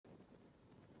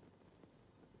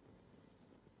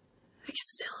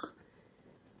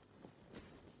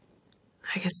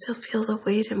I can still feel the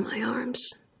weight in my arms.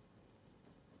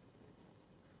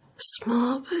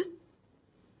 Small, but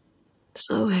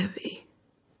so heavy.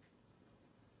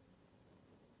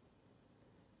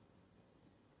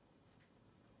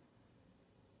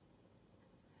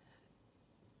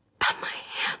 And my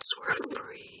hands were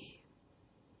free.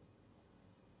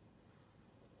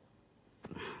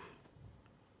 I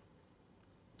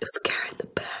was carrying the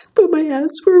bag, but my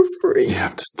hands were free. You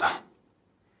have to stop.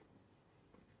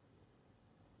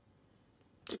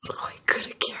 So I could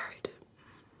have carried him.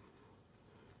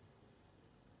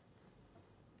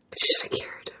 I should have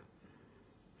carried him.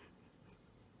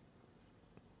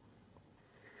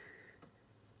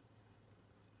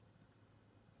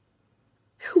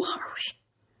 Who are we?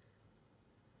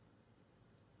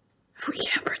 If we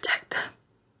can't protect them,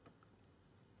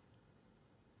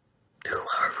 who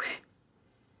are we?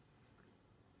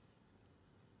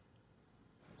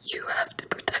 You have to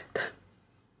protect them.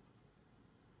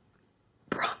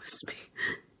 Promise me.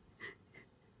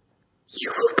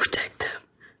 You will protect them.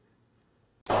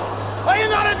 Are you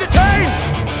not entertained?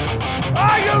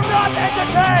 Are you not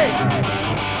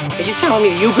entertained? Are you telling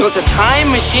me you built a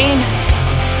time machine?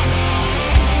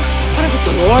 What about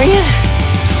DeLorean?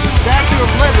 The Statue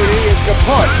of Liberty is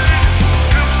kaput.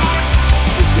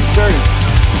 It's concerning.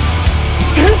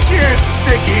 Take your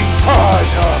stinking paws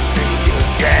off me, you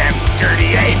damn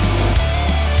dirty ape!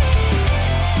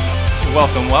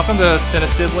 Welcome to Cine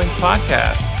Siblings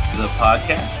Podcast. The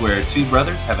podcast where two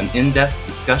brothers have an in-depth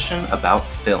discussion about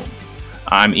film.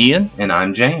 I'm Ian. And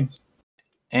I'm James.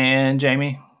 And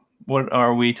Jamie, what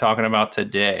are we talking about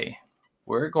today?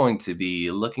 We're going to be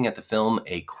looking at the film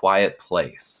A Quiet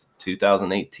Place,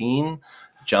 2018.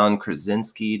 John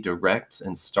Krasinski directs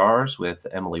and stars with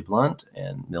Emily Blunt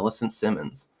and Millicent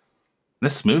Simmons.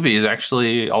 This movie is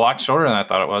actually a lot shorter than I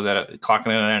thought it was, clocking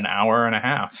in at an hour and a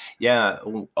half. Yeah,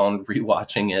 on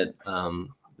rewatching it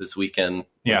this weekend.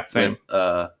 Yeah, same.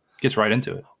 Gets right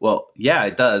into it. Well, yeah,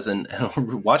 it does. And I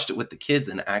watched it with the kids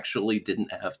and actually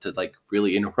didn't have to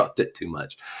really interrupt it too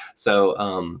much.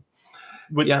 So,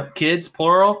 kids,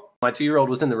 plural? My 2-year-old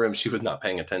was in the room. She was not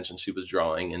paying attention. She was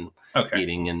drawing and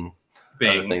eating and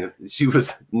other things. She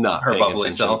was not her paying bubbly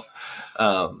attention.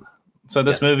 self. So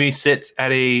this movie sits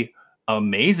at a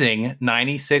amazing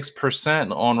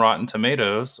 96% on Rotten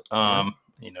Tomatoes.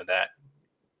 You know that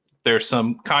there's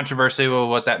some controversy with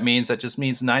what that means. That just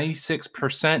means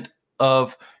 96%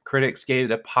 of critics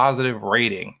gave it a positive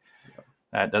rating.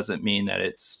 That doesn't mean that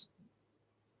it's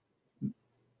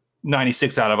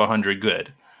 96 out of 100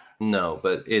 good. No,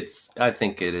 but I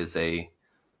think it's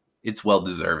well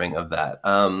deserving of that.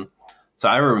 So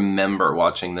I remember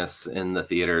watching this in the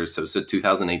theaters. So it's a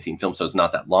 2018 film, so it's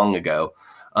not that long ago.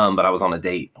 But I was on a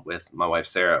date with my wife,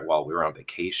 Sarah, while we were on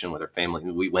vacation with her family.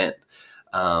 We went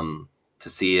to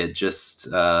see it just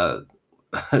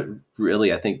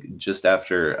really, I think, just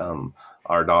after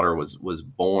our daughter was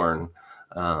born.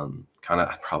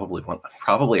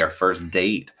 Probably our first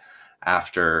date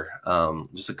after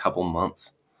just a couple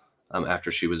months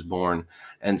after she was born.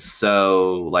 And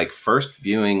so first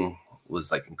viewing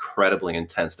was incredibly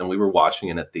intense, and we were watching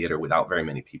in a theater without very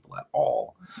many people at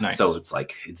all. Nice. So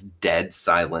it's dead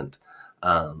silent.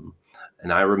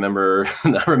 And I remember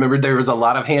there was a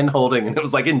lot of hand holding, and it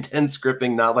was intense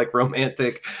gripping, not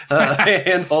romantic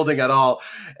hand holding at all.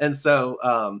 And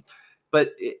so,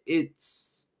 but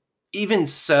it's even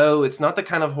so, it's not the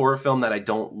kind of horror film that I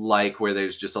don't like, where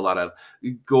there's just a lot of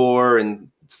gore and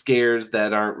scares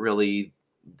that aren't really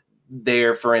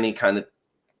there for any kind of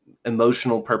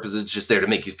emotional purposes. It's just there to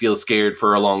make you feel scared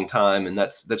for a long time, and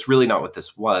that's really not what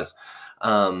this was.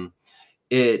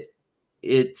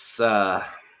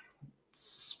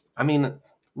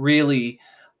 Really,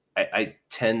 I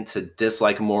tend to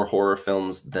dislike more horror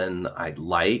films than I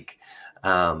like,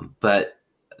 but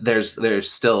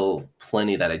there's still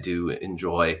plenty that I do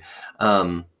enjoy.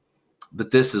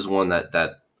 But this is one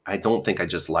that I don't think I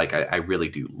just like. I really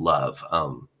do love,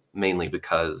 mainly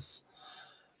because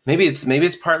maybe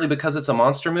it's partly because it's a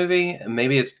monster movie, and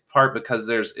maybe it's part because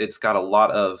it's got a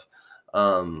lot of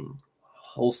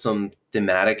wholesome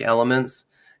thematic elements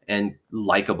and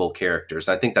likable characters.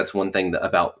 I think that's one thing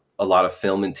about a lot of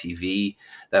film and TV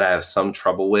that I have some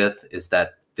trouble with, is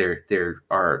that there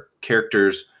are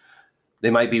characters. They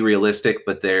might be realistic,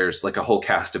 but there's a whole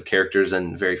cast of characters,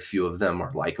 and very few of them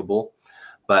are likable.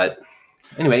 But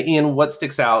anyway, Ian, what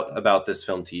sticks out about this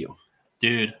film to you?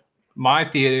 Dude, my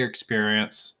theater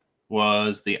experience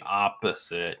was the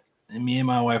opposite. And me and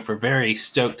my wife were very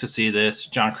stoked to see this.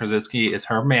 John Krasinski is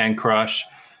her man crush,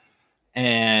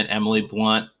 and Emily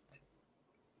Blunt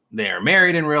they're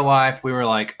married in real life. We were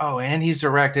like, oh, and he's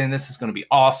directing. This is going to be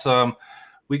awesome.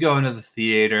 We go into the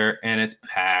theater and it's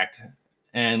packed,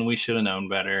 and we should have known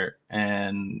better.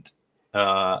 And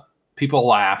people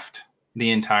laughed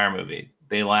the entire movie.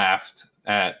 They laughed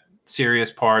at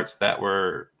serious parts that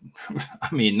were,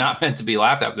 I mean, not meant to be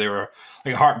laughed at. They were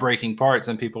like heartbreaking parts,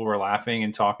 and people were laughing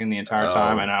and talking the entire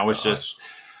time. And I was just,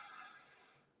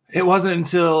 it wasn't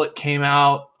until it came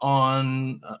out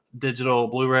on digital,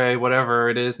 Blu-ray, whatever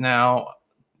it is now,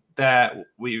 that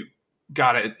we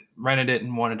got it, rented it,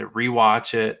 and wanted to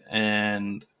rewatch it.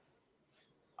 And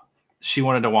she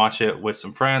wanted to watch it with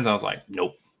some friends. I was like,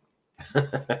 nope.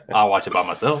 I'll watch it by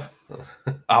myself.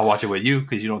 I'll watch it with you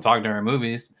because you don't talk during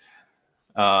movies.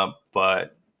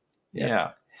 But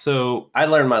yeah. So I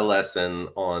learned my lesson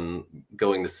on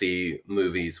going to see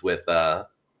movies with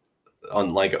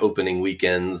on like opening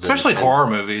weekends, especially horror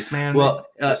movies, man. Well,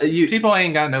 people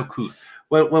ain't got no couth.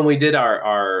 When we did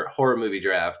our horror movie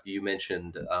draft, you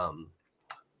mentioned M.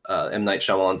 Night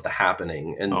Shyamalan's The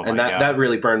Happening, and that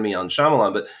really burned me on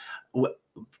Shyamalan. But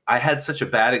I had such a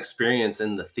bad experience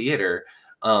in the theater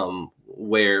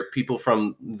where people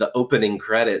from the opening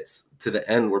credits to the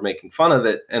end were making fun of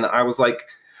it, and I was like,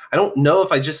 I don't know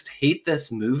if I just hate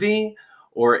this movie,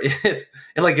 or if,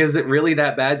 and like, is it really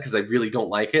that bad because I really don't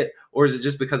like it, or is it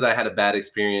just because I had a bad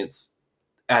experience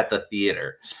at the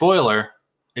theater? Spoiler,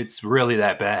 it's really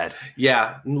that bad.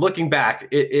 Yeah, looking back,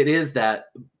 it is that.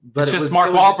 But it's just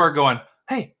Mark Wahlberg going,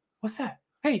 "Hey, what's that?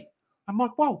 Hey, I'm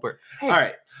Mark Wahlberg." Hey. All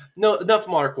right, no, enough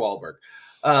Mark Wahlberg.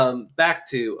 Back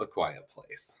to A Quiet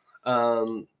Place.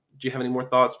 Do you have any more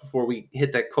thoughts before we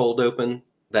hit that cold open?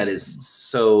 That is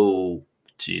so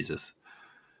Jesus.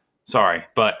 Sorry,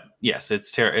 but yes,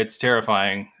 it's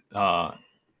terrifying. But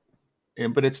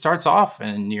it starts off,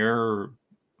 and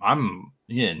I'm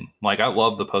in. Like, I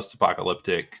love the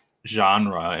post-apocalyptic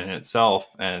genre in itself,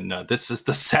 and this is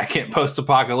the second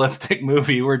post-apocalyptic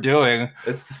movie we're doing.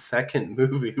 It's the second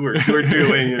movie we're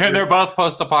doing, and they're both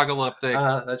post-apocalyptic.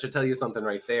 That should tell you something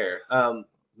right there.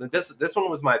 This one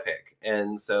was my pick,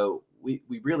 and so we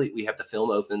have the film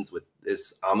opens with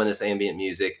this ominous ambient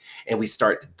music, and we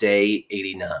start day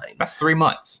 89. That's 3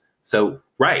 months. So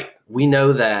we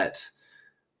know that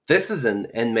this is an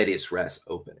en medias res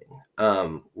opening.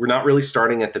 We're not really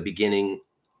starting at the beginning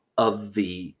of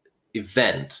the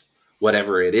event,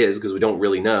 whatever it is, because we don't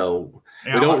really know.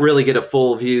 Yeah, we don't really get a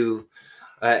full view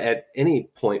at any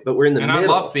point, but we're in the middle. And I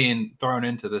love being thrown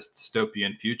into this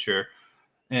dystopian future,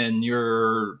 and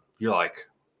you're like,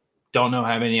 don't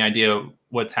have any idea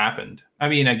what's happened. I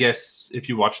mean, I guess if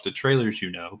you watch the trailers,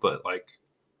 but like,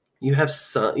 you have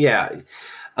some, yeah.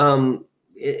 I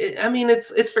mean,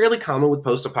 it's fairly common with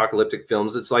post-apocalyptic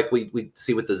films. It's like we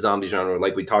see with the zombie genre,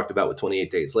 like we talked about with 28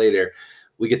 Days Later.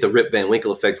 We get the Rip Van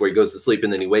Winkle effect where he goes to sleep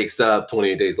and then he wakes up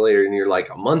 28 days later, and you're like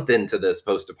a month into this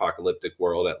post-apocalyptic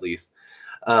world at least.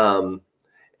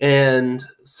 And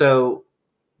so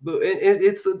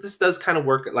this does kind of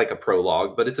work like a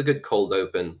prologue, but it's a good cold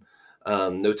open.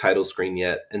 No title screen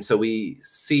yet. And so we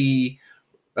see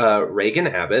Reagan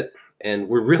Abbott, and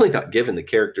we're really not given the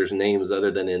characters' names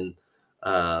other than in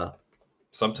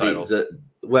subtitles.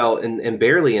 And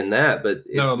barely in that, but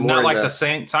it's more not like the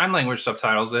same sign language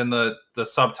subtitles. In the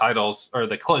subtitles or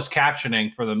the closed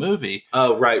captioning for the movie.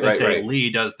 Oh, right. Lee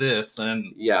does this,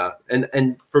 and yeah,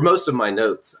 and for most of my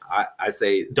notes, I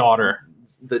say daughter.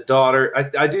 The daughter.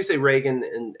 I do say Reagan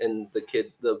and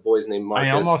the boy's name Marcus.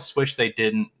 I almost wish they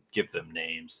didn't give them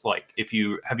names. Like, have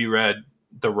you read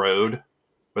The Road,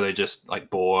 where they just like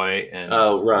boy and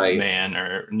man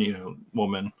or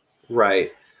woman,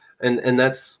 right? And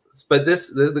that's, but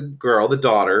the girl, the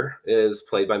daughter, is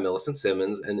played by Millicent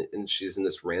Simmons, and she's in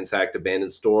this ransacked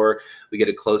abandoned store. We get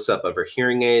a close up of her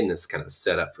hearing aid, and it's kind of a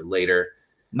setup for later.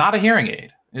 Not a hearing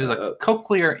aid. It is a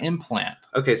cochlear implant.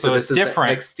 Okay, so this is different.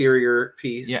 The exterior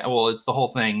piece. Yeah, well, it's the whole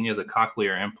thing. Is a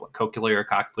cochlear implant,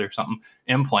 cochlear something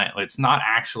implant. It's not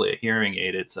actually a hearing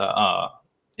aid. It's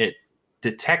it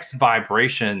detects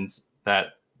vibrations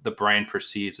that the brain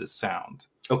perceives as sound.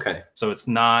 Okay, so it's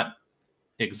not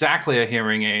exactly a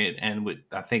hearing aid, and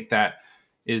I think that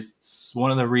is one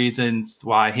of the reasons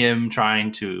why him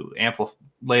trying to amplify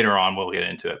later on. We'll get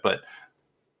into it, but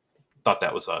thought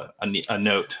that was a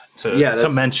note to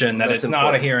mention that it's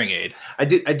not a hearing aid. I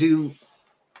do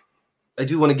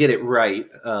want to get it right,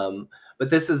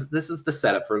 but this is the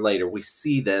setup for later. We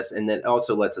see this, and that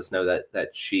also lets us know that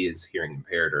she is hearing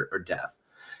impaired or deaf,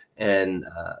 and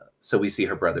so we see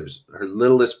her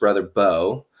littlest brother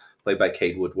Bo, played by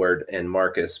Cade Woodward, and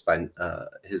Marcus by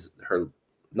her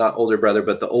not older brother,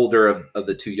 but the older of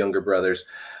the two younger brothers,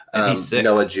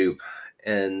 Noah Jupe.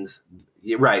 and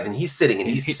you're right, and he's sitting and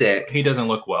he's sick. He doesn't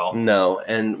look well. No,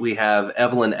 and we have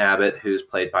Evelyn Abbott, who's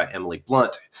played by Emily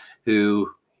Blunt, who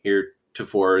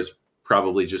heretofore is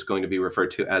probably just going to be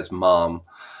referred to as Mom.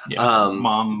 Yeah,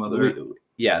 mother.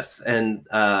 Yes, and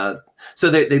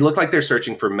so they look like they're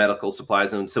searching for medical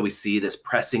supplies, and so we see this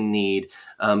pressing need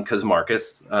because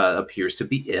Marcus appears to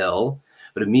be ill.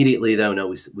 But immediately, though, no,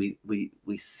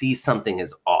 we see something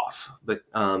is off. But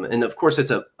and of course,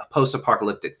 it's a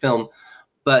post-apocalyptic film.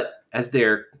 But as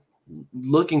they're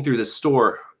looking through the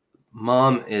store,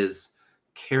 Mom is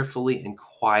carefully and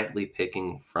quietly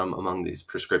picking from among these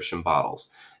prescription bottles.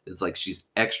 It's like she's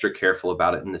extra careful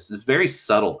about it, and this is very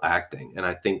subtle acting. And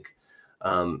I think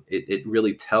it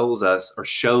really tells us or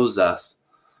shows us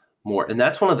more. And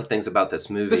that's one of the things about this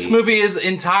movie. This movie is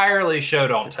entirely show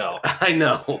don't tell. I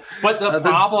know, but the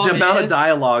problem the amount of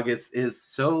dialogue is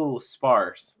so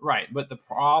sparse. Right, but the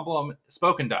problem,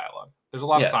 spoken dialogue. There's a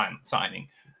lot of signing.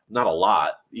 Not a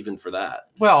lot, even for that.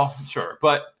 Well, sure,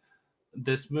 but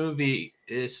this movie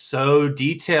is so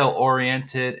detail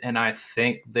oriented, and I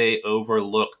think they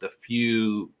overlooked a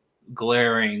few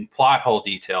glaring plot hole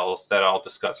details that I'll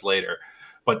discuss later.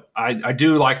 But I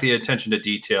do like the attention to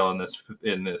detail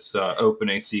in this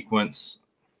opening sequence.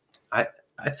 I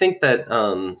think that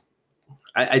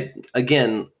I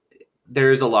again,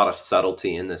 there's a lot of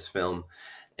subtlety in this film,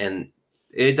 and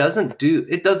it does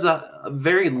a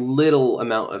very little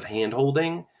amount of hand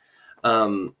holding.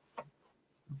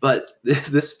 But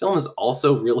this film is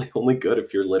also really only good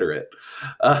if you're literate.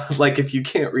 Like if you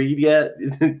can't read yet,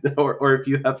 or if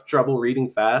you have trouble reading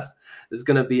fast, it's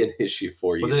going to be an issue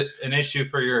for you. Was it an issue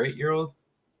for your 8-year-old?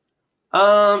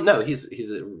 No,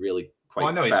 he's a really quite.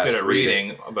 Well, I know he's good at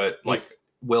reading, but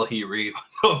will he read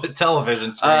on the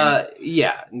television screens?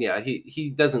 Yeah.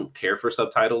 He doesn't care for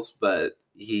subtitles, but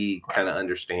he kind of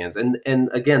understands. And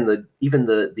again, even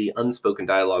the unspoken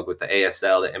dialogue with the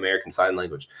ASL, the American Sign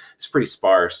Language, is pretty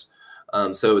sparse.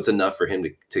 So it's enough for him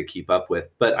to keep up with.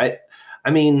 But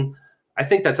I mean, I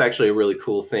think that's actually a really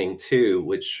cool thing too,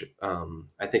 which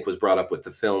I think was brought up with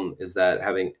the film, is that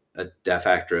having a deaf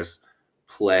actress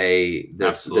play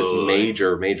this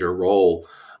major role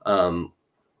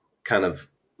kind of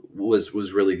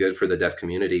was really good for the deaf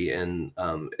community. And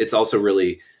it's also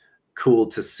really cool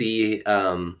to see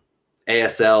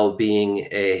ASL being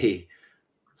a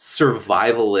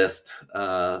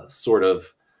survivalist sort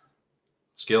of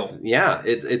skill. Yeah,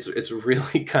 it's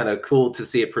really kind of cool to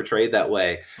see it portrayed that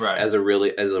way, right? As a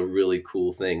really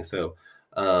cool thing. So,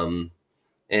 and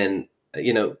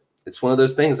you know, it's one of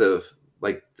those things of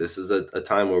like, this is a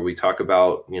time where we talk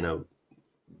about, you know,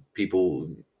 people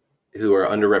who are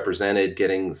underrepresented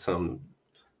getting some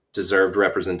deserved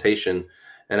representation,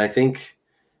 and I think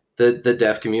the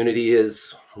deaf community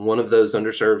is one of those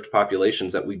underserved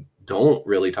populations that we don't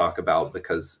really talk about,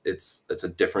 because it's a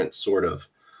different sort of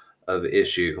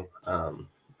issue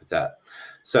with that.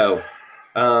 So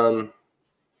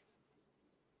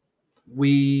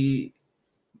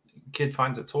kid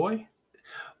finds a toy.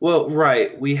 Well,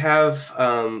 right. We have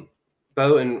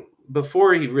Bo, and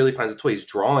before he really finds a toy, he's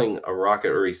drawing a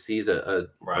rocket, or he sees a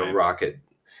rocket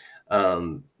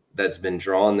that's been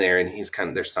drawn there,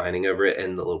 and they're signing over it,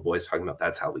 and the little boy's talking about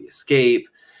that's how we escape.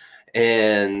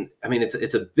 And I mean,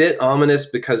 it's a bit ominous,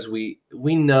 because we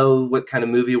know what kind of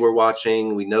movie we're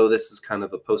watching. We know this is kind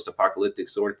of a post-apocalyptic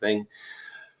sort of thing,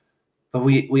 but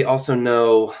we also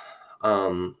know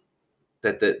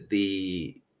that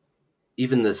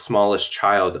even the smallest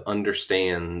child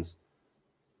understands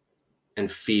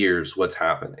and fears what's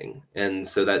happening, and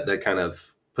so that kind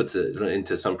of puts it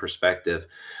into some perspective.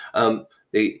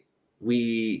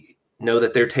 We know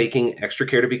that they're taking extra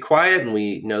care to be quiet, and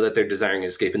we know that they're desiring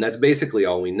escape, and that's basically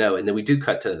all we know. And then we do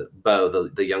cut to Bo,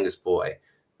 the youngest boy,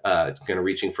 kind of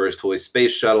reaching for his toy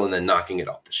space shuttle and then knocking it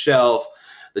off the shelf.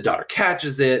 The daughter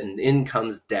catches it, and in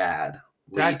comes Dad.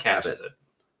 Dad catches it.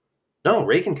 No,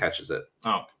 Reagan catches it.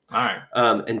 Oh, all right.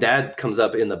 And Dad comes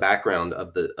up in the background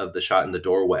of the shot in the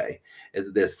doorway,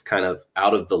 this kind of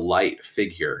out of the light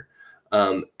figure.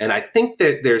 And I think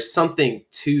that there's something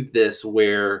to this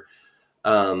where,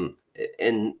 and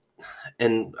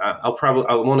I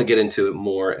want to get into it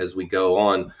more as we go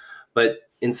on, but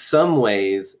in some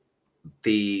ways,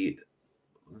 the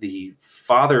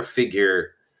father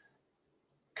figure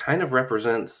kind of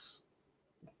represents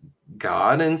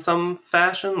God in some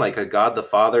fashion, like a God the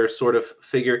Father sort of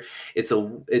figure. It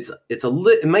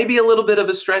may be a little bit of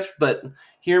a stretch, but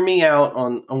hear me out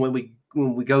on when we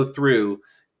go through,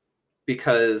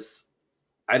 because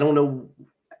I don't know,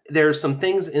 there are some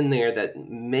things in there that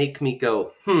make me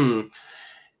go,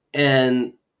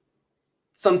 and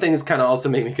some things kind of also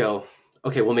make me go,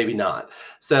 Okay, well maybe not.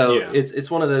 So Yeah. it's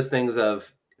one of those things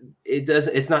of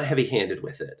it's not heavy-handed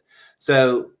with it.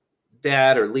 So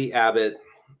Dad, or Lee Abbott,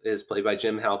 is played by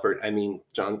Jim Halpert. I mean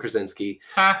John Krasinski,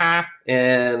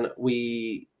 and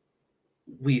we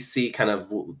see kind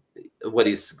of what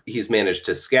he's managed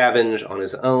to scavenge on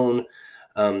his own.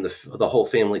 The whole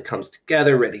family comes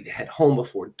together, ready to head home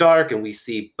before dark, and we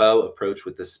see Bo approach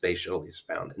with the space shuttle he's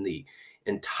found, and the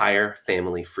entire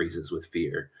family freezes with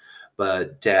fear.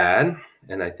 But Dad,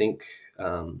 and I think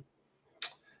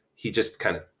he just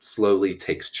kind of slowly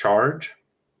takes charge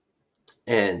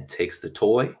and takes the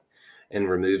toy and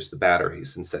removes the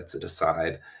batteries and sets it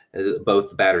aside, both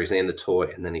the batteries and the toy.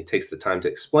 And then he takes the time to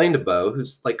explain to Bo,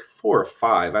 who's like 4 or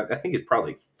 5. I think he's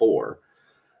probably 4.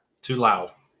 Too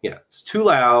loud. Yeah, it's too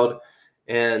loud.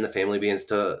 And the family begins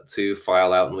to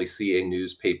file out, and we see a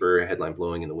newspaper headline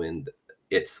blowing in the wind.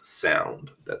 It's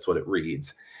sound. That's what it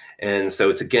reads. And so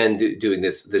it's again doing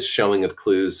this showing of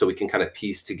clues, so we can kind of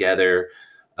piece together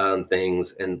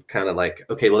things and kind of like,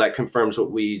 okay, well, that confirms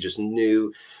what we just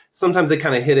knew. Sometimes they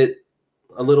kind of hit it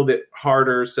a little bit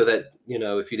harder so that, you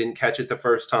know, if you didn't catch it the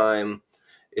first time,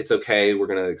 it's okay. We're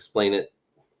going to explain it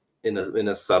in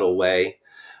a subtle way.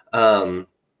 And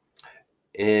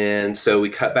so we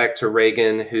cut back to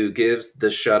Reagan, who gives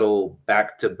the shuttle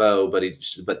back to Bo,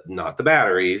 but not the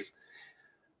batteries.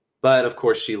 But of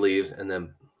course she leaves, and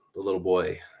then the little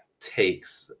boy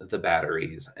takes the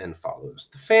batteries and follows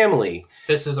the family.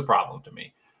 This is a problem to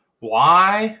me.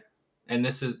 Why? And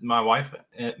this is, my wife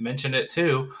mentioned it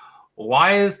too.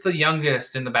 Why is the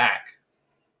youngest in the back?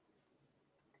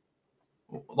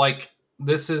 Like,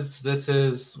 this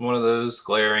is one of those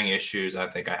glaring issues I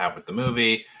think I have with the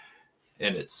movie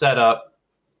and its setup,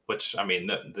 which, I mean,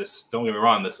 this, don't get me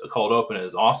wrong, this cold open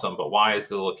is awesome, but why is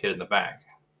the little kid in the back?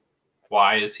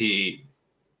 Why is he?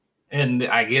 And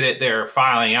I get it, they're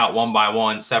filing out one by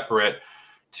one separate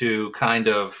to kind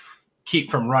of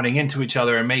keep from running into each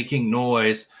other and making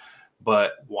noise,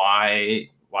 but why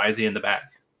is he in the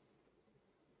back?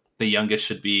 The youngest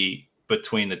should be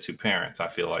between the two parents, I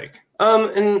feel like.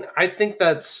 And I think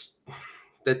that's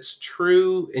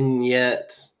true, and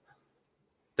yet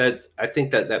I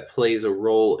think that plays a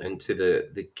role into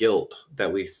the guilt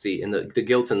that we see, and the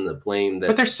guilt and the blame that.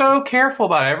 But they're so careful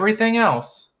about everything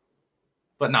else,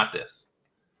 but not this.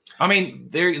 I mean,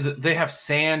 they have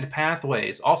sand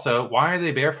pathways. Also, why are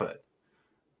they barefoot?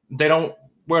 They don't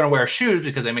want to wear shoes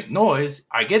because they make noise.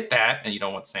 I get that, and you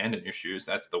don't want sand in your shoes.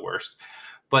 That's the worst.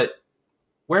 But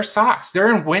wear socks.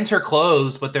 They're in winter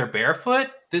clothes, but they're barefoot.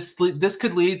 This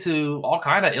could lead to all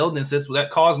kind of illnesses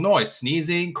that cause noise,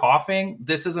 sneezing, coughing.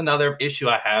 This is another issue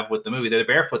I have with the movie. They're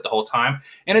barefoot the whole time,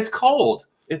 and it's cold.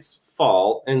 It's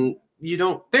fall, and you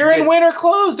don't. They're in winter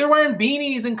clothes. They're wearing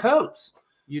beanies and coats.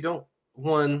 You don't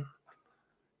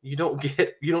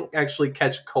actually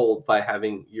catch cold by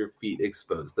having your feet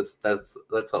exposed.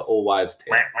 That's an old wives'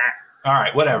 tale. All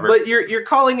right, whatever. But you're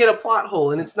calling it a plot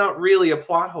hole, and it's not really a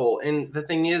plot hole. And the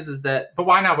thing is that. But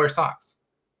why not wear socks?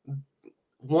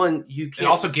 One, you can't. It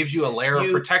also gives you a layer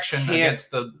of protection against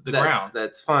the ground.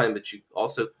 That's fine, but you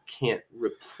also can't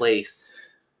replace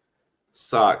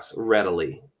socks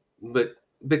readily, but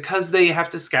because they have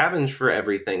to scavenge for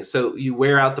everything. So you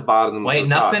wear out the bottoms of socks.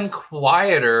 Nothing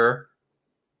quieter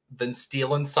than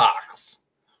stealing socks.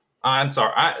 I'm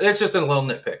sorry. It's just a little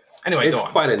nitpick. Anyway, it's go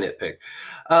on. Quite a nitpick.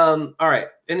 All right.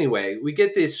 Anyway, we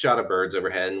get this shot of birds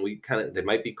overhead, and they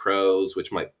might be crows,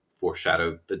 which might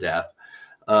foreshadow the death.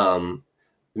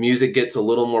 The music gets a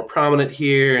little more prominent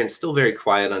here, and still very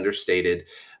quiet, understated.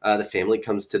 The family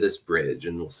comes to this bridge,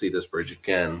 and we'll see this bridge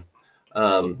again.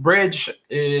 Bridge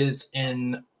is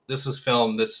in. This is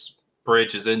filmed. This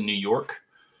bridge is in New York.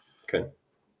 Okay.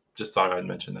 Just thought I'd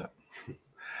mention that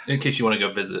in case you want to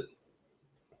go visit.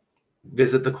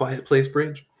 Visit the Quiet Place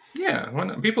Bridge. Yeah, why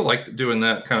not? People like doing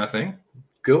that kind of thing.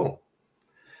 Cool. All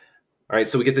right,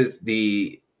 so we get this.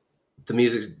 The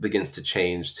music begins to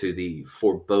change to the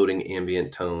foreboding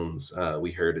ambient tones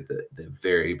we heard at the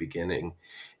very beginning.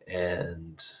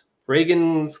 And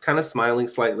Reagan's kind of smiling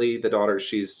slightly. The daughter,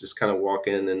 she's just kind of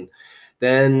walking. And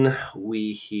then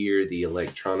we hear the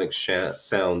electronic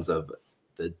sounds of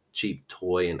the Jeep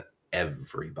toy, and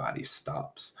everybody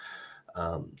stops.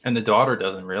 And the daughter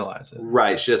doesn't realize it.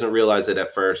 Right. She doesn't realize it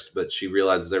at first, but she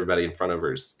realizes everybody in front of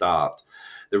her has stopped.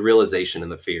 The realization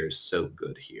and the fear is so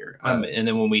good here. And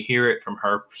then when we hear it from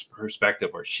her perspective,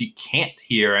 where she can't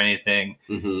hear anything,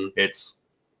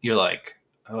 you're like,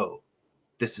 oh,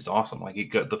 this is awesome. Like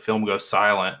the film goes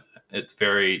silent. It's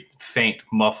very faint,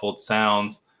 muffled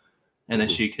sounds. And then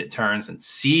she turns and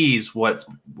sees what's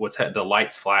the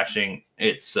lights flashing.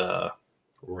 It's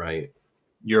right.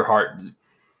 Your heart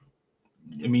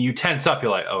I mean, you tense up.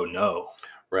 You're like, oh no.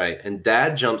 Right. And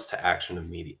Dad jumps to action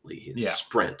immediately. His Yeah.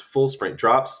 sprint, full sprint,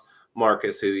 drops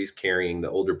Marcus, who he's carrying, the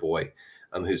older boy,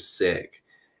 who's sick.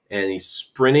 And he's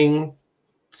sprinting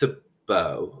to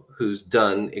Bo, who's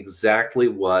done exactly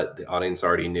what the audience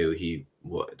already knew he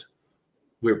would.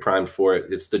 We're primed for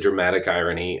it. It's the dramatic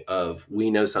irony of we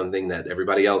know something that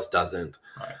everybody else doesn't.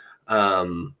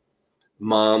 Right.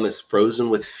 Mom is frozen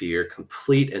with fear,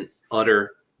 complete and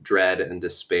utter dread and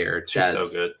despair. She's so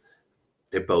good.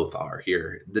 They both are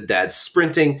here. The dad's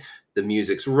sprinting, the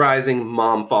music's rising,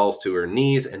 Mom falls to her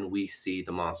knees, and we see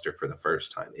the monster for the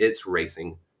first time. It's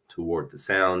racing toward the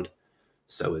sound.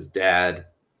 So is Dad.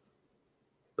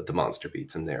 But the monster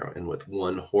beats him there. And with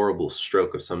one horrible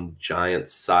stroke of some giant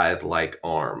scythe-like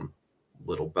arm,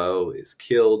 little Bo is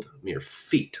killed mere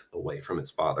feet away from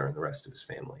his father and the rest of his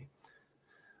family.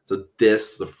 So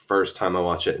this, the first time I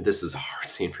watch it, this is a hard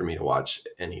scene for me to watch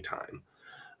anytime.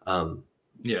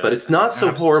 Yeah. But it's not so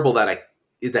horrible that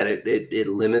it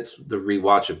limits the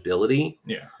rewatchability.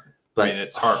 Yeah. But I mean,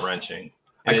 it's heart-wrenching.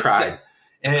 I cried.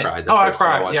 I cried. I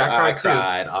cried. Yeah, I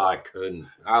cried too. I couldn't.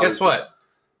 Guess what?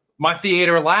 My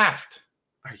theater laughed.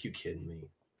 Are you kidding me?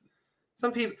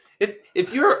 Some people,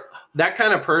 if you're that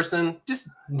kind of person, just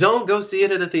don't go see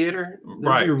it at a theater.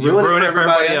 Right. You ruin it for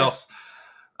everybody else.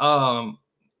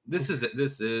 This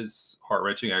is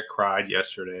heart-wrenching. I cried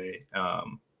yesterday.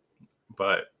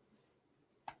 But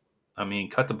I mean,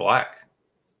 cut to black.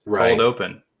 Right. Cold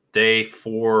open. Day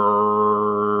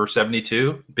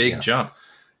 472. Big jump.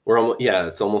 We're almost,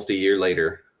 it's almost a year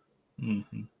later.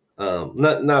 Mm-hmm.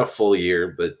 Not a full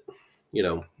year, but you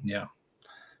know. Yeah.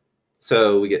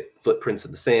 So we get footprints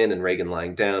in the sand and Reagan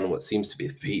lying down on what seems to be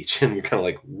the beach, and you're kind of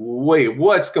like, wait,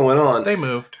 what's going on? They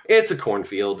moved. It's a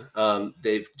cornfield.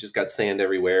 They've just got sand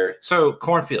everywhere. So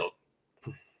cornfield.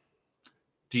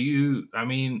 I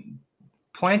mean,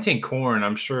 planting corn,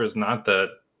 I'm sure, is not the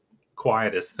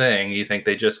quietest thing. You think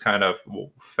they just kind of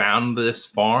found this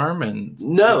farm and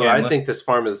I think this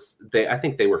farm I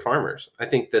think they were farmers. I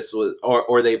think this was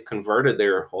or they've converted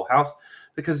their whole house,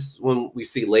 because when we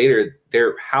see later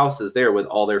their house is there with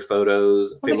all their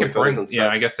photos, family photos and stuff. Yeah,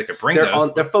 I guess they could bring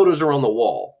those. Their photos are on the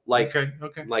wall. Like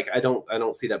okay. Like I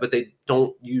don't see that, but they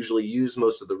don't usually use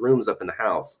most of the rooms up in the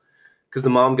house, because the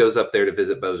mom goes up there to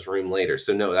visit Bo's room later.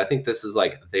 So no, I think this is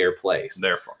like their place.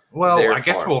 Their farm. Well, I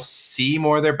guess we'll see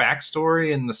more of their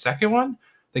backstory in the second one.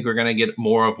 I think we're going to get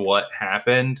more of what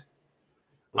happened,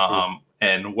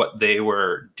 and what they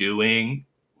were doing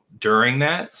during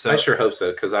that. So I sure hope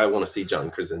so, because I want to see John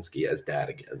Krasinski as Dad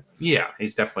again. Yeah,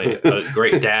 he's definitely a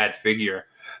great dad figure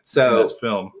in this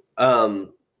film.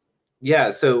 So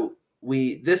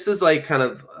this is like kind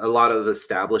of a lot of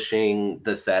establishing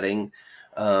the setting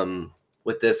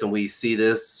with this, and we see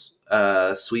this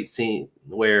sweet scene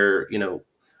where, you know,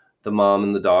 the mom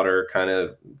and the daughter kind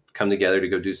of come together to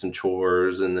go do some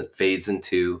chores, and it fades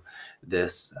into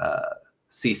this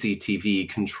CCTV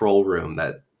control room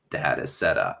that Dad has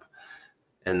set up.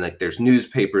 And like there's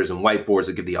newspapers and whiteboards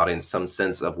that give the audience some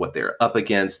sense of what they're up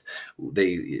against.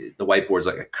 The whiteboard's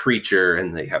like a creature,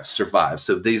 and they have survive.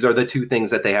 So these are the two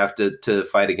things that they have to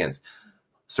fight against: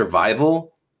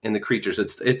 survival and the creatures.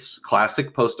 It's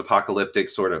classic post-apocalyptic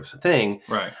sort of thing.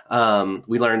 Right.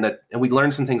 We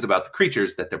learned some things about the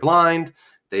creatures: that they're blind,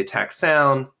 they attack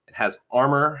sound, it has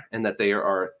armor, and that there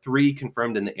are 3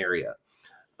 confirmed in the area.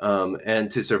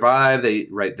 And to survive, they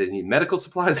need medical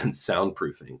supplies and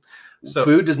soundproofing. So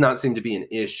food does not seem to be an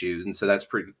issue, and so that's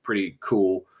pretty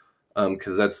cool,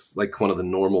 because that's like one of the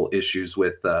normal issues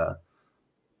with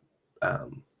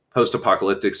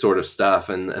post-apocalyptic sort of stuff.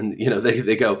 And you know,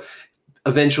 they go,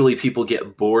 eventually people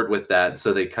get bored with that,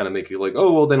 so they kind of make you like,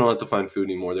 oh well, they don't have to find food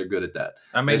anymore, they're good at that.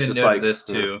 I made a note of this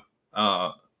too.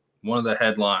 One of the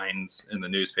headlines in the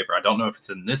newspaper, I don't know if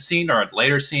it's in this scene or a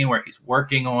later scene where he's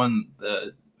working on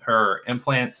her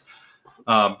implants,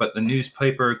 but the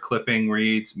newspaper clipping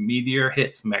reads, "Meteor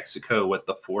hits Mexico with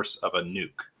the force of a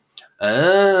nuke."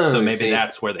 Oh, so maybe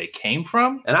that's where they came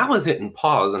from. And I was hitting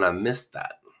pause and I missed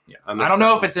that. Yeah, I don't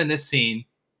know if it's in this scene,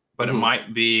 but it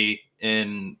might be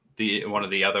in one of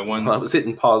the other ones. Well, I was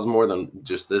hitting pause more than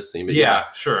just this scene. But yeah,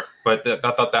 sure. But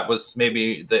I thought that was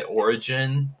maybe the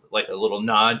origin, like a little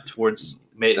nod towards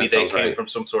maybe they came from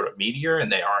some sort of meteor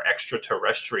and they are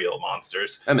extraterrestrial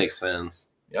monsters. That makes sense.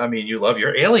 I mean, you love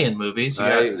your alien movies. You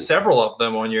got several of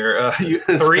them on your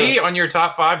 3 on your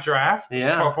top 5 draft.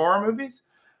 Yeah, for horror movies.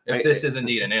 If this is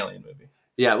indeed an alien movie.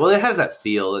 Yeah, well, it has that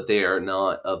feel that they are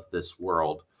not of this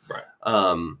world,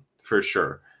 right? For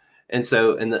sure. And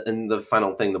so, and the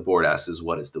final thing the board asks is,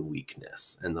 what is the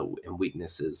weakness? And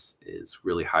weakness is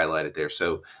really highlighted there.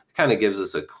 So it kind of gives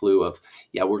us a clue of,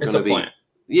 we're going to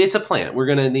be, It's a plant. We're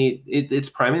gonna need it, it's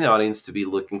priming the audience to be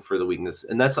looking for the weakness,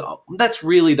 and that's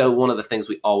really though one of the things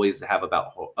we always have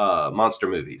about monster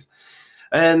movies.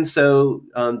 And so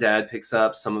Dad picks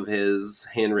up some of his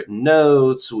handwritten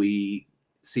notes. We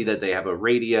see that they have a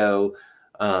radio,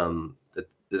 that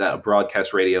a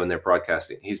broadcast radio, and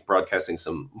he's broadcasting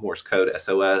some Morse code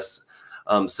SOS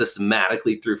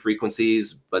systematically through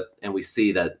frequencies, and we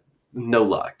see that no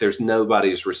luck.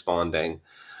 Nobody's responding.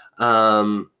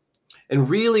 And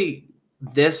really,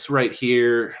 this right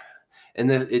here,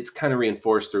 and it's kind of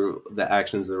reinforced through the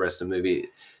actions of the rest of the movie.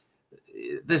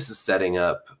 This is setting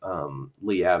up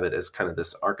Lee Abbott as kind of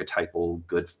this archetypal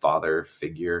good father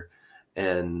figure.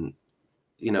 And,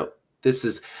 this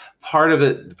is part of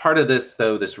it. Part of this,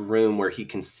 though, this room where he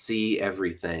can see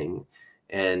everything,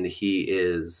 and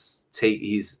he's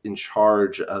in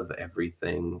charge of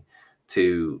everything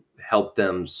to help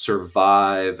them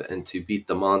survive and to beat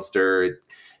the monster.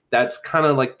 That's kind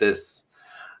of like this,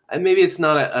 and maybe it's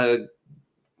not a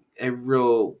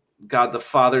real God the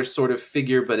Father sort of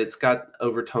figure, but it's got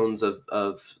overtones of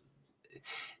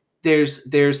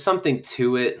there's something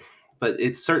to it, but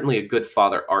it's certainly a good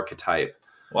father archetype.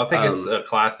 Well, I think it's a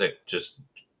classic just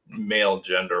male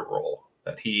gender role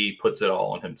that he puts it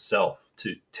all on himself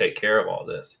to take care of all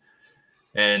this.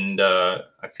 And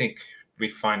I think we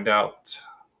find out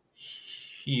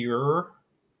here,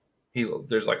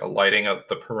 there's like a lighting of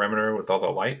the perimeter with all the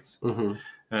lights. Mm-hmm.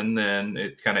 And then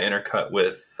it kind of intercut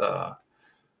with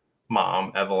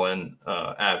Mom, Evelyn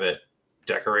Abbott,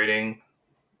 decorating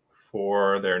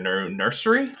for their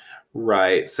nursery.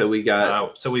 Right. So we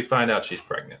find out she's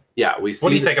pregnant. Yeah. What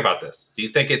do you think about this? Do you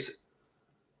think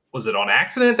was it on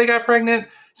accident they got pregnant?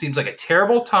 Seems like a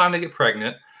terrible time to get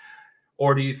pregnant.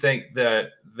 Or do you think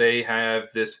that they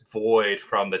have this void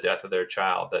from the death of their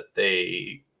child that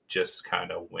they just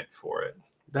kind of went for it?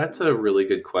 That's a really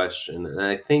good question. And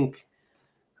I think,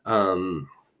 one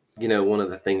of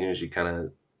the things you kind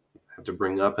of have to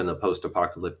bring up in the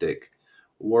post-apocalyptic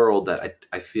world that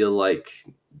I feel like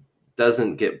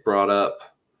doesn't get brought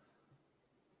up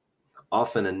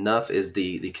often enough is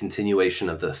the continuation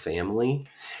of the family.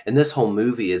 And this whole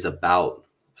movie is about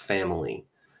family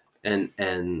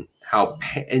and how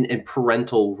and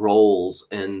parental roles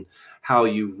and how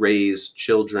you raise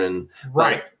children.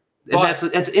 Right. And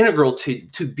that's integral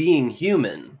to being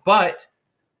human. But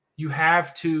you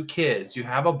have two kids. You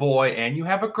have a boy and you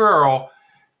have a girl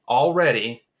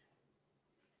already.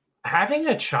 Having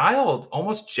a child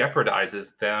almost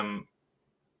jeopardizes them.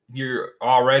 You're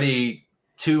already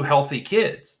two healthy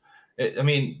kids.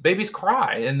 Babies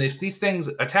cry. And if these things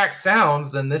attack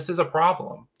sound, then this is a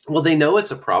problem. Well, they know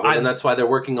it's a problem, and that's why they're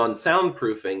working on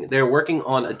soundproofing. They're working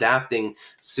on adapting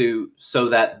so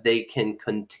that they can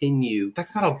continue.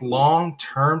 That's not a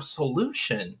long-term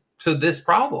solution to this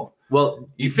problem. Well,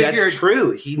 that's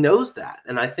true. He knows that.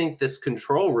 And I think this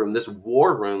control room, this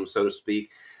war room, so to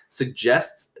speak,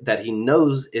 suggests that he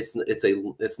knows it's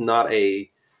not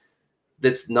a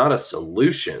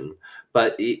solution,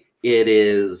 but it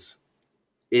is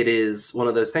one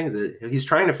of those things that he's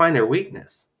trying to find their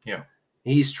weakness. Yeah.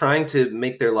 He's trying to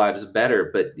make their lives better,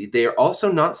 but they are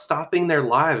also not stopping their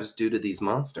lives due to these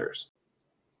monsters.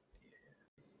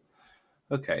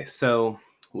 Okay, so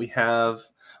we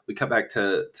cut back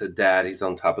to Dad. He's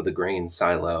on top of the grain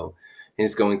silo, and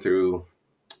he's going through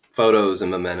photos and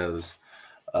mementos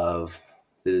of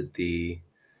the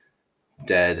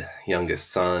dead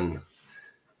youngest son.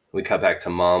 We cut back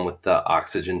to Mom with the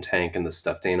oxygen tank and the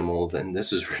stuffed animals, and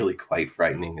this is really quite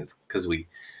frightening, is because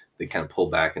they kind of pull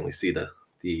back and we see the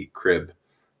crib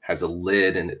has a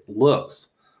lid and it looks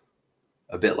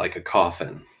a bit like a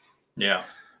coffin. Yeah.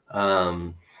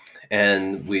 And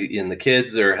the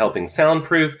kids are helping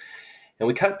soundproof, and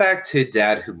we cut back to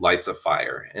Dad who lights a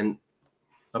fire and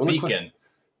a beacon.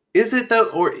 Is it though,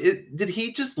 or did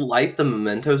he just light the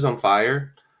mementos on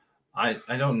fire? I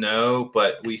don't know,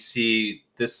 but we see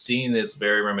this scene is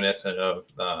very reminiscent of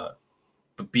the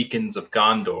beacons of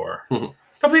Gondor.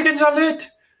 The beacons are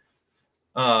lit.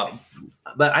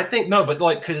 But I think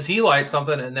because he lights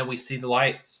something, and then we see the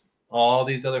lights, all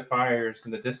these other fires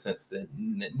in the distance,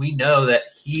 and we know that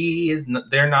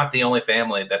they're not the only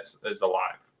family that's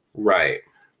alive. Right.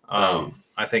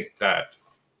 I think that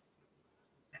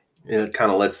it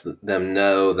kind of lets them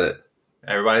know that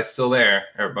everybody's still there.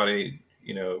 Everybody,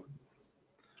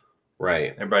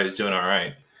 right. Everybody's doing all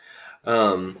right.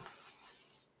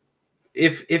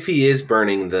 If he is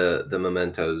burning the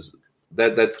mementos,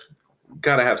 that's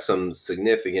got to have some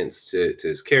significance to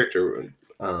his character.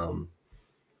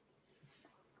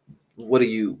 What do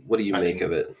you make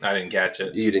of it? I didn't catch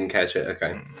it. You didn't catch it?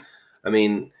 Okay. I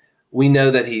mean, we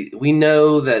know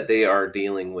that they are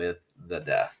dealing with the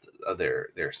death of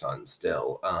their son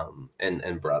still,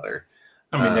 and brother.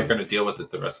 I mean, they're going to deal with it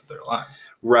the rest of their lives,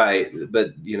 right?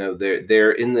 But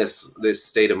they're in this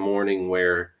state of mourning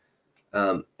where,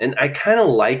 and I kind of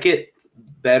like it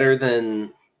better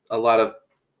than a lot of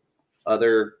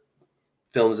other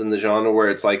films in the genre where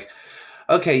it's like,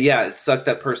 okay, yeah, it sucked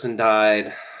that person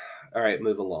died. All right,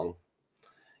 move along.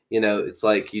 It's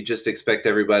like you just expect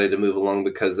everybody to move along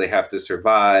because they have to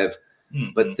survive.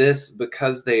 Mm-hmm. But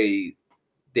because they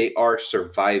are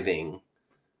surviving,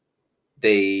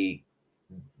 they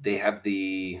have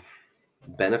the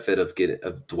benefit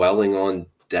of dwelling on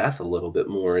death a little bit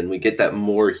more, and we get that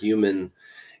more human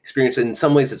experience. In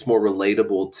some ways, it's more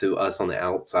relatable to us on the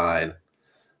outside,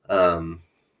 and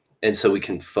so we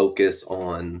can focus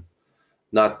on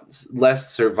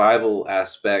less survival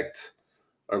aspect,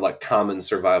 or like common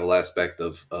survival aspect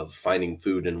of finding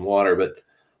food and water, but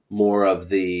more of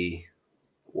the,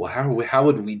 well, how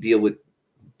would we deal with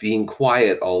being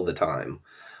quiet all the time,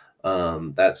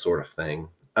 that sort of thing.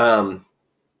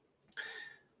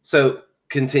 So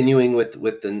continuing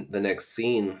with the next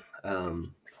scene,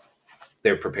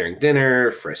 they're preparing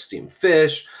dinner, fresh steamed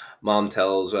fish. Mom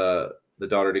tells the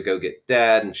daughter to go get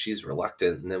dad, and she's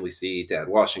reluctant. And then we see dad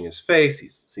washing his face. He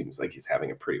seems like he's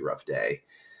having a pretty rough day.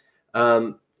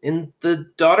 And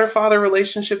the daughter-father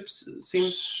relationship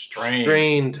seems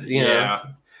strained. Yeah.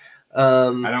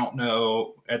 I don't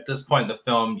know. At this point in the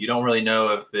film, you don't really know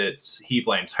if it's he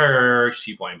blames her,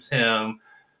 she blames him,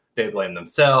 they blame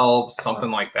themselves,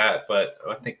 something like that. But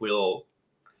I think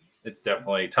it's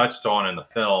definitely touched on in the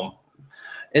film.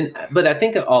 But I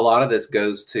think a lot of this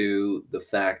goes to the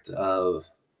fact of,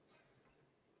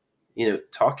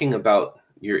 talking about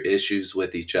your issues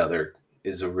with each other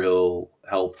is a real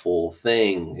helpful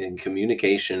thing, and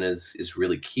communication is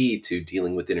really key to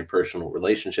dealing with interpersonal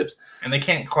relationships. And they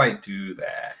can't quite do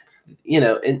that.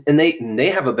 And they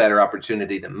have a better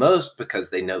opportunity than most because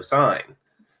they know sign.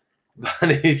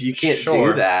 But if you can't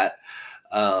do that,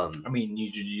 I mean,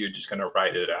 you're just going to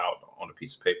write it out on a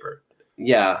piece of paper.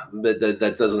 Yeah, but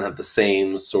that doesn't have the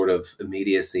same sort of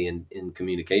immediacy in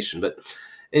communication. But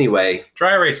anyway,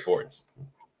 dry erase boards.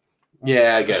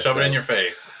 Yeah, I guess shove it in your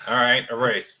face. All right,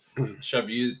 erase. Shove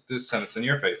this sentence in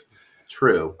your face.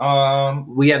 True.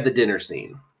 We have the dinner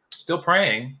scene. Still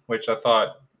praying, which I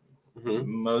thought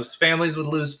most families would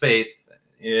lose faith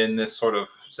in this sort of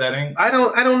setting. I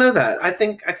don't know that. I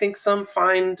think some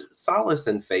find solace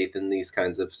in faith in these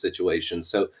kinds of situations.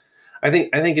 So I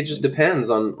think it just depends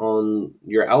on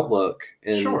your outlook.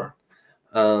 And sure.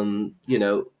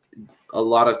 A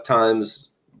lot of times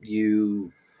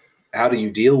how do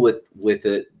you deal with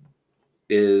it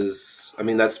is, I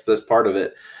mean, that's part of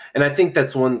it. And I think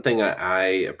that's one thing I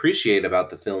appreciate about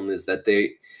the film is that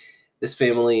this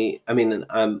family, I mean,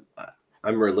 I'm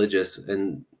religious,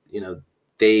 and,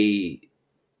 they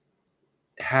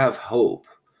have hope.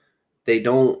 They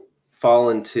don't fall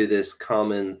into this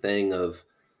common thing of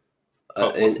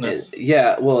hopelessness.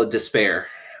 Despair.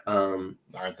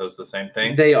 Aren't those the same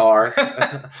thing? They are,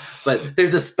 but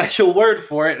there's a special word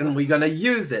for it, and we're gonna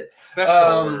use it.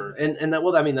 Special word. And that,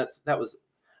 well, I mean, that was,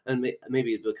 and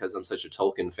maybe it's because I'm such a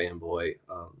Tolkien fanboy,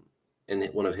 and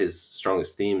one of his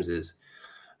strongest themes is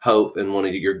hope, and one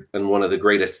of the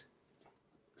greatest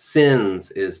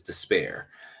sins is despair.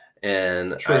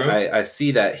 And I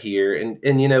see that here,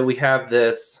 and we have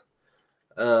this.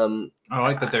 I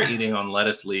like that they're eating on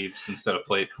lettuce leaves instead of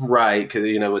plates. Right, because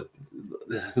with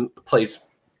plates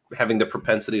having the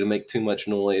propensity to make too much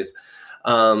noise.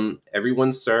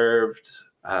 Everyone's served.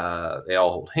 They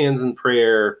all hold hands in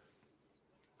prayer,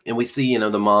 and we see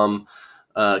the mom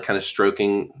kind of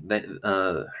stroking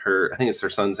her. I think it's her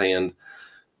son's hand.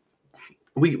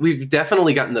 We've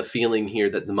definitely gotten the feeling here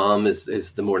that the mom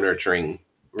is the more nurturing,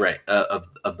 right,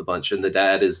 of the bunch, and the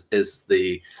dad is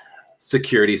the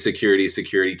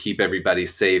security, keep everybody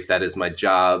safe. That is my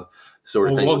job,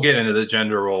 sort of thing. We'll get into the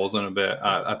gender roles in a bit.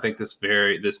 I think this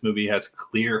movie has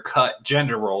clear-cut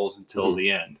gender roles until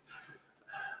the end.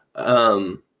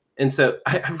 And so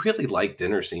I really like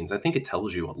dinner scenes. I think it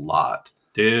tells you a lot.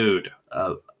 Dude,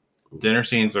 dinner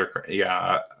scenes are,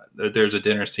 there's a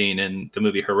dinner scene in the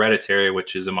movie Hereditary,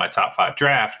 which is in my top 5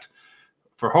 draft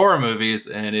for horror movies,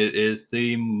 and it is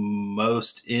the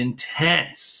most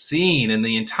intense scene in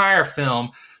the entire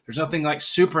film. There's nothing like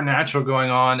supernatural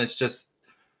going on. It's just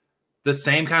the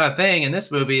same kind of thing in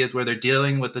this movie, is where they're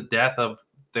dealing with the death of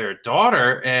their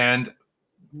daughter, and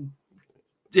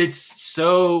it's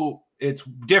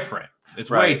different. It's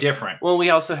way Right. different. Well, we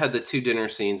also had the 2 dinner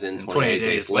scenes in And 28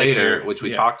 Days Later, which we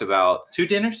yeah. talked about. 2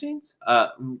 dinner scenes?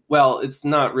 Well, it's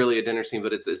not really a dinner scene,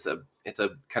 but it's a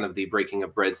kind of the breaking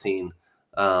of bread scene,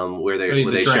 where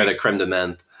they share the creme de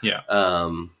menthe. Yeah.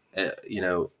 You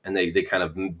know, and they kind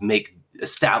of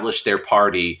establish their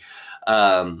party.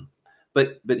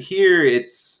 But here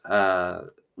it's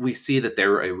we see that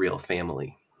they're a real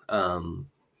family.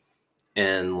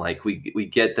 And like we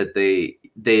get that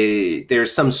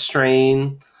there's some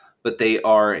strain, but they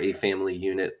are a family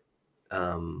unit,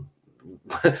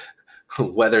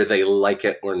 whether they like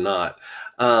it or not.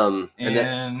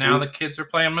 And now the kids are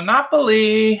playing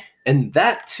Monopoly. And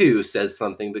that too says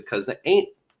something, because it ain't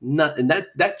not, and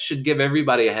that should give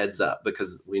everybody a heads up,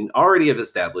 because we already have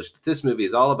established that this movie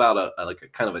is all about a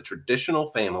kind of a traditional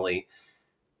family,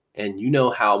 and you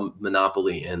know how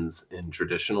Monopoly ends in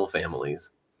traditional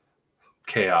families.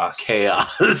 Chaos.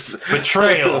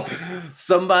 Betrayal.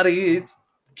 Somebody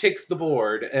kicks the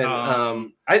board, and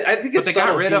I think it's but they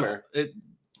got rid humor. of it.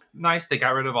 Nice. They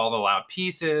got rid of all the loud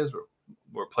pieces.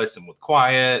 Replaced them with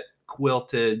quiet,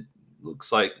 quilted,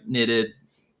 looks like knitted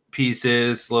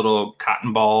pieces, little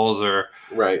cotton balls or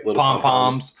pom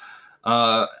poms,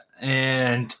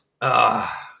 and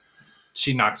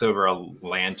she knocks over a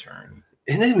lantern,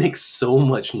 and it makes so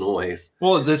much noise.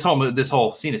 Well, this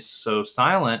whole scene is so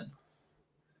silent.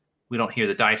 We don't hear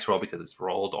the dice roll because it's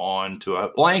rolled onto a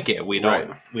blanket. We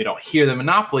don't hear the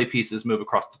Monopoly pieces move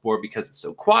across the board because it's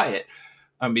so quiet.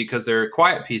 Because they're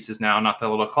quiet pieces now, not the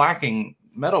little clacking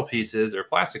metal pieces or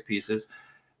plastic pieces.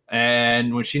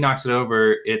 And when she knocks it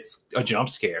over, it's a jump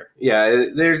scare. Yeah,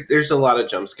 there's a lot of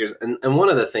jump scares. And one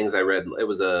of the things I read, it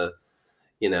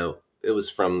was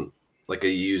from like a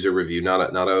user review,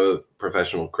 not a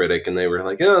professional critic, and they were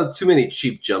like, "Oh, too many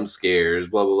cheap jump scares,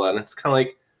 blah blah blah." And it's kind of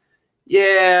like,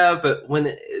 yeah, but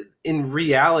in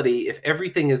reality, if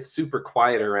everything is super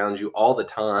quiet around you all the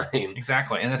time,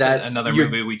 exactly. And that's another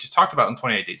movie we just talked about in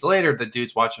 28 Days Later. The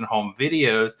dude's watching home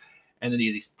videos, and then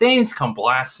these things come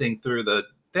blasting through the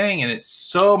thing, and it's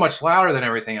so much louder than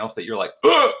everything else that you're like,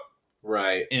 ugh!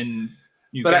 Right, and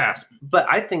you gasp. But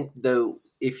I think though,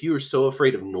 if you're so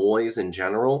afraid of noise in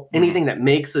general, anything that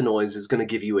makes a noise is going to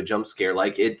give you a jump scare.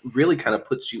 Like, it really kind of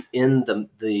puts you in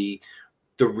the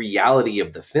reality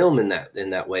of the film in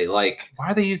that way. Like, why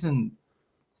are they using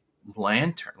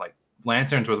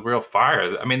lanterns with real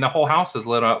fire? I mean, the whole house is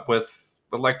lit up with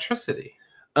electricity.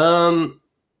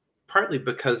 Partly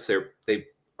because they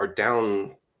are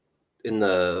down in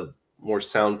the more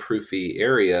soundproofy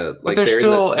area, but like they're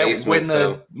still in this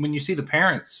basement. When you see the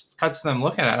parents, cuts them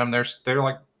looking at them, they're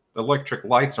like electric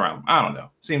lights around them. I don't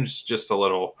know. Seems just a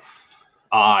little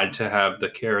odd to have the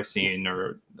kerosene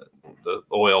or the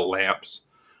oil lamps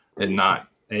and not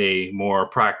a more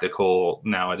practical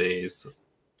nowadays,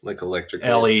 like electric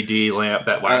LED lamp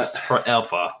that lasts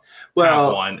forever.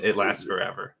 Well, it lasts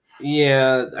forever.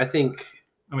 Yeah, I think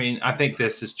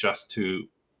this is just to.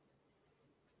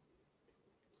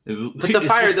 But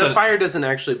the fire doesn't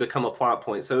actually become a plot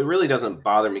point, so it really doesn't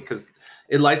bother me, because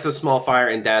it lights a small fire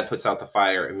and Dad puts out the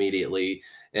fire immediately,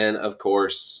 and of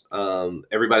course,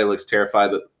 everybody looks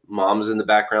terrified, but Mom's in the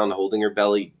background holding her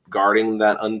belly, guarding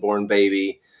that unborn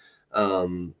baby.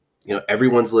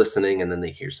 Everyone's listening, and then they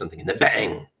hear something, and then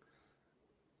bang,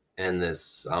 and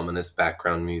this ominous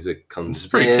background music comes.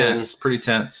 It's pretty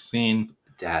tense scene.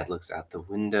 Dad looks out the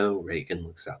window. Reagan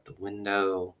looks out the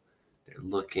window. They're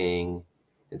looking.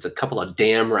 It's a couple of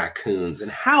damn raccoons, and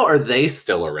how are they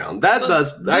still around?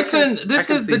 This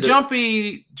is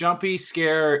the jumpy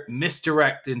scare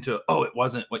misdirect into, oh, it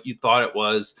wasn't what you thought it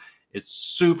was. It's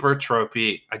super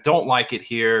tropey. I don't like it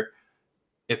here.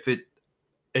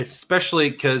 Especially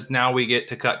because now we get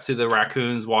to cut to the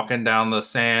raccoons walking down the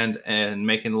sand and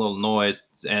making a little noise,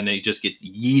 and it just gets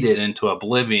yeeted into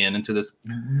oblivion, into this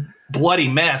bloody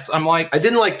mess. I'm like, I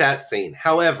didn't like that scene.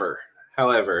 However,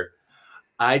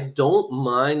 I don't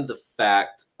mind the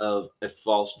fact of a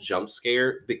false jump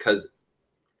scare, because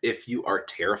if you are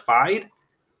terrified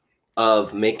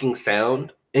of making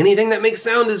sound, anything that makes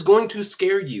sound is going to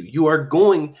scare you. You are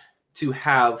going to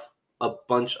have a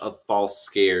bunch of false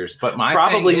scares, but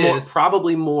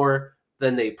probably more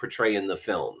than they portray in the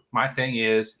film. My thing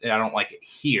is, I don't like it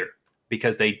here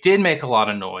because they did make a lot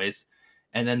of noise,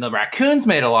 and then the raccoons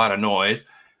made a lot of noise,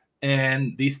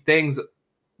 and these things.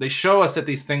 They show us that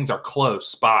these things are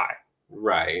close by.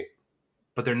 Right.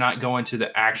 But they're not going to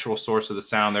the actual source of the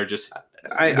sound. They're just...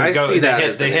 They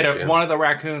hit one of the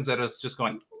raccoons that is just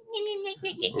going...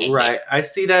 Right. I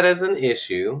see that as an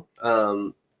issue.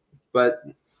 But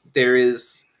there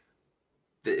is...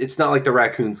 it's not like the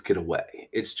raccoons get away.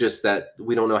 It's just that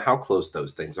we don't know how close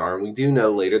those things are, and we do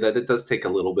know later that it does take a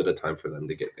little bit of time for them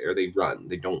to get there. They run.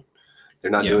 They're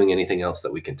not doing anything else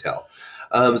that we can tell.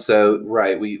 So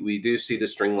right, we do see the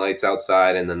string lights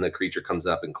outside, and then the creature comes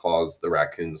up and claws the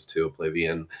raccoons to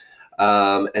oblivion.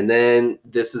 And then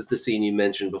this is the scene you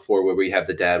mentioned before, where we have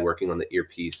the dad working on the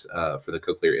earpiece for the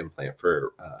cochlear implant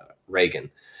for Reagan.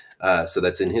 So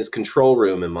that's in his control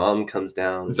room, and mom comes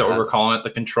down. Is that what we're calling it? The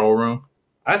control room?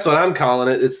 That's what I'm calling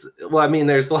it.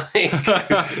 There's like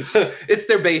it's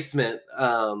their basement,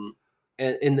 and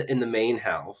in the main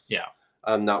house. Yeah.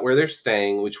 Not where they're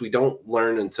staying, which we don't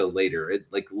learn until later.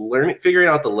 Figuring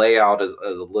out the layout is a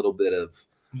little bit of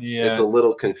it's a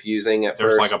little confusing at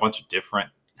first. There's like a bunch of different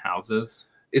houses.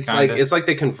 It's like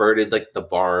they converted like the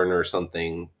barn or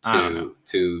something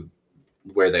to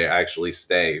where they actually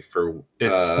stay for.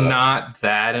 It's not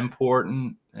that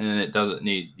important, and it doesn't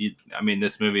need.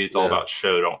 This movie is all about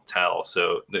show don't tell.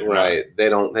 So right, they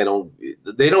don't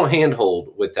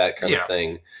handhold with that kind of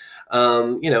thing.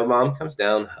 Mom comes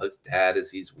down, hugs dad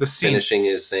as he's finishing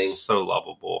his thing. So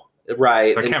lovable,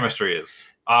 right? Their chemistry is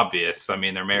obvious. They're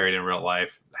married in real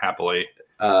life happily.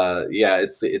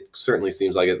 It certainly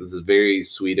seems like it. This is a very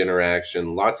sweet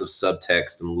interaction, lots of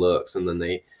subtext and looks, and then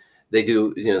they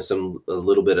do a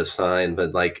little bit of sign,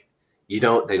 but like they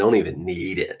don't even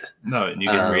need it. No, you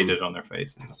can read it on their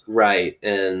faces, right?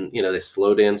 And they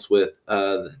slow dance with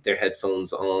their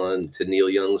headphones on to Neil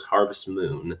Young's Harvest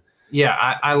Moon. Yeah,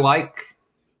 I like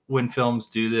when films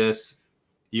do this.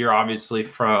 You're obviously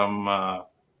from I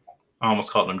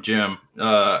almost called him Jim,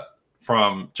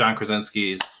 from John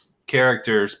Krasinski's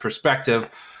character's perspective,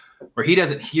 where he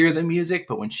doesn't hear the music,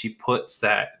 but when she puts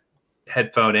that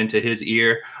headphone into his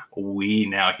ear, we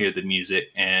now hear the music,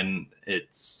 and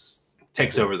it's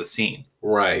takes over the scene.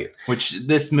 Right. Which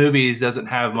this movie doesn't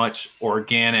have much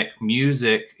organic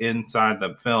music inside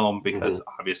the film because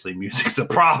obviously music's a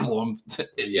problem.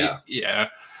 Yeah.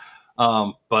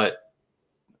 But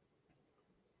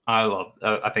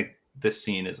I think this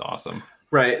scene is awesome.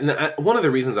 Right. And one of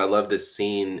the reasons I love this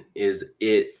scene is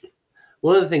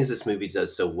one of the things this movie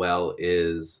does so well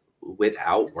is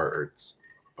without words,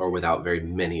 or without very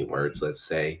many words, let's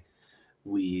say,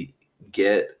 we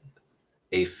get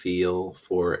a feel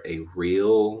for a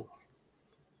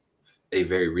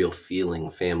very real feeling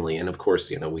family. And of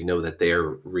course, we know that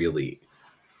they're really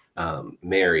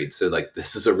married. So like,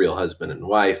 this is a real husband and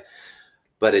wife,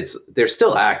 but they're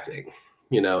still acting,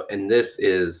 and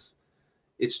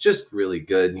it's just really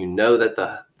good. That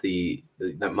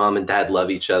that mom and dad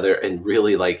love each other, and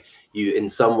really like you in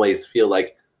some ways feel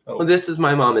like, well, this is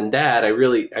my mom and dad.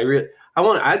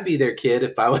 I'd be their kid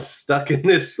if I was stuck in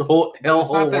this whole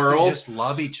hellhole world. They just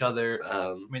love each other.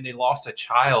 They lost a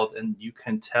child, and you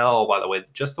can tell by the way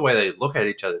they look at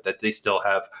each other that they still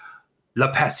have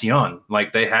la passion.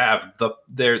 Like they have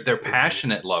they're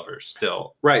passionate lovers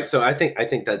still. Right. So I think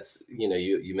that's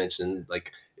you mentioned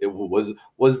like it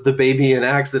was the baby an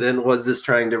accident? Was this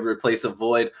trying to replace a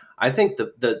void? I think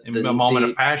the moment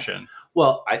of passion.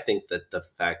 Well, I think that the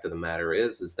fact of the matter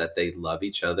is that they love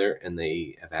each other, and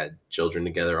they have had children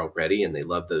together already, and they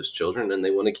love those children, and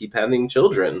they want to keep having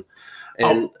children.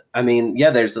 And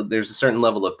there's a certain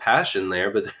level of passion there,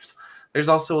 but there's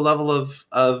also a level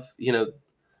of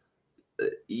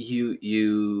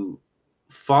you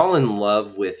fall in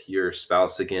love with your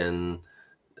spouse again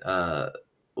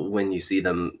when you see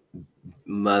them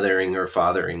mothering or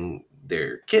fathering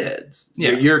their kids,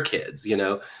 your kids,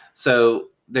 so.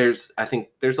 I think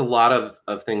there's a lot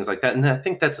of things like that. And I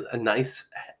think that's a nice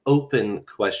open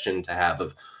question to have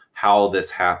of how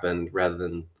this happened rather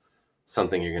than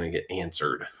something you're going to get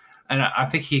answered. And I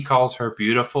think he calls her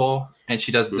beautiful, and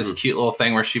she does this cute little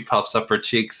thing where she puffs up her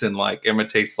cheeks and like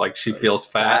imitates like she feels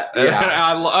fat.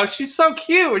 Yeah. She's so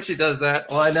cute when she does that.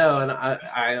 Well, I know. And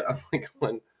I'm like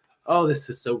going, oh, this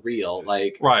is so real.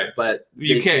 Like, right. But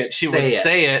you can't, she would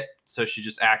say it. So she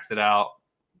just acts it out.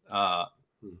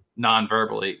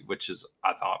 Non-verbally, which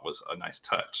I thought was a nice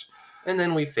touch. And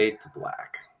then we fade to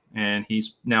black, and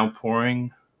he's now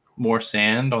pouring more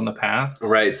sand on the path.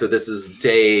 Right. So this is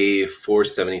day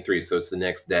 473. So it's the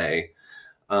next day.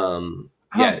 I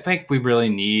don't think we really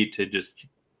need to just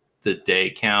the day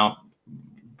count,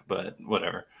 but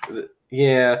whatever.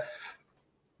 Yeah.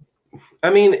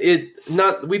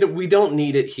 We don't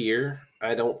need it here,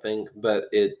 I don't think, but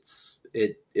it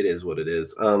is what it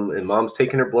is. And mom's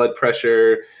taking her blood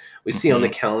pressure. We see on the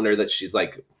calendar that she's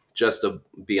like just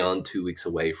beyond 2 weeks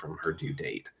away from her due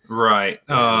date. Right.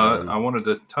 I wanted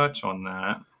to touch on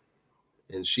that.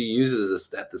 And she uses a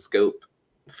stethoscope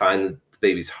to find the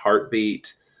baby's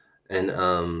heartbeat.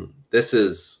 And this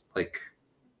is like,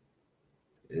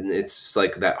 and it's just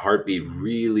like that heartbeat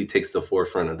really takes the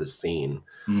forefront of the scene.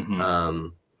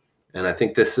 Mhm. And I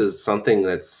think this is something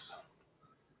that's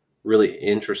really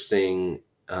interesting,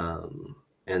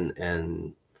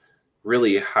 and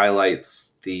really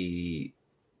highlights the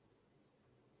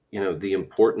the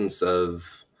importance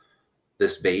of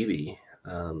this baby,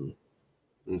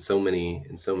 in so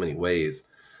many ways.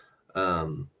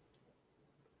 Um,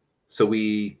 so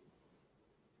we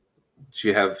do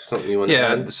you have something you want to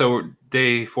Yeah. add? So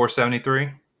day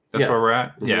 473. That's Yeah. where we're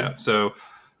at. Mhm. Yeah. So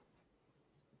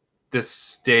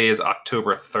this day is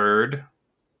October 3rd.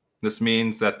 This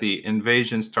means that the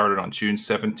invasion started on June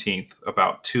 17th,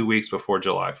 about 2 weeks before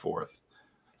July 4th.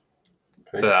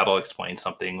 Okay. So that'll explain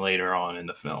something later on in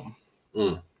the film.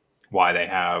 Mm. Why they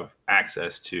have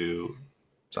access to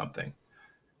something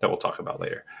that we'll talk about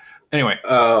later. Anyway.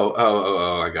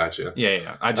 I got you.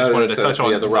 Yeah. I just wanted to touch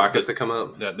on the rockets that come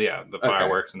up. The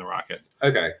fireworks and the rockets.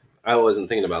 Okay, I wasn't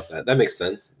thinking about that. That makes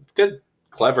sense. It's good,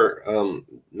 clever,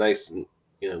 nice,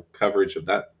 coverage of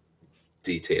that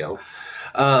detail.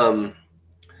 And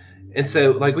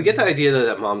so, like, we get the idea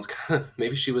that mom's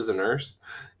maybe she was a nurse,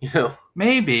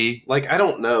 Maybe. like, I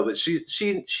don't know, but she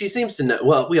seems to know.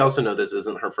 Well, we also know this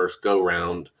isn't her first go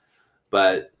round,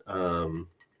 but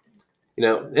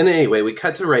and anyway, we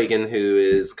cut to Reagan, who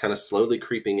is kind of slowly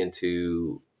creeping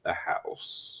into a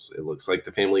house. It looks like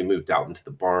the family moved out into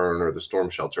the barn or the storm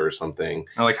shelter or something.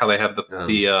 I like how they have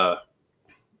the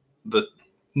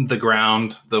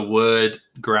ground, the wood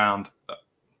ground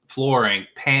flooring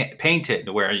painted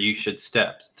where you should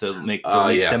step to make the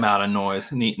least amount of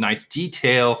noise. Neat, nice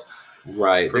detail.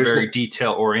 Right. For a very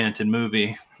detail-oriented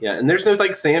movie. Yeah, and there's no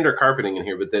like sand or carpeting in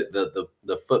here, but the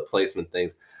foot placement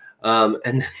things. And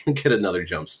then we get another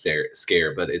jump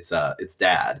scare, but it's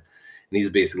Dad, and he's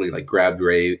basically like grabbed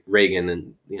Reagan,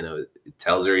 and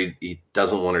tells her he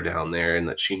doesn't want her down there, and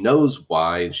that she knows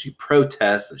why, and she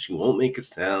protests that she won't make a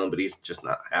sound, but he's just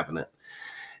not having it.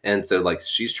 And so like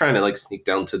she's trying to like sneak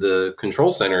down to the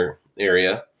control center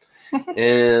area,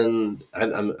 and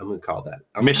I'm gonna call that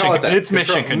It's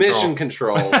mission control. Mission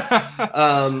control.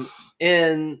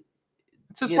 And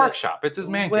it's his workshop. It's his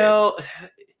man cave. Well,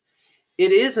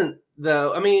 it isn't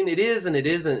though. I mean, it is and it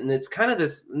isn't, and it's kind of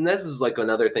this. And this is like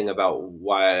another thing about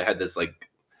why I had this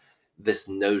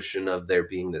notion of there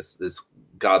being this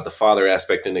God the Father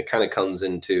aspect, and it kind of comes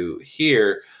into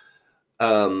here.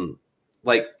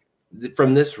 Like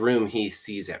from this room, he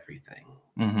sees everything,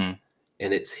 mm-hmm.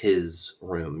 and it's his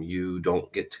room. You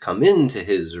don't get to come into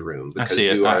his room because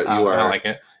I like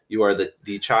it. You are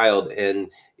the child, and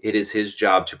it is his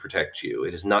job to protect you.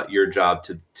 It is not your job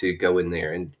to go in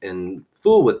there and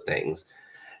fool with things.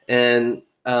 And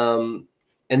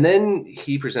then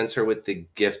he presents her with the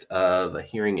gift of a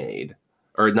hearing aid,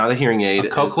 or not a hearing aid, a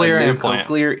cochlear implant.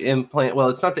 Cochlear implant. Well,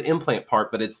 it's not the implant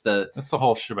part, but it's the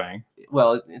whole shebang.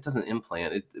 Well, it doesn't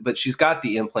implant it, but she's got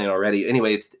the implant already.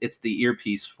 Anyway, it's the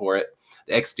earpiece for it,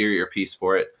 the exterior piece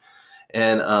for it,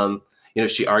 and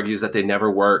she argues that they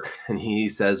never work, and he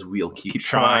says we'll keep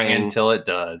trying until it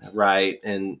does. Right,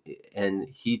 and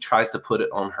he tries to put it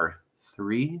on her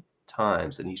 3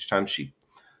 times, and each time she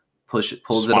pulls it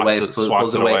away,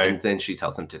 and then she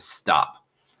tells him to stop.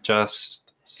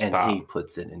 Just stop. And he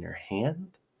puts it in her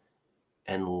hand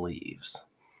and leaves.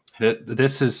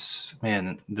 This is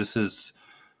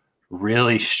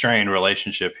really strained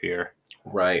relationship here.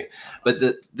 Right. But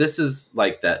this is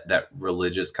like that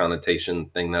religious connotation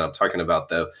thing that I'm talking about,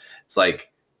 though. It's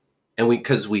like, and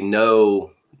because we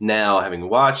know now, having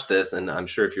watched this, and I'm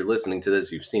sure if you're listening to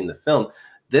this, you've seen the film,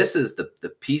 this is the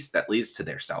piece that leads to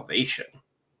their salvation.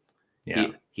 Yeah.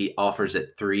 He offers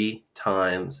it 3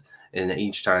 times, and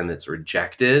each time it's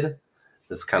rejected.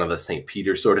 It's kind of a St.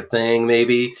 Peter sort of thing,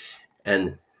 maybe.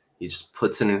 And he just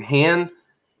puts it in her hand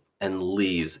and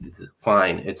leaves.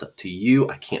 Fine, it's up to you.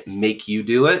 I can't make you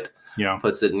do it. Yeah.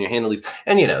 Puts it in your hand and leaves.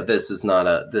 And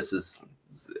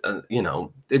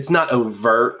it's not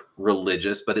overt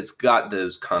religious, but it's got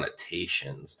those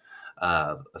connotations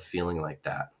of a feeling like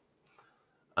that.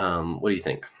 What do you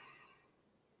think?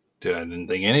 Dude, I didn't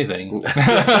think anything.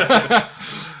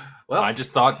 Well, I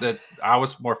just thought that I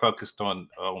was more focused on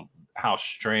how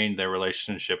strained their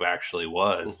relationship actually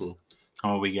was.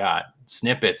 Mm-hmm. We got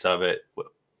snippets of it,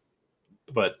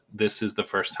 but this is the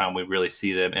first time we really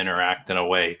see them interact in a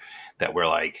way that we're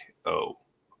like, oh,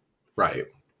 right.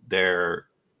 They're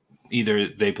either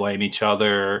they blame each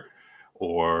other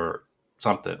or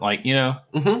something, like,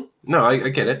 Mm-hmm. No, I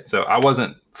get it. So I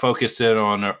wasn't focused in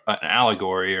on an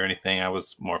allegory or anything. I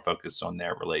was more focused on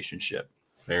their relationship.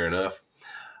 Fair enough.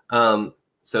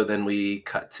 So then we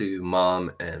cut to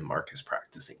Mom and Marcus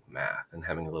practicing math and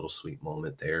having a little sweet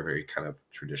moment there. Very kind of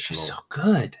traditional. She's so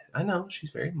good. I know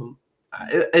she's very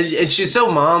and she's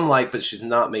so mom-like, but she's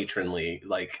not matronly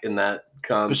like in that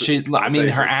concept. But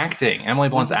her acting, Emily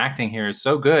Blunt's acting here is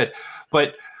so good.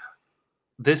 But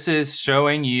this is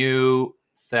showing you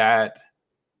that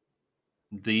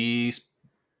these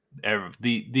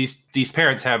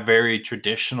parents have very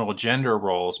traditional gender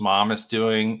roles. Mom is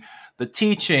doing the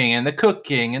teaching and the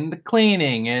cooking and the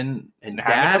cleaning and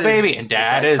having a baby, and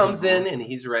dad comes in and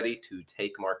he's ready to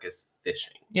take Marcus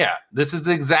fishing. Yeah, this is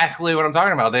exactly what I'm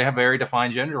talking about. They have very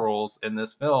defined gender roles in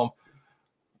this film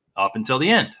up until the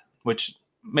end, which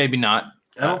maybe not.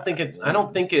 I don't think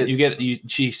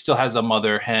it's. She still has a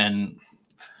mother hen,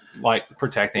 like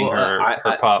protecting her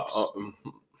pups.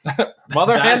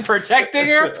 Mother hen protecting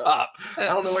her pups. I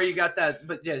don't know where you got that,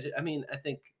 but yeah, I mean, I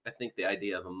think the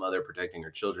idea of a mother protecting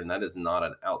her children, that is not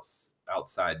an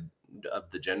outside of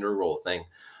the gender role thing,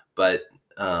 but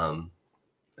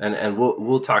and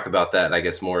we'll talk about that, I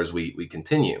guess, more as we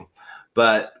continue.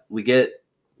 But we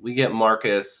get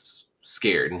Marcus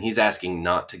scared, and he's asking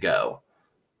not to go,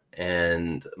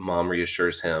 and Mom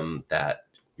reassures him that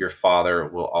your father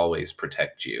will always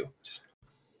protect you.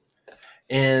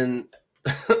 And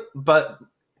but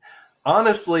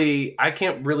honestly, I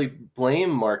can't really blame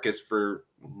Marcus for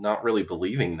not really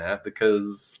believing that,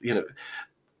 because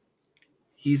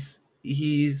he's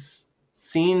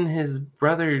seen his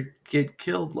brother get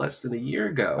killed less than a year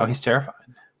ago. Oh, he's terrified.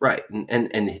 Right.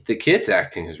 And the kid's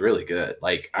acting is really good.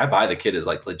 Like, I buy the kid is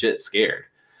like legit scared.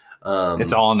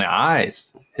 It's all in the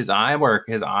eyes. His eye work,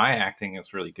 his eye acting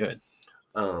is really good.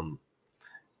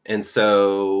 And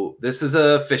so this is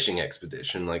a fishing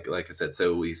expedition, like I said.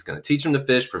 So he's going to teach him to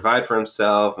fish, provide for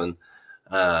himself, and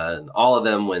all of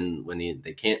them when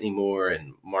they can't anymore.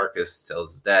 And Marcus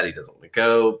tells his dad he doesn't want to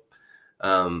go.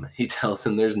 He tells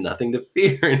him there's nothing to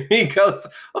fear, and he goes,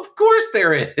 "Of course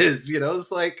there is."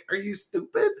 It's like, are you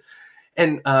stupid?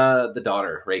 And the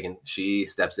daughter, Reagan, she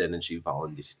steps in and she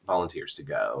volunteers to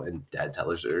go. And Dad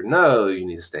tells her, "No, you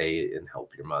need to stay and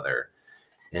help your mother."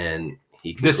 And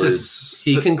he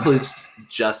concludes,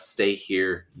 "Just stay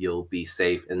here. You'll be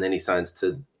safe." And then he signs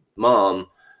to Mom,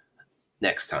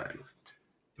 "Next time."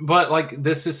 But like,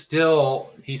 this is still,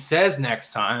 he says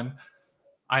next time.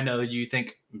 I know you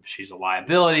think she's a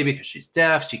liability because she's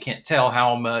deaf. She can't tell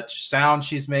how much sound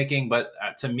she's making. But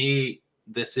to me,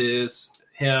 this is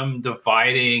him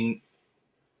dividing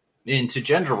into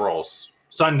gender roles.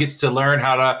 Son gets to learn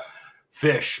how to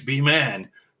fish, be man,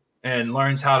 and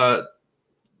learns how to,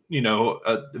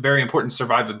 a very important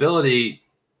survivability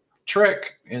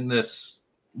trick in this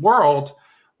world,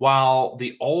 while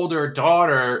the older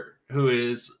daughter,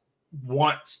 who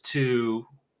wants to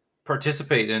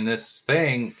participate in this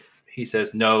thing, he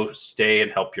says, "No, stay and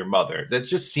help your mother." That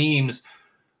just seems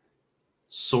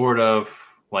sort of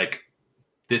like,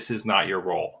 this is not your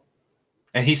role.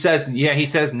 And he says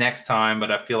next time,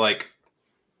 but I feel like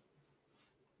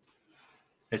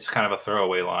it's kind of a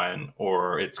throwaway line,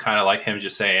 or it's kind of like him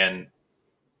just saying,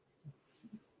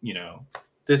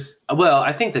 this. Well,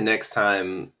 I think the next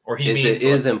time, or he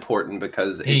is important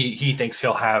because he thinks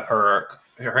he'll have her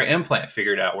implant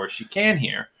figured out where she can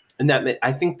hear. And that,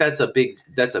 I think that's a big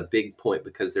point,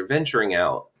 because they're venturing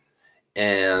out,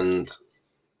 and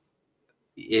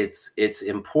it's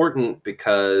important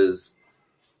because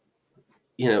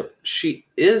she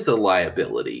is a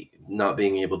liability, not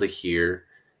being able to hear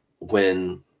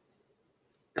when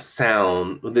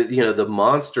sound, the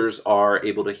monsters are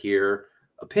able to hear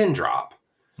a pin drop.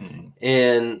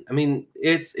 And I mean,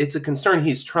 it's a concern.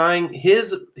 He's trying,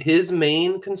 his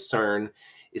main concern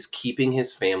is keeping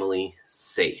his family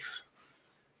safe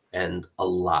and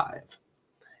alive.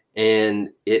 And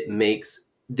it makes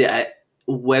that,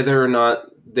 whether or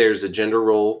not there's a gender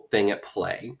role thing at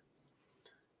play,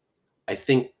 I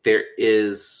think there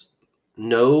is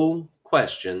no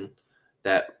question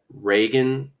that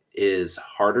Reagan is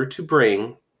harder to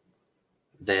bring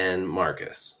than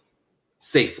Marcus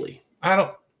safely.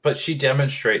 But she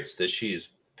demonstrates that she's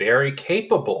very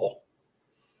capable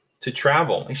to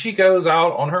travel, and she goes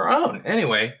out on her own.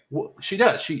 Anyway, she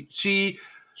does. She's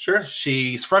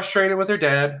frustrated with her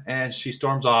dad, and she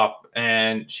storms off,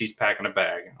 and she's packing a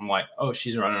bag. I'm like, oh,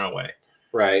 she's running away.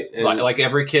 Right. Like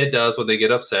every kid does when they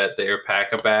get upset, they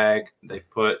pack a bag. They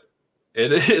put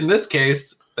it, in this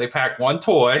case, they pack one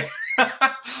toy.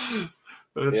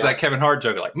 It's that Kevin Hart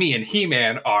joke, like, me and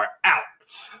He-Man are out.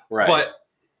 Right. But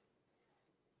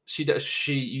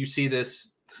you see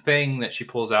this thing that she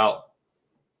pulls out,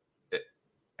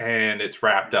 and it's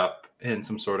wrapped up in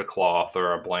some sort of cloth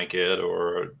or a blanket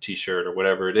or a t-shirt or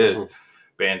whatever it is. Mm-hmm.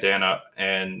 bandana,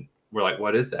 and we're like,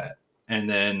 "What is that?" And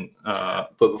then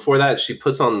But before that, she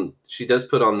does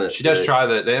put on she does try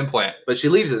the implant, but she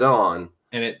leaves it on.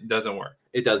 and it doesn't work.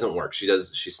 It doesn't work. She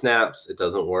snaps. It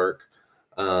doesn't work.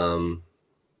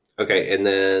 Okay, and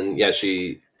then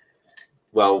we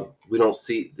don't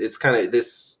see. It's kind of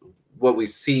this what we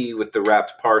see with the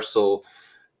wrapped parcel.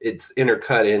 It's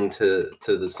intercut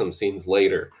into some scenes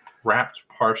later. Wrapped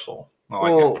parcel. I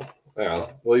like it. Well,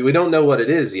 we don't know what it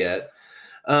is yet.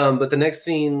 But the next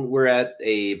scene, we're at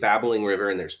a babbling river,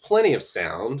 and there's plenty of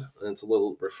sound. And it's a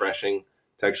little refreshing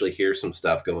to actually hear some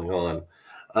stuff going on.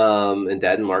 And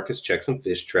Dad and Marcus check some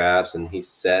fish traps, and he's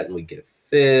set, and we get a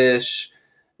fish.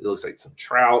 It looks like some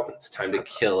trout. It's time to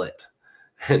kill it.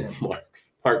 And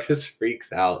Marcus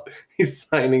freaks out. He's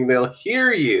signing, "They'll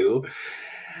hear you."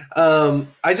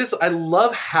 I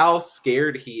love how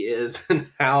scared he is, and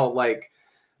how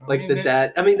the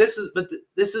dad. I mean, this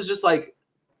is just like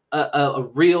a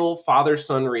real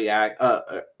father-son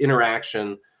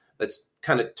interaction that's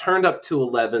kind of turned up to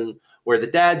 11, where the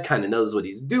dad kind of knows what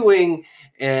he's doing,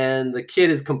 and the kid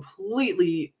is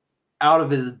completely out of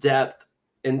his depth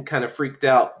and kind of freaked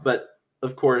out. But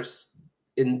of course,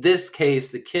 in this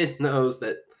case, the kid knows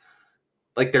that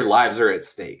their lives are at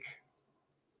stake.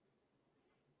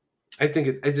 I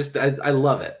think I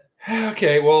love it.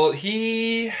 Okay, well,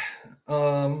 he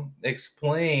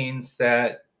explains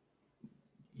that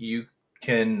you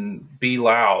can be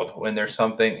loud when there's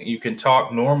something. You can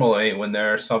talk normally when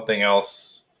there's something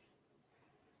else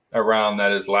around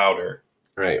that is louder.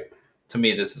 Right. To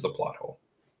me, this is a plot hole.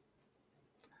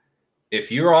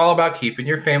 If you're all about keeping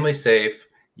your family safe,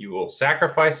 you will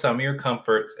sacrifice some of your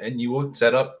comforts, and you will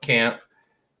set up camp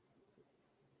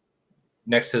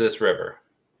next to this river.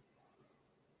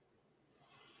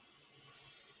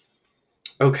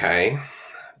 Okay.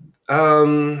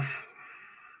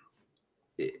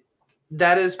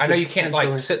 That is. I know you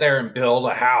can't sit there and build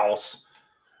a house,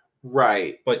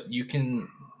 right? But you can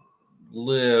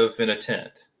live in a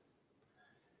tent,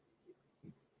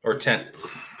 or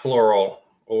tents, plural,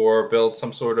 or build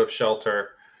some sort of shelter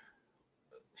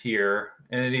here.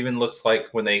 And it even looks like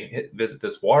when they visit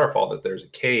this waterfall that there's a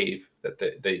cave that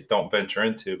they don't venture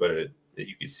into, but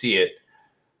you can see it.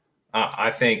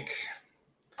 I think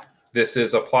this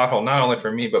is a plot hole, not only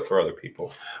for me, but for other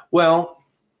people. Well,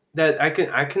 that I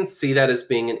can see that as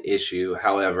being an issue.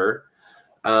 However,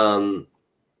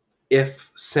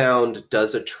 if sound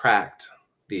does attract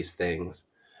these things,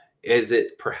 is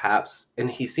it perhaps, and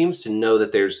he seems to know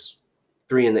that there's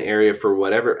 3 in the area for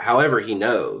however he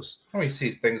knows. Oh, he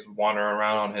sees things wandering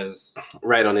around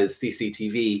on his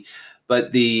CCTV,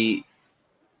 but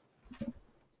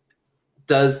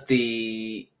does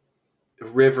the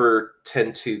river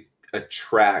tend to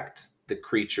attract the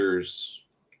creatures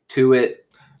to it?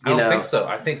 I don't think so.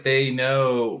 I think they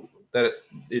know that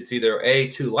it's either A,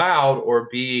 too loud, or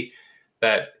B,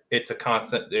 that it's a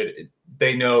constant.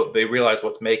 They realize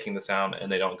what's making the sound,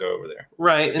 and they don't go over there.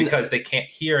 Right. Because they can't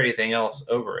hear anything else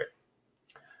over it.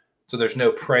 So there's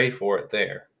no prey for it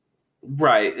there.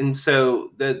 Right. And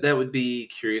so that would be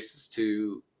curious as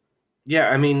to, yeah,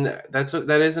 I mean,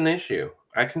 that is an issue.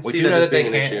 I can see that as being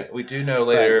an issue. We do know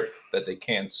later that they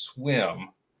can swim.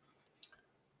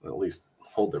 Well, at least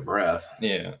hold their breath.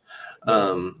 Yeah.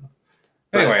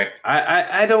 Anyway,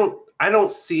 I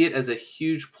don't see it as a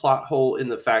huge plot hole in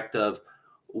the fact of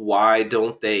why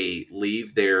don't they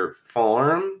leave their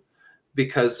farm?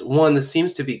 Because one, this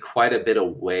seems to be quite a bit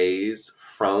of ways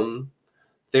from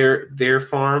their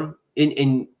farm.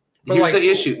 And here's the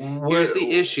issue. Here's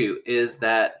the issue is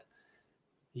that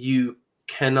you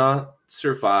cannot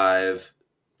survive,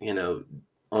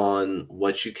 on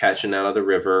what you catching out of the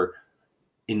river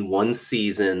in one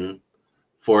season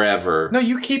forever. No,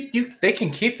 they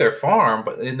can keep their farm,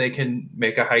 but then they can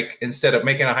make a hike. Instead of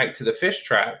making a hike to the fish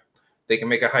trap, they can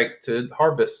make a hike to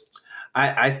harvest.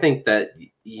 I think that,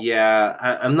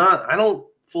 I don't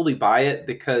fully buy it,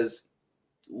 because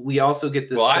we also get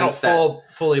this sense I don't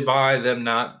fully buy them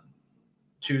not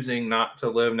choosing not to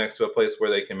live next to a place where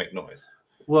they can make noise.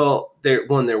 Well, they're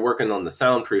working on the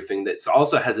soundproofing that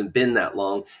also hasn't been that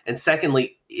long. And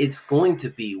secondly, it's going to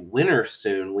be winter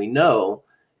soon, we know.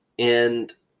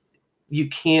 And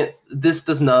this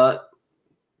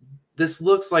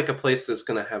looks like a place that's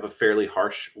going to have a fairly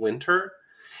harsh winter,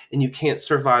 and you can't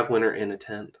survive winter in a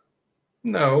tent.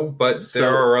 No, but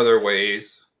there are other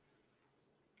ways.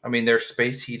 I mean, there's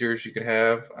space heaters you could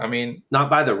have. I mean, not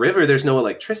by the river. There's no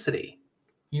electricity.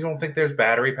 You don't think there's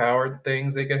battery powered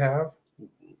things they could have?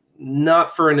 Not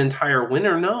for an entire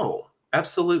winter. No,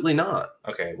 absolutely not.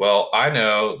 Okay. Well, I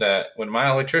know that when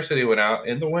my electricity went out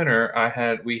in the winter,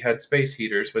 we had space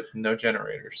heaters with no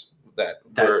generators.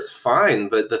 That's fine,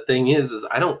 but the thing is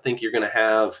I don't think you're going to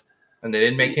have. And they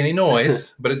didn't make any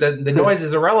noise, but the noise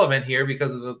is irrelevant here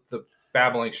because of the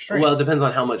babbling string. Well, it depends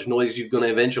on how much noise you're going to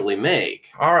eventually make.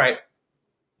 All right.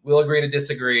 We'll agree to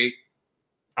disagree.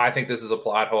 I think this is a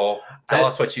plot hole. Tell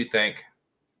us what you think.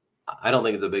 I don't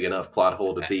think it's a big enough plot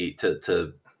hole to be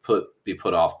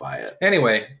put off by it.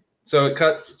 Anyway, so it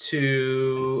cuts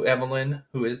to Evelyn,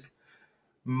 who is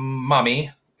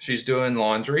mommy. She's doing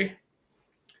laundry.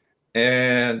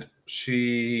 And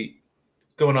she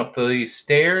going up the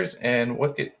stairs, and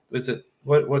what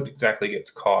exactly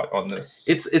gets caught on this?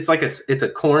 It's like a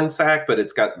corn sack, but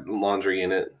it's got laundry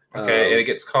in it. Okay, and it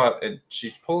gets caught, and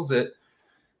she pulls it.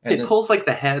 And it pulls like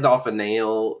the head off a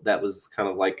nail that was kind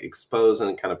of like exposed, and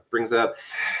it kind of brings it up.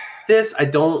 This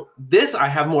I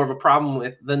have more of a problem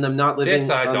with than them not living. This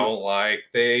I don't like.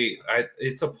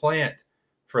 It's a plant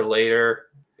for later.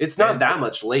 It's not that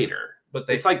much later, but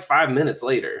it's like 5 minutes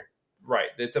later. Right,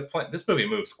 it's a plant. This movie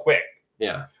moves quick.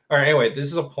 Yeah. All right. Anyway, this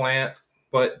is a plant,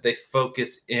 but they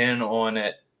focus in on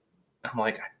it. I'm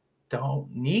like, I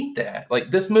don't need that.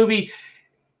 Like, this movie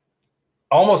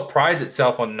almost prides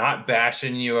itself on not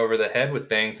bashing you over the head with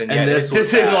things, and yet it's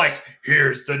like,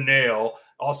 here's the nail.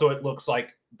 Also, it looks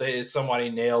like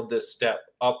somebody nailed this step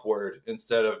upward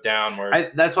instead of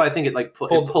downward. That's why I think it like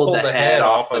pulled the head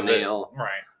off the nail.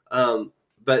 Right.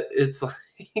 But it's like,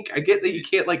 I get that you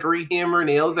can't like rehammer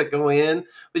nails that go in,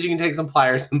 but you can take some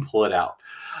pliers and pull it out.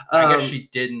 I guess she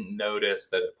didn't notice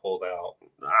that it pulled out.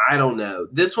 I don't know.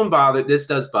 This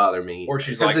does bother me. Or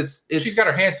she's like, she's got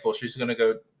her hands full. She's going to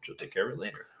go, she'll take care of it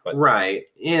later. But. Right.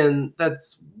 And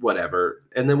that's whatever.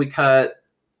 And then we cut,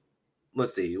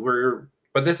 let's see,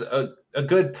 But this, a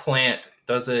good plant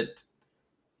doesn't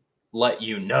let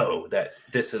you know that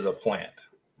this is a plant.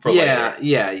 Yeah.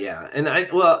 And like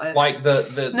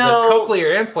the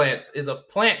cochlear implants is a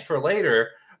plant for later,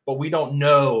 but we don't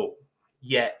know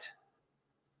yet.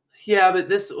 Yeah, but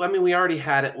we already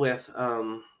had it with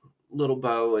Little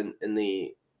Bo and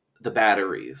the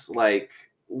batteries. Like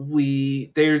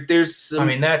there's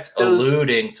some, that's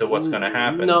alluding to what's going to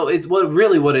happen. No, it's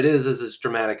what it is it's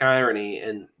dramatic irony,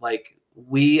 and like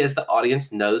we as the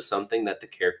audience know something that the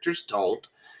characters don't.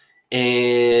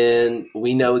 And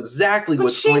we know exactly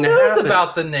what's going to happen. She knows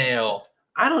about the nail.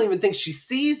 I don't even think she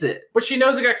sees it. But she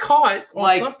knows it got caught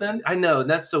on something. I know.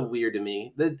 That's so weird to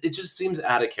me. It just seems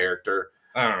out of character.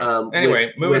 I don't know.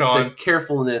 Anyway, moving on. The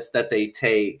carefulness that they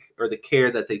take, or the care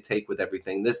that they take with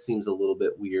everything, this seems a little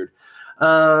bit weird.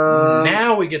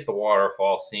 Now we get the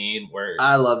waterfall scene where...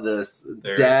 I love this.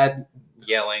 Dad...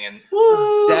 yelling and...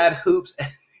 Dad hoops...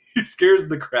 He scares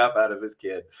the crap out of his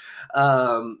kid.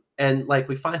 And like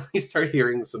we finally start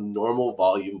hearing some normal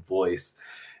volume voice,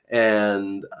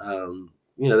 and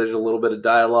there's a little bit of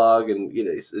dialogue, and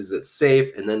is it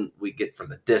safe? And then we get from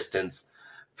the distance,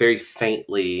 very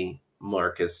faintly,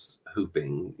 Marcus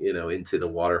hooping, into the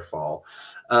waterfall.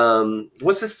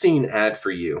 What's this scene add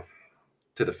for you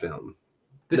to the film?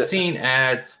 The scene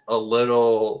adds a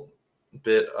little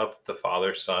bit of the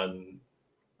father-son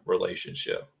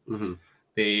relationship. Mm-hmm.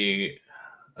 The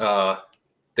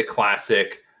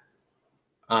classic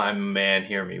 "I'm a man,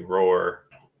 hear me roar"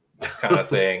 kind of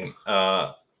thing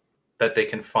that they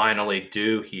can finally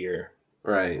do here,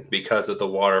 right? Because of the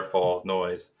waterfall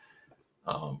noise,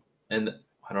 and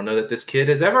I don't know that this kid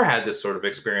has ever had this sort of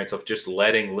experience of just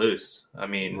letting loose.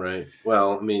 Right.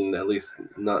 Well, at least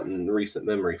not in recent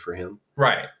memory for him.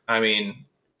 Right. It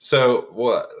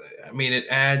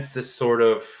adds this sort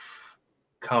of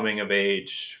coming of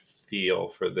age feel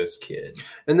for this kid,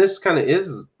 and this kind of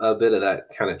is a bit of that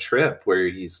kind of trip where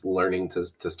he's learning to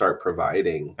start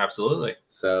providing. Absolutely.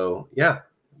 So yeah,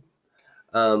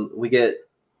 we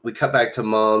cut back to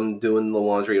mom doing the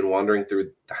laundry and wandering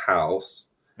through the house,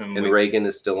 and Reagan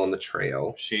is still on the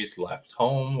trail. She's left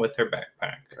home with her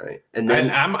backpack, right? And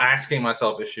I'm asking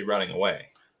myself, is she running away?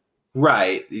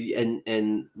 Right,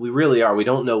 and we really are. We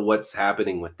don't know what's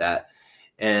happening with that,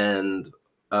 and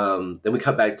then we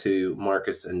cut back to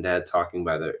Marcus and Dad talking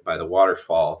by the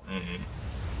waterfall. Mm-hmm.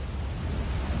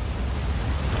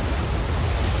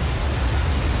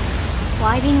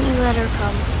 Why didn't you let her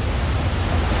come?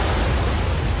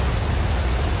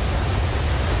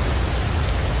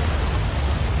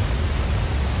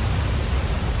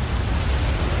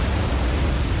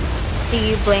 Do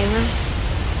you blame her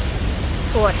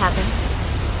for what happened?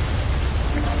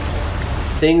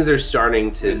 Things are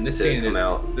starting to come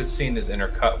out. This scene is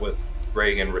intercut with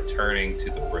Reagan returning to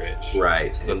the bridge.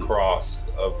 Right. The cross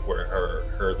of where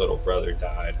her little brother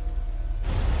died.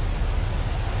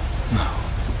 No.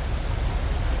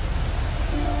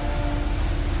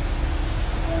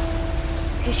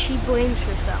 Because she blames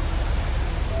herself.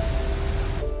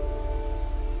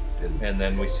 And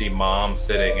then we see Mom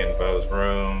sitting in Bo's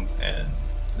room, and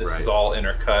this is all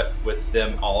intercut with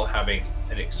them all having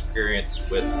an experience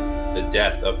with the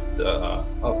death of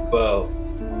Bo.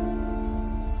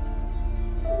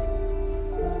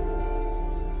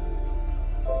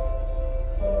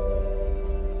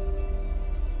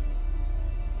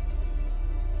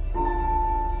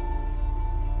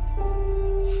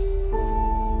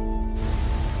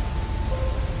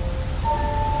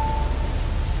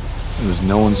 It was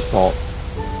no one's fault.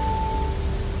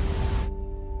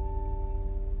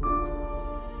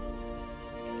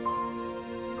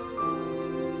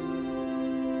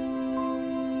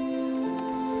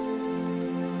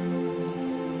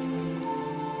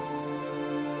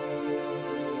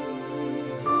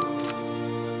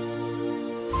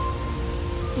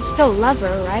 You still love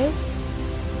her, right?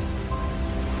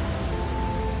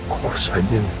 Of course I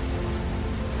do.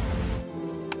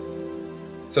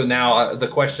 So now the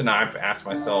question I've asked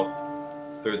myself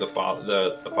through the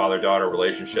father-daughter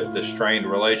relationship, this strained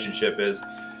relationship, is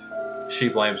she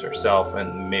blames herself,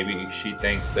 and maybe she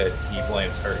thinks that he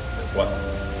blames her as well.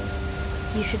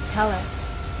 You should tell her.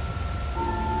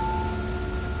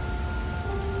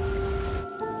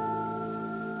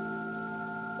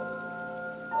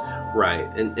 Right.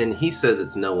 And he says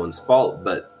it's no one's fault,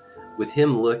 but with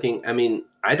him looking, I mean,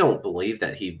 I don't believe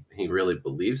that he really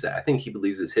believes that. I think he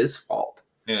believes it's his fault.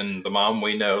 And the mom,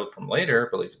 we know from later,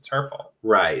 believes it's her fault.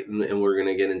 Right. And we're going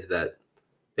to get into that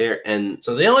there. And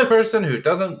so the only person who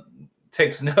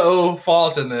takes no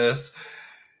fault in this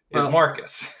is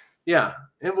Marcus. Yeah.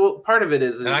 And well, part of it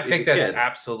is, and I think that's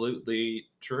absolutely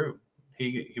true.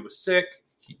 He was sick.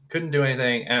 He couldn't do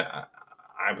anything. And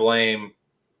I blame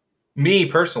me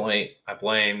personally. I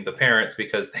blame the parents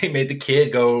because they made the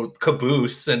kid go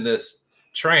caboose in this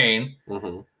train.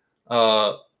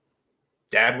 Mm-hmm.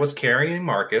 Dad was carrying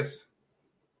Marcus.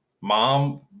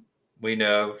 Mom, we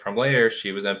know from later,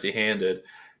 she was empty-handed.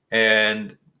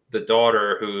 And the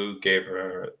daughter who gave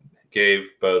Bo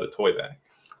the toy back.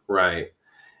 Right.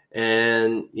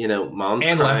 And, Mom's crying.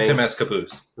 And left him as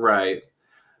caboose. Right.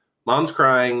 Mom's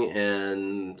crying,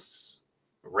 and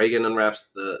Reagan unwraps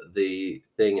the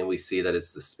thing, and we see that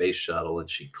it's the space shuttle, and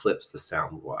she clips the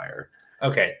sound wire.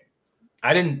 Okay.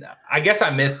 I guess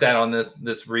I missed that on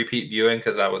this repeat viewing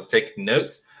because I was taking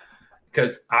notes.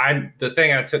 Because the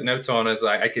thing I took notes on is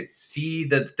I could see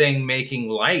the thing making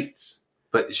lights,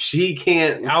 but she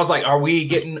can't. I was like, are we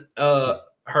getting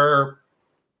her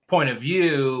point of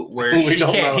view where she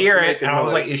can't hear it? And I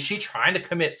was like, is she trying to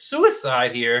commit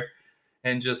suicide here?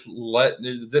 And just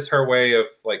is this her way of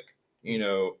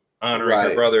honoring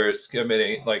her brother as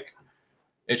committing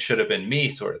it should have been me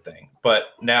sort of thing. But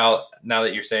now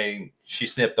that you're saying she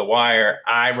snipped the wire,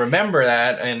 I remember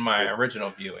that in my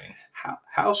original viewings.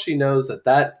 How she knows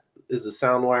that is a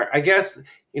sound wire? I guess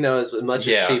as much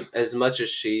as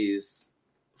she's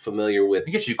familiar with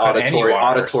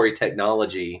auditory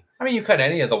technology. I mean, you cut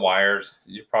any of the wires,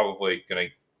 you're probably gonna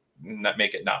not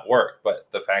make it not work. But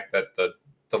the fact that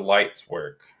the lights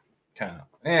work, kind of.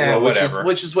 Yeah, whatever.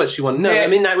 Which is what she wanted. No, I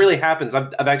mean that really happens.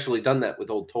 I've actually done that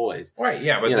with old toys. Right.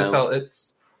 Yeah, but it's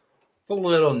a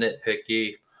little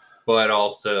nitpicky, but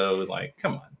also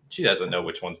come on, she doesn't know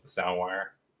which one's the sound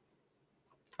wire.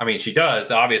 I mean, she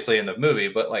does obviously in the movie,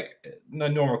 but a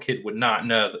normal kid would not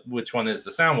know which one is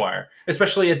the sound wire,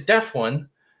 especially a deaf one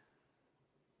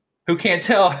who can't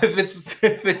tell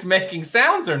if it's making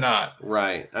sounds or not.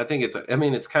 Right. I think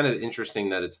it's kind of interesting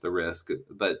that it's the risk,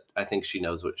 but I think she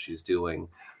knows what she's doing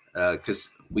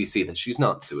because we see that she's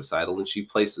not suicidal, and she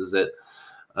places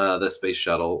the space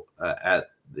shuttle at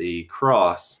the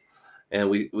cross,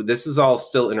 and this is all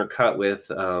still intercut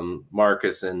with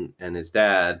Marcus and his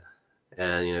dad,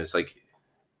 and it's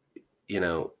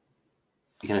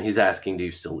he's asking, do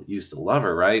you still love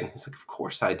her, right? He's like, of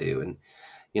course I do. And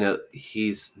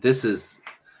this is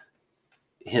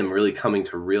him really coming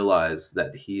to realize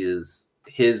that he is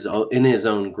in his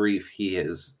own grief, he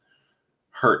has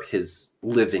hurt his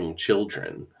living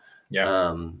children.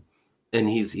 Yeah. And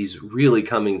he's really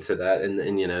coming to that.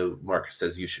 And Marcus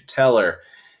says, you should tell her.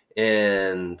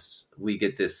 And we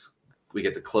get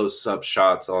the close-up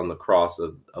shots on the cross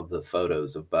of the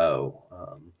photos of Bo.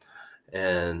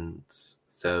 And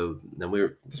so then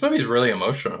this movie is really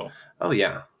emotional. Oh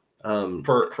yeah.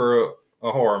 For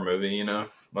a horror movie,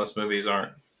 most movies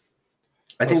aren't.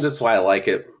 I think that's why I like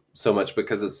it so much,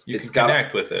 because it's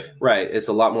connect with it. Right. It's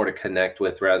a lot more to connect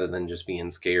with rather than just being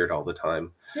scared all the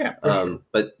time. Yeah. Sure.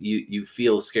 But you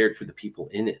feel scared for the people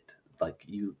in it.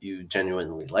 You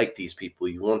genuinely like these people.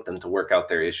 You want them to work out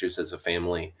their issues as a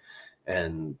family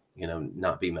and,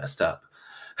 not be messed up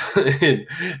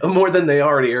more than they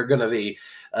already are going to be.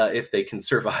 if they can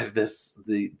survive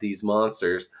these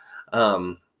monsters.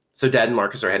 So Dad and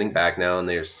Marcus are heading back now, and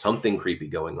there's something creepy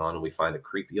going on. And we find a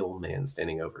creepy old man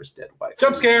standing over his dead wife.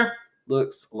 Jump scare.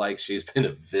 Looks like she's been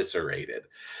eviscerated.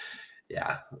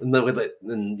 Yeah,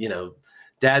 and you know,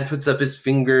 Dad puts up his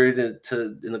finger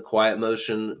to in the quiet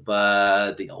motion,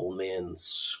 but the old man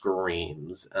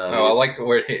screams. I like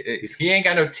where he ain't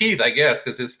got no teeth, I guess,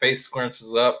 because his face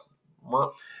scrunches up.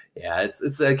 Yeah,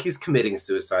 it's like he's committing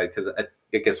suicide because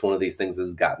I guess one of these things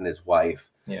has gotten his wife.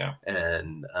 Yeah,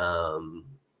 and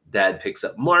Dad picks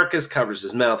up Marcus, covers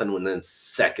his mouth, and within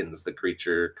seconds, the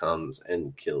creature comes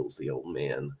and kills the old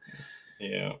man.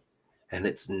 Yeah. And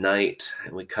it's night,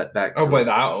 and we cut back to...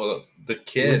 the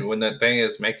kid, when that thing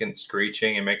is making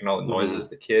screeching and making all the noises,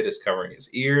 the kid is covering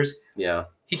his ears. Yeah.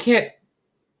 He can't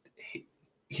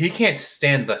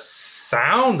stand the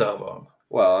sound of them.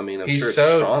 Well, I mean, I'm sure it's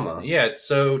trauma. Yeah, it's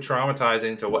so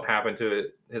traumatizing to what happened to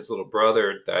his little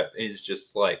brother that he's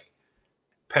just like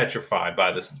petrified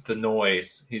by the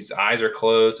noise. His eyes are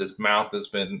closed, his mouth has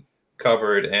been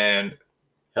covered, and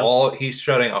he's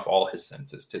shutting off all his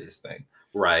senses to this thing.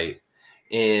 Right.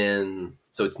 And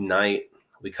so it's night.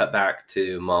 We cut back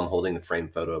to Mom holding the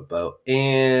framed photo of Bo,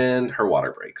 and her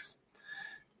water breaks.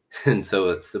 And so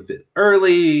it's a bit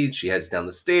early. She heads down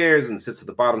the stairs and sits at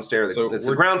the bottom stair. So it's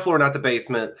the ground floor, not the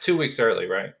basement. 2 weeks early,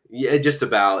 right? Yeah, just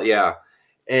about, yeah.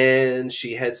 And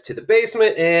she heads to the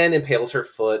basement and impales her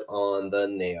foot on the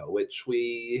nail, which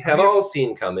we have all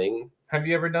seen coming. Have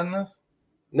you ever done this?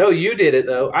 No, you did it,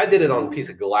 though. I did it on a piece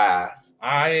of glass.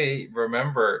 I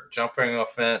remember jumping a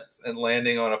fence and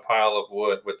landing on a pile of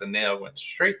wood with the nail went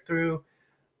straight through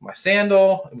my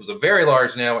sandal. It was a very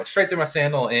large nail, went straight through my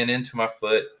sandal and into my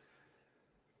foot.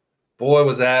 Boy,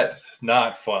 was that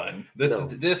not fun.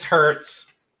 This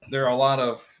hurts. There are a lot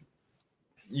of...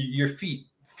 Your feet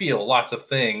feel lots of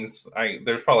things.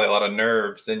 There's probably a lot of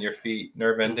nerves in your feet.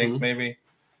 Nerve endings, maybe.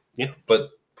 Yeah. But...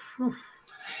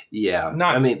 Yeah,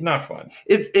 not fun.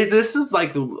 This is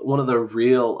like one of the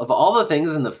real of all the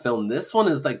things in the film. This one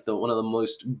is like one of the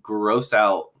most gross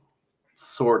out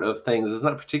sort of things. It's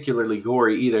not particularly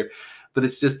gory either, but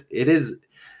it's just a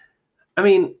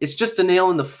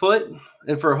nail in the foot,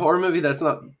 and for a horror movie, that's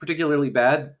not particularly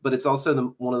bad. But it's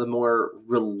also one of the more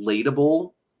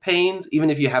relatable pains, even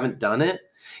if you haven't done it.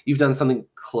 You've done something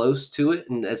close to it,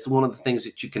 and it's one of the things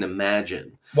that you can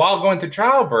imagine. While going through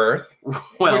childbirth,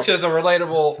 which is a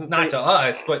relatable, not to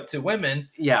us, but to women.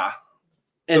 Yeah.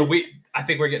 And so I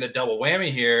think we're getting a double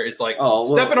whammy here. It's like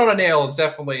stepping on a nail is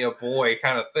definitely a boy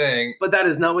kind of thing. But that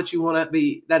is not what you want to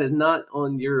be. That is not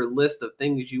on your list of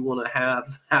things you want to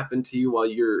have happen to you while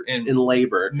you're in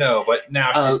labor. No, but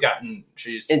now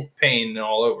she's pain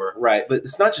all over. Right. But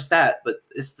it's not just that, but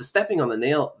it's the stepping on the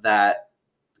nail that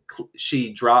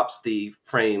she drops the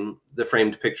framed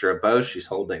picture of Bo she's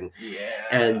holding. Yeah.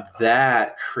 And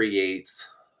that creates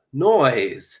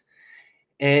noise.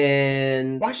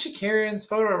 And why is she carrying his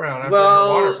photo around after her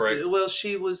water breaks? Well,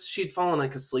 she'd fallen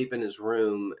like asleep in his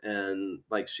room, and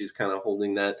like she's kind of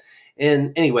holding that.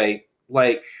 And anyway,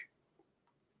 like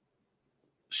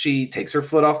she takes her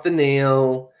foot off the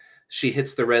nail. She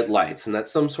hits the red lights, and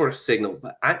that's some sort of signal.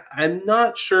 But I'm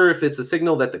not sure if it's a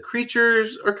signal that the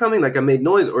creatures are coming, like I made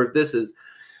noise, or if this is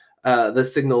the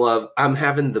signal of I'm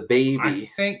having the baby.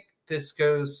 I think this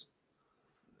goes,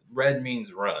 red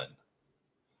means run.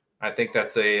 I think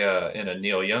that's in a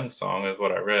Neil Young song is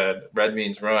what I read. Red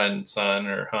means run, son,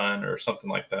 or hun, or something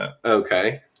like that.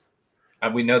 Okay.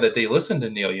 And we know that they listen to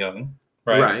Neil Young,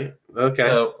 right? Right. Okay.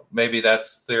 So maybe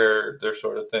that's their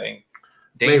sort of thing.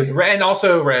 And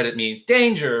also red, it means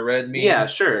danger. Red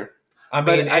means sure. I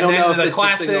mean, I don't know if the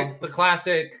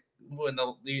classic when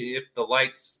if the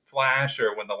lights flash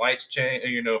or when the lights change,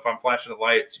 if I'm flashing the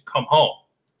lights, you come home.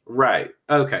 Right.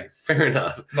 Okay. Fair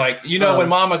enough. Like when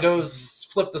Mama goes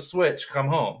flip the switch, come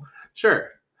home.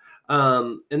 Sure.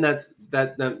 And that's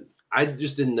that. I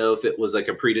just didn't know if it was like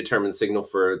a predetermined signal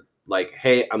for like,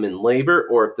 hey, I'm in labor,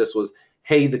 or if this was,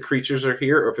 hey, the creatures are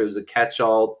here, or if it was a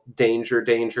catch-all danger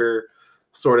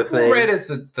sort of thing. Red is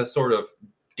the sort of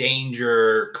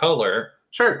danger color.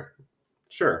 Sure.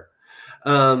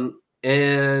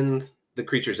 And the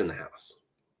creature's in the house,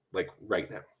 like right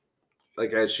now.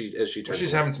 Like as she turns.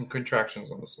 She's having some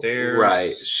contractions on the stairs.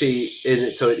 Right.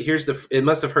 It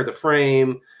must have heard the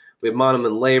frame. We have Monum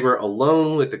in labor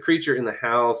alone with the creature in the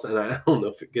house, and I don't know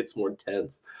if it gets more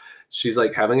tense. She's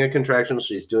like having a contraction.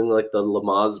 She's doing like the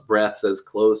Lamaze breaths as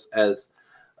close as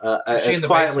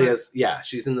quietly as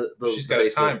she's in the she's got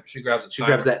basement. A time. She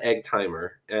grabs that egg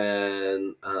timer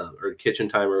and or kitchen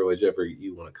timer, whichever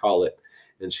you want to call it,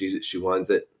 and she winds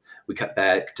it. We cut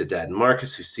back to Dad and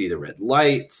Marcus, who see the red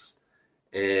lights,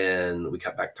 And we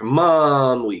cut back to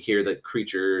mom. We hear the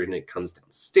creature and it comes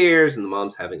downstairs and the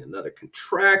mom's having another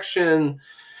contraction.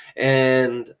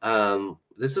 And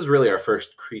this is really our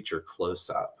first creature close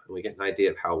up. And we get an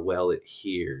idea of how well it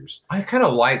hears. I kind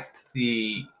of liked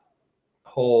the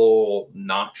whole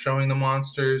not showing the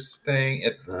monsters thing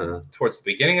towards the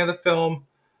beginning of the film,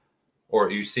 or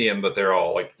you see them, but they're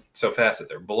all like so fast that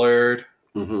they're blurred.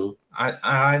 Mm-hmm.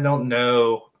 I don't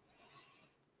know.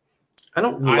 I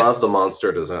don't love the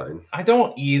monster design. I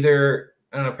don't either.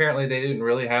 And apparently they didn't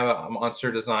really have a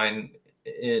monster design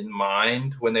in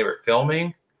mind when they were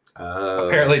filming.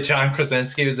 Apparently John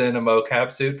Krasinski was in a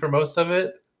mocap suit for most of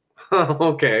it.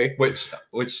 Okay. Which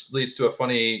leads to a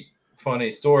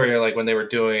funny story. Like when they were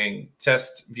doing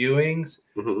test viewings,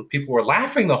 people were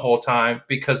laughing the whole time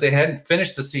because they hadn't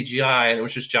finished the CGI and it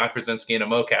was just John Krasinski in a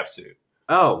mocap suit.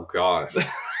 Oh, gosh.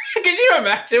 Could you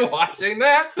imagine watching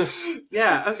that?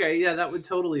 Yeah, okay, yeah, that would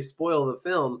totally spoil the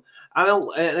film.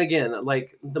 And again,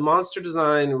 like, the monster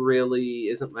design really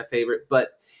isn't my favorite,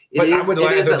 but I would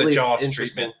like at the least Jaws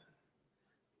interesting.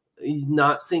 treatment.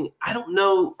 Not seeing, I don't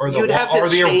know. Or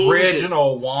the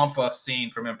original Wampa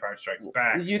scene from Empire Strikes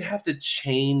Back. You'd have to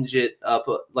change it up,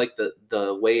 like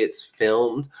the way it's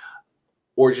filmed,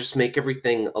 or just make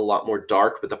everything a lot more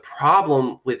dark. But the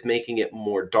problem with making it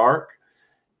more dark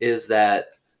is that,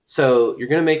 so you're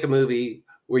going to make a movie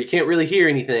where you can't really hear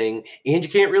anything and you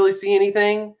can't really see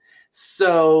anything.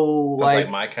 So Sounds like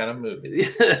my kind of movie.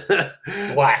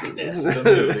 Blackness, the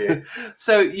movie.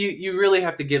 So you really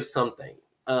have to give something.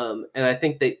 And I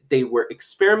think they were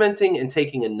experimenting and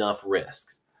taking enough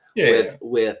risks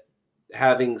with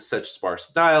having such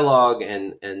sparse dialogue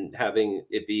and having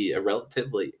it be a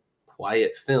relatively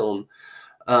quiet film.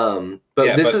 But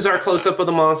this is our close-up of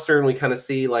the monster, and we kind of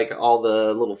see like all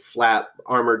the little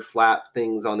armored flap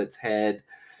things on its head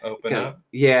open up.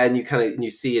 Yeah, and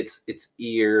you see its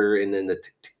ear, and then the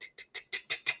tick tick tick tick tick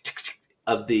tick tick tick tick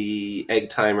of the egg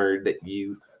timer that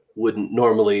you wouldn't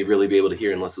normally really be able to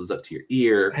hear unless it was up to your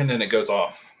ear. And then it goes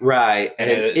off. Right, and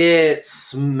it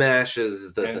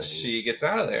smashes the thing. And she gets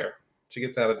out of there. She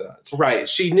gets out of Dodge. Right.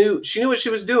 She knew what she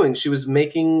was doing. She was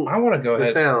making I want to go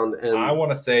ahead. Sound. And I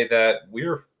want to say that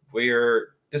we're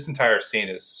this entire scene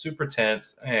is super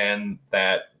tense and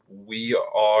that we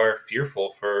are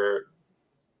fearful for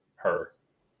her.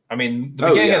 I mean, the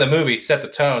beginning of the movie set the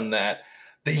tone that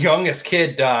the youngest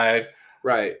kid died.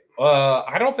 Right.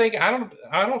 I don't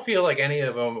feel like any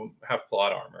of them have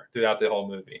plot armor throughout the whole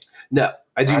movie. No,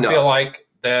 I do not. I feel like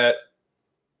that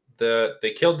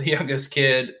they killed the youngest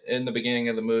kid in the beginning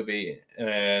of the movie,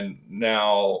 and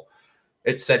now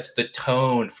it sets the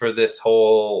tone for this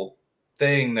whole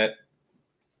thing that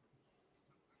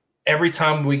every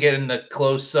time we get in a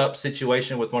close-up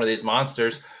situation with one of these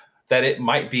monsters, that it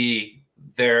might be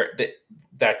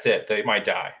that's it. They might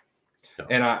die. No.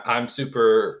 And I'm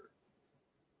super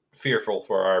fearful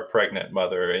for our pregnant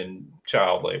mother in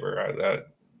child labor.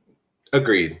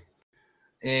 Agreed.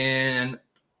 And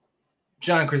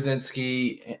John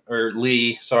Krasinski, or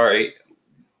Lee, sorry,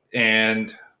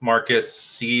 and Marcus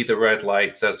see the red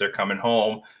lights as they're coming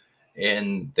home,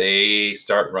 and they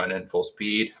start running full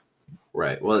speed.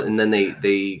 Right. Well, and then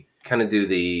they kind of do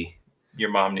the your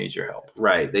mom needs your help.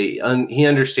 Right. He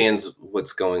understands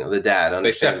what's going on. The dad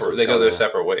understands. They go their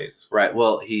separate ways. Right.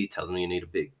 Well, he tells me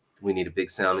we need a big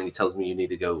sound, and he tells me you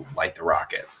need to go light the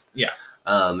rockets. Yeah.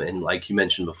 And like you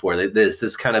mentioned before, this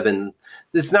has kind of been,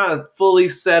 it's not fully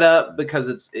set up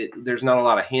because there's not a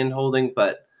lot of hand holding,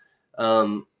 but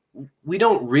we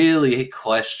don't really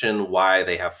question why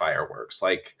they have fireworks.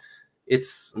 Like,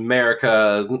 it's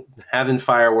America. Having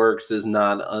fireworks is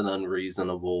not an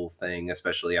unreasonable thing,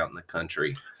 especially out in the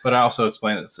country. But I also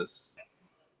explained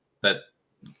that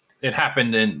it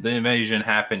happened the invasion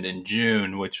happened in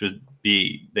June, which would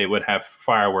be, they would have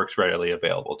fireworks readily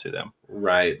available to them.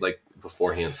 Right. Like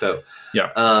beforehand. So,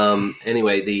 yeah.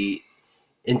 Anyway, the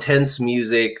intense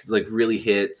music like really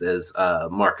hits as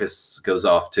Marcus goes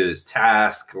off to his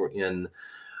task, and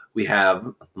we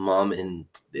have mom in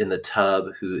the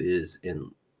tub who is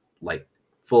in like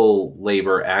full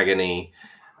labor agony,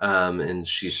 and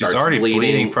she's already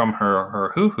bleeding from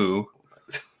her hoo-hoo.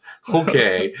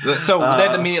 Okay. So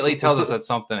that immediately tells us that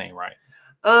something ain't right.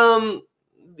 My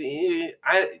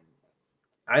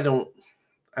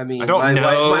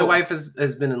wife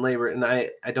has been in labor, and I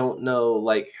don't know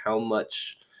like how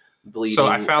much bleeding. So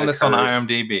I found occurs. This on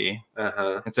IMDb.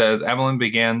 It says Evelyn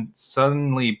began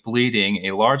suddenly bleeding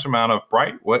a large amount of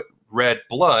bright red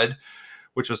blood,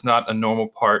 which was not a normal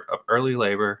part of early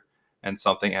labor, and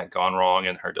something had gone wrong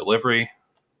in her delivery,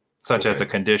 such as a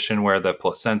condition where the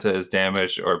placenta is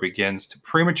damaged or begins to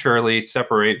prematurely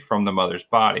separate from the mother's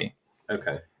body.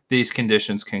 Okay. These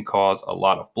conditions can cause a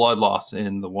lot of blood loss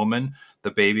in the woman,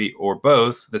 the baby, or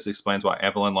both. This explains why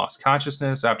Evelyn lost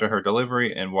consciousness after her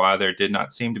delivery and why there did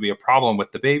not seem to be a problem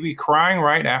with the baby crying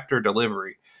right after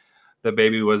delivery. The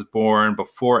baby was born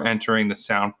before entering the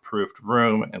soundproofed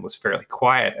room and was fairly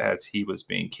quiet as he was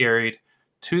being carried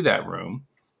to that room.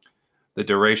 The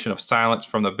duration of silence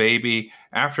from the baby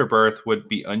after birth would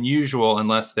be unusual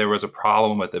unless there was a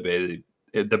problem with the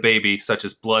baby, such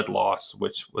as blood loss,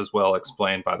 which was well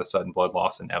explained by the sudden blood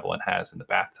loss that Evelyn has in the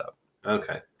bathtub.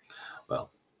 Okay. Well,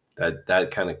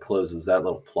 that kind of closes that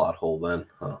little plot hole then,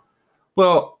 huh?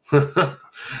 Well, and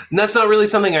that's not really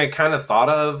something I kind of thought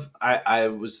of. I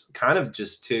was kind of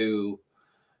just too,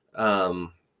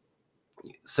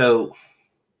 so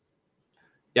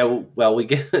yeah, well, we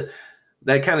get,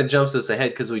 that kind of jumps us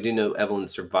ahead because we do know Evelyn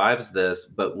survives this,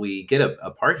 but we get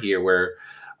a part here where,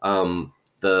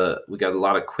 we got a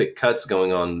lot of quick cuts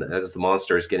going on as the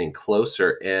monster is getting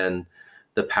closer, and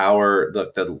the power,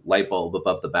 the light bulb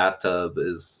above the bathtub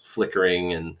is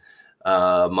flickering, and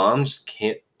mom just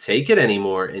can't take it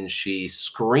anymore, and she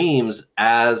screams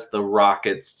as the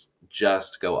rockets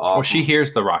just go off. well, she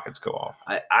hears the rockets go off.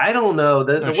 I don't know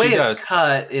the way she it's does.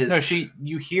 cut is No,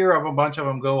 you hear of a bunch of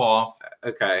them go off,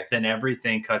 okay. then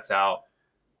everything cuts out.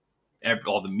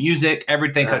 All the music,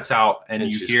 everything cuts out, and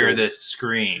you she hear screams. this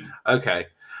scream. Okay.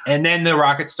 And then the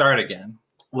rockets start again.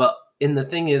 Well, and the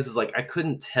thing is like I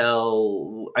couldn't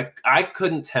tell. I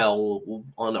couldn't tell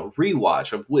on a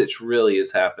rewatch of which really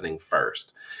is happening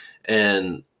first,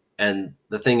 and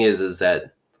the thing is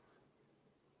that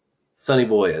Sonny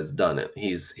Boy has done it.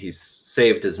 He's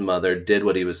saved his mother, did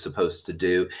what he was supposed to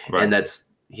do, Right. and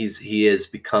he is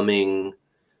becoming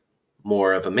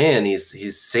more of a man.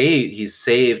 He's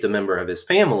saved a member of his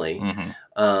family, Mm-hmm.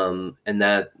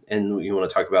 and you want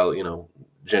to talk about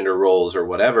gender roles or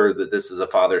whatever, that this is a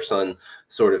father-son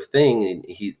sort of thing. And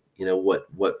he, what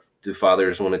do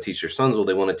fathers want to teach their sons? Well,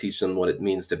 they want to teach them what it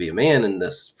means to be a man. And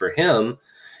this, for him,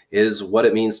 is what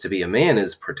it means to be a man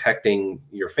is protecting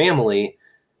your family.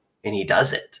 And he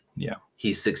does it. Yeah.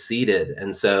 He succeeded.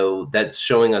 And so that's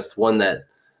showing us one,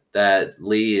 that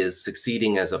Lee is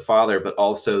succeeding as a father, but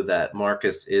also that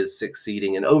Marcus is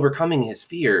succeeding and overcoming his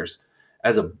fears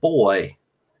as a boy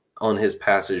on his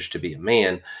passage to be a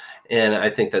man. And I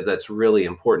think that that's really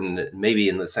important. Maybe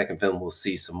in the second film, we'll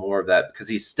see some more of that because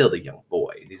he's still a young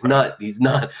boy. He's not,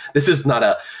 this is not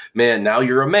a man, now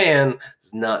you're a man.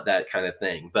 It's not that kind of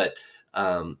thing, but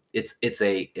it's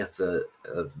a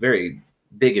very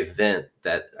big event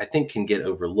that I think can get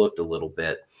overlooked a little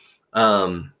bit.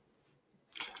 And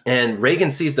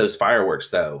Reagan sees those fireworks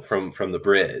though, from the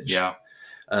bridge. Yeah.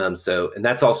 And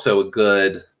that's also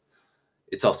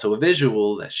it's also a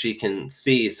visual that she can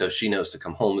see, so she knows to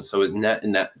come home. And so in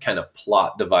that kind of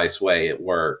plot device way, it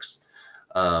works,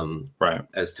 Right.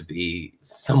 as to be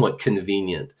somewhat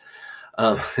convenient.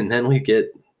 And then we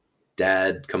get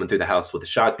Dad coming through the house with a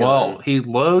shotgun. Well, he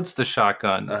loads the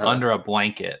shotgun under a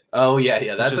blanket. Oh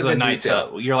yeah, that's which is a good night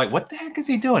detail. You're like, what the heck is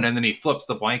he doing? And then he flips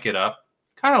the blanket up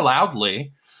kind of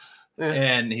loudly,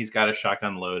 and he's got a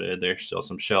shotgun loaded. There's still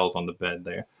some shells on the bed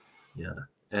there. Yeah.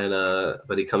 And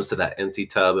but he comes to that empty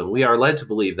tub, and we are led to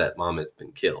believe that Mom has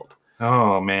been killed.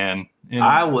 Oh man, and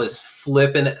I was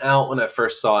flipping out when I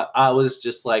first saw it. I was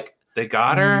just like, they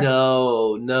got her.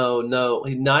 No,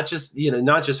 not just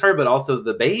her, but also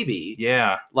the baby.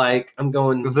 Yeah, Like I'm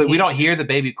going because we don't hear the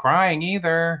baby crying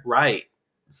either. right.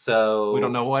 So We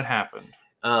don't know what happened.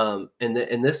 And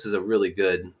this is a really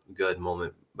good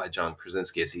moment by John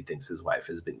Krasinski as he thinks his wife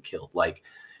has been killed. Like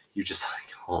you're just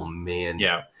like, oh man.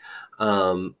 Yeah.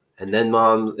 And then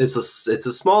Mom, it's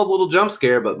a small little jump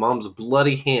scare, but Mom's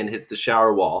bloody hand hits the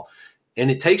shower wall,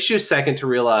 and it takes you a second to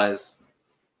realize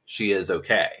she is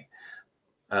okay.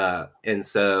 And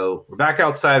so we're back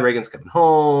outside. Reagan's coming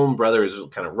home. Brother is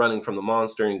kind of running from the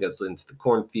monster and gets into the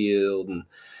cornfield, and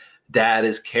Dad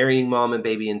is carrying Mom and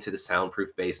baby into the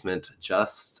soundproof basement.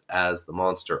 Just as the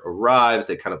monster arrives,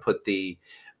 they kind of put the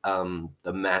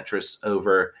mattress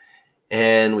over.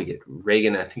 And we get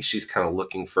Reagan. I think she's kind of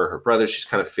looking for her brother. She's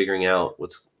kind of figuring out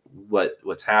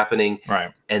what's happening.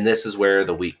 Right. And this is where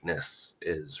the weakness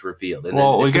is revealed. And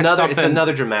Well, it's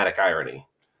another dramatic irony.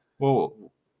 Well,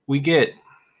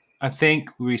 I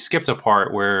think we skipped a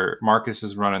part where Marcus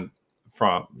is running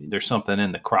from. There's something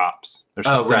in the crops. There's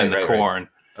something in the corn,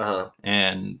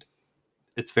 and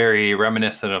it's very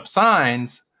reminiscent of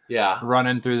Signs. Yeah.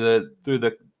 Running through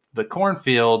the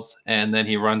cornfields, and then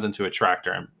he runs into a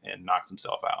tractor and knocks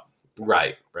himself out.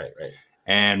 Right.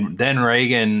 And then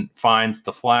Reagan finds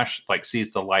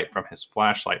sees the light from his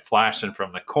flashlight flashing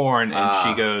from the corn, and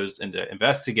she goes in to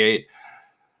investigate.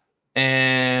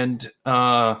 And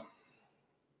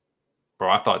bro,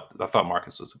 I thought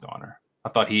Marcus was a goner. I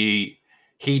thought he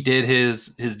did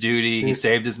his duty. He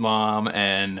saved his mom,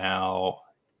 and now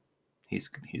he's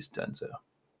done so.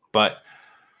 But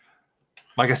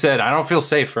like I said, I don't feel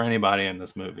safe for anybody in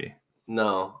this movie.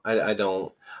 No, I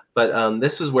don't. But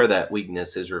this is where that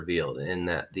weakness is revealed, in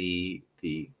that the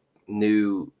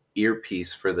new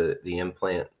earpiece for the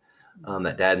implant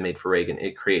that Dad made for Regan,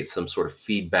 it creates some sort of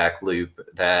feedback loop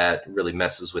that really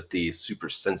messes with the super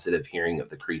sensitive hearing of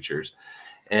the creatures.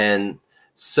 And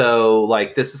so,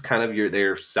 like, this is kind of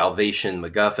their salvation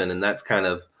MacGuffin, and that's kind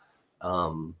of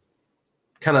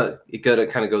it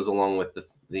kind of goes along with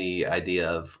the idea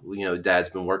of, you know, Dad's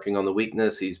been working on the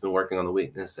weakness. He's been working on the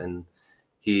weakness, and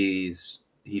he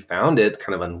found it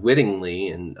kind of unwittingly.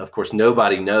 And of course,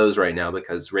 nobody knows right now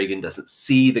because Regan doesn't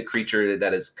see the creature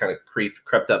that is kind of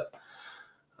crept up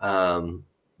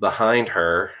behind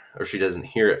her, or she doesn't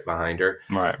hear it behind her.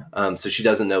 Right. So she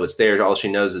doesn't know it's there. All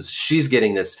she knows is she's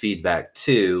getting this feedback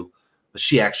too, but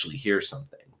she actually hears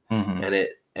something.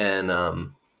 Mm-hmm.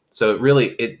 So it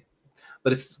really,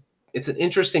 but it's an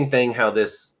interesting thing how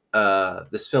this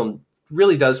film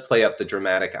really does play up the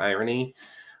dramatic irony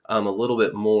a little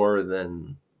bit more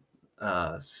than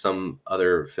some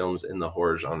other films in the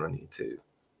horror genre need to.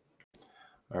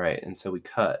 All right, and so we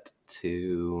cut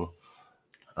to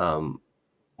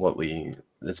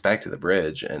it's back to the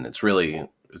bridge, and it's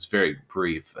very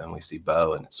brief, and we see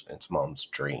Bo, and it's Mom's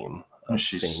dream of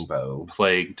seeing Bo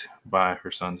plagued by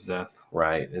her son's death.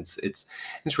 Right. It's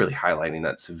really highlighting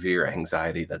that severe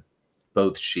anxiety that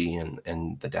both she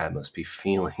and the dad must be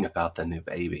feeling about the new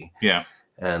baby. Yeah.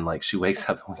 And like, she wakes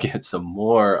up and we get some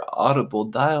more audible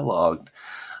dialogue.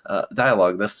 The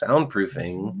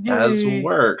soundproofing has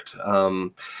worked.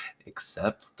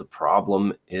 Except the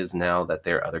problem is now that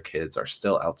their other kids are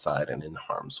still outside and in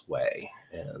harm's way.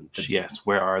 And she asks,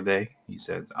 where are they? He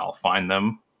says, I'll find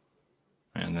them.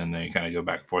 And then they kind of go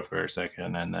back and forth for a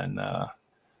second, and then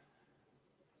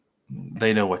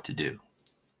they know what to do.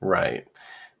 Right.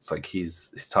 It's like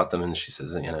he's taught them, and she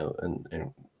says, you know,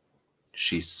 and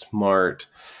she's smart.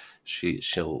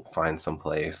 She'll find some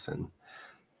place, and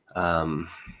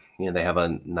you know, they have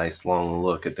a nice long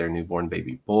look at their newborn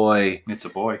baby boy. It's a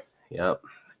boy. Yep.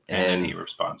 And he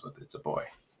responds with, it's a boy.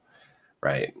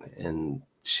 Right. And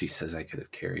she says, I could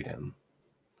have carried him.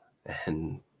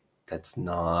 And that's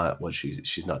not what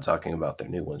she's not talking about their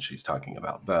new one. She's talking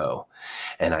about Bo.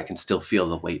 And I can still feel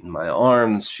the weight in my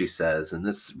arms, she says. And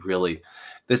this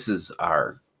is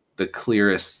the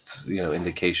clearest, you know,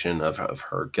 indication of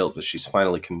her guilt, but she's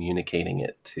finally communicating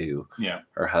it to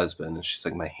her husband. And she's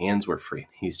like, my hands were free. And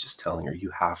he's just telling her, you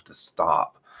have to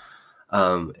stop.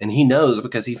 And he knows,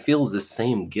 because he feels the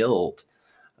same guilt.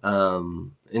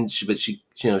 But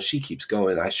she keeps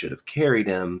going, I should have carried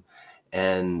him.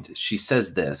 And she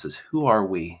says this is, who are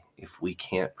we if we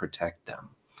can't protect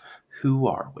them? Who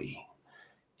are we?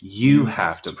 You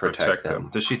have to protect them.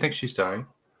 Does she think she's dying?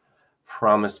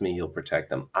 Promise me you'll protect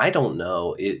them. I don't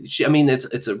know.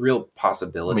 It's a real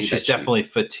possibility. I mean, she's definitely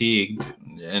fatigued.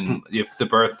 And if the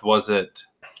birth wasn't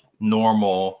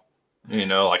normal, you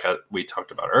know, like we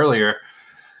talked about earlier,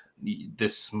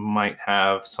 this might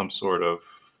have some sort of,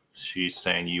 she's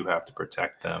saying you have to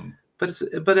protect them.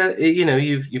 But you know,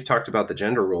 you've talked about the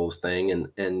gender roles thing,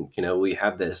 and you know, we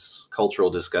have this cultural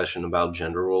discussion about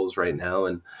gender roles right now,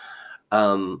 and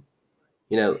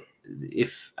you know,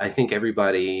 I think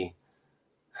everybody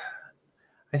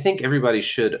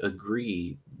should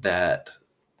agree that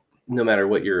no matter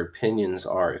what your opinions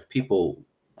are, if people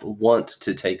want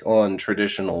to take on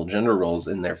traditional gender roles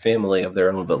in their family of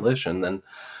their own volition, then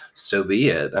so be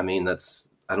it. I mean, I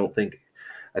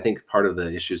think part of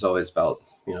the issue is always about,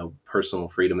 you know, personal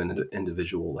freedom and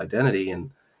individual identity.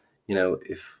 And, you know,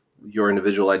 if your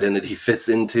individual identity fits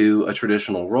into a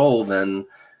traditional role, then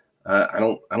I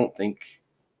don't think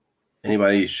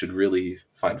anybody should really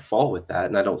find fault with that.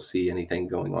 And I don't see anything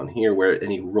going on here where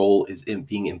any role is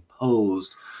being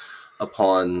imposed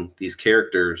upon these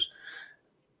characters.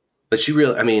 But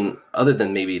other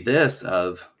than maybe this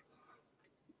of,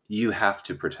 you have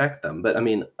to protect them. But I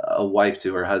mean, a wife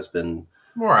to her husband,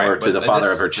 right, or to the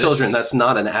father of her children, that's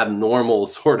not an abnormal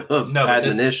sort of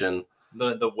admonition.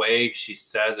 The way she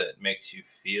says it makes you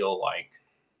feel like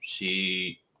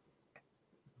she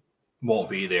won't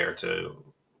be there to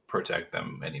protect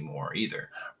them anymore either.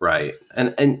 Right.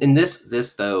 And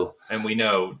this though, and we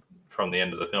know from the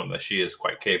end of the film that she is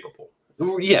quite capable.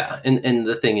 Yeah, and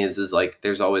the thing is like,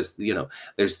 there's always, you know,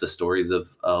 there's the stories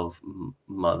of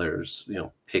mothers, you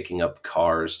know, picking up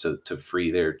cars to free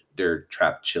their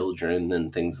trapped children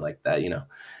and things like that. You know,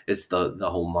 it's the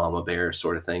whole mama bear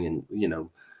sort of thing, and you know,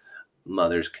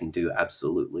 mothers can do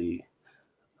absolutely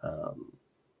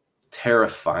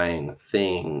terrifying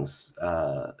things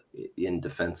in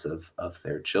defense of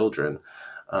their children.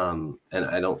 And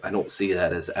I don't see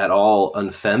that as at all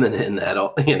unfeminine at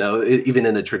all, even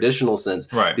in a traditional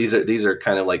sense. Right. These are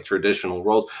kind of like traditional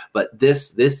roles. But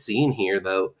this scene here,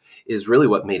 though, is really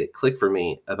what made it click for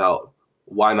me about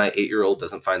why my 8-year-old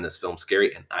doesn't find this film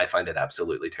scary, and I find it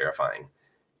absolutely terrifying.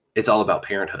 It's all about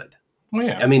parenthood. Well,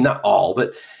 yeah. I mean, not all,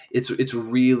 but it's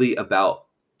really about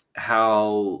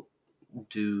how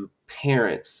do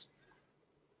parents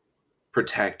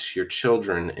protect your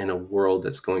children in a world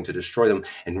that's going to destroy them.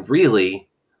 And really,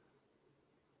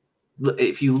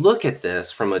 if you look at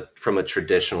this from a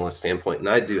traditionalist standpoint, and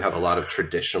I do have a lot of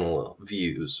traditional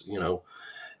views,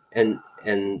 and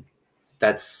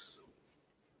that's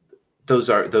those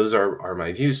are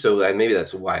my views. So maybe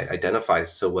that's why I identify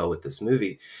so well with this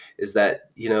movie, is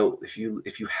that if you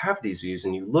have these views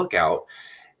and you look out,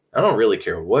 I don't really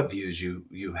care what views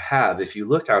you have. If you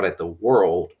look out at the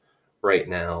world right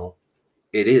now,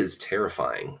 it is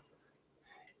terrifying.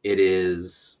 It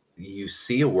is, you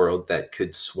see a world that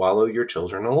could swallow your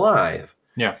children alive.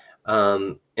 Yeah.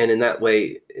 And in that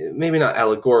way, maybe not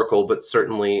allegorical, but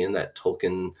certainly in that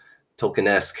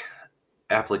Tolkien-esque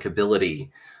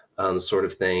applicability sort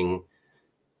of thing.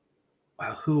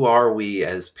 Who are we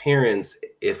as parents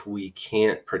if we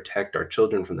can't protect our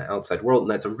children from the outside world?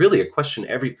 And that's really a question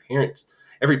every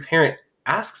parent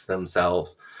asks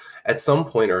themselves at some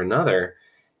point or another.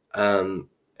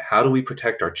 How do we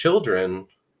protect our children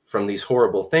from these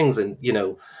horrible things? And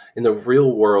in the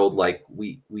real world, like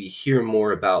we hear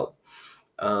more about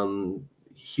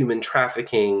human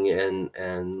trafficking and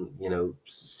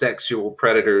sexual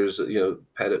predators,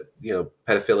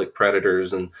 pedophilic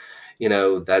predators, and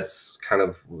that's kind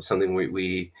of something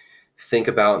we think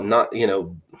about. Not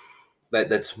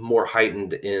that's more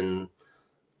heightened in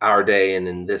our day and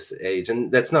in this age,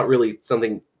 and that's not really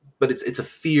something. But it's a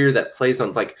fear that plays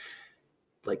on like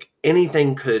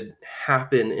anything could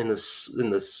happen in the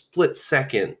split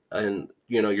second, and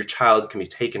your child can be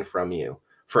taken from you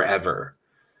forever,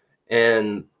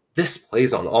 and this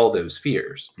plays on all those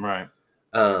fears. Right.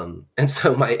 And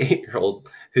so my 8-year-old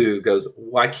who goes,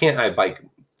 "Why can't I bike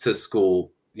to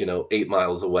school 8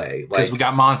 miles away? Because we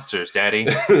got monsters, Daddy."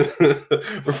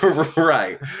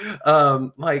 Right.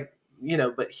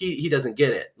 But he doesn't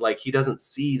get it. Like, he doesn't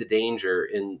see the danger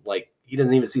he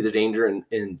doesn't even see the danger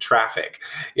in traffic,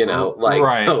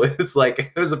 Right. So it's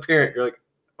like, as a parent, you're like,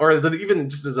 or as even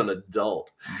just as an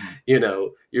adult, you're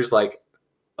just like,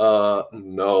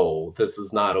 no, this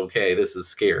is not okay. This is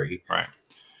scary. Right.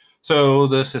 So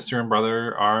the sister and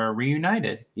brother are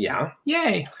reunited. Yeah.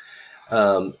 Yay.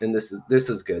 And this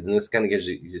is good, and this kind of gives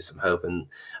you some hope. And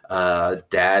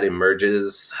Dad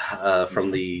emerges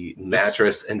from the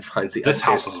mattress and finds the this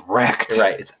house is wrecked.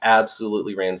 Right, it's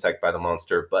absolutely ransacked by the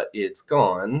monster, but it's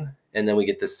gone. And then we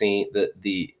get the scene,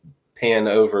 the pan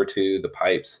over to the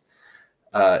pipes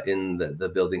in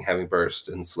the building having burst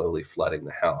and slowly flooding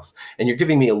the house. And you're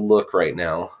giving me a look right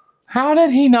now. How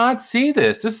did he not see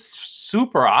this? This is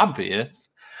super obvious.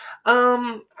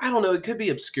 I don't know. It could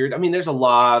be obscured. I mean, there's a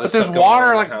lot of but there's stuff going water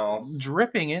on in like the house.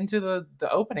 Dripping into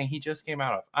the opening he just came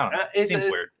out of. I don't know. It seems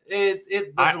weird.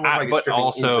 It doesn't look like it's but dripping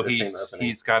also into the same opening.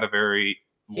 he's got a very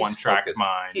one-track focused.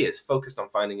 mind. He is focused on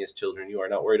finding his children. You are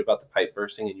not worried about the pipe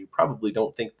bursting, and you probably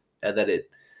don't think that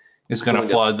it's going to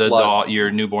flood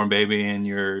your newborn baby and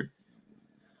your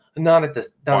not at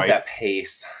that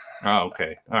pace. Oh,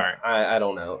 okay. All right. I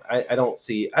don't know. I don't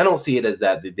see it as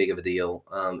that big of a deal.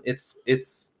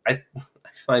 I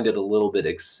find it a little bit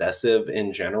excessive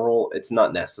in general. It's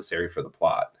not necessary for the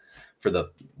plot, for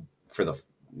the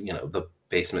the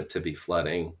basement to be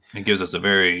flooding. It gives us a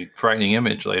very frightening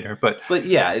image later, but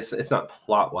yeah, it's not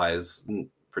plot wise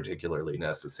particularly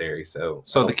necessary. So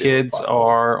the kids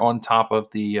are on top of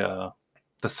the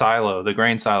silo, the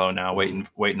grain silo now, waiting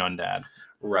on Dad.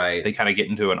 Right. They kind of get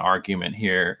into an argument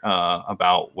here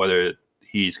about whether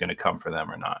he's going to come for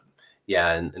them or not.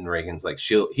 Yeah, and Reagan's like,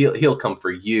 he'll come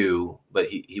for you, but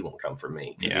he won't come for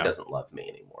me because he doesn't love me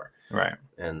anymore. Right.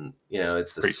 And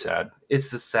it's pretty sad. It's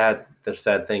the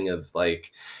sad thing of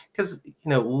like, because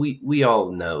we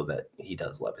all know that he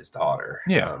does love his daughter.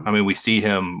 Yeah, I mean, we see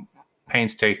him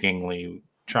painstakingly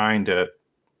trying to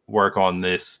work on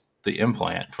the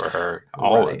implant for her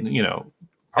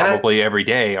probably every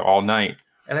day, all night.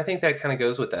 And I think that kind of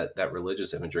goes with that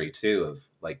religious imagery too, of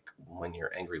like when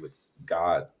you're angry with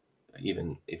God,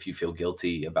 even if you feel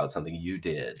guilty about something you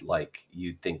did, like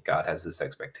you think God has this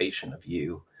expectation of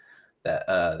you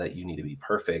that you need to be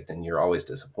perfect, and you're always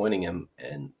disappointing him.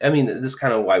 And I mean, this is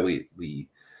kind of why we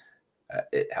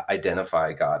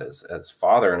identify God as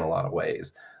Father in a lot of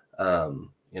ways.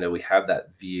 we have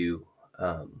that view,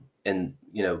 and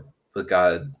with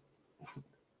God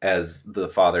as the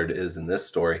father is in this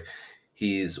story,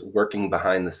 he's working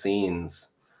behind the scenes,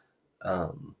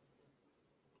 out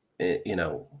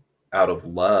of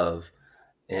love,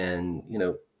 and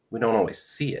we don't always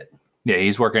see it. Yeah,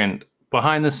 he's working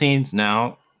behind the scenes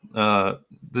now. The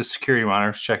security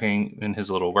monitor's checking in his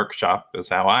little workshop, is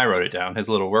how I wrote it down, his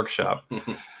little workshop.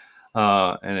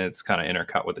 And it's kind of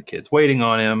intercut with the kids waiting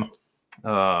on him.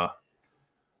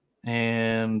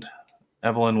 And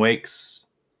Evelyn wakes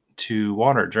to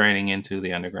water draining into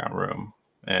the underground room.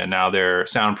 And now their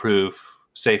soundproof,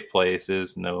 safe place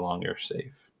is no longer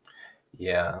safe.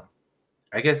 Yeah.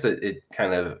 I guess it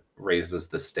kind of raises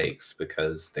the stakes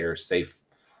because their safe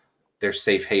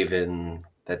haven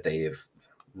that they've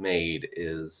made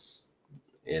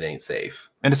it ain't safe.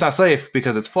 And it's not safe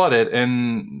because it's flooded,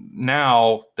 and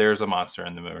now there's a monster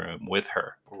in the room with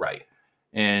her. Right.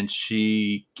 And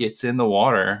she gets in the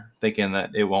water thinking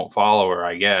that it won't follow her,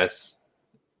 I guess.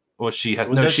 Well, she goes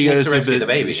to rescue the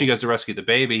baby. She goes to rescue the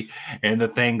baby, and the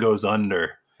thing goes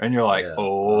under. And you're like,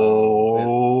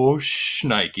 oh,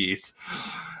 shnikes.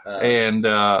 And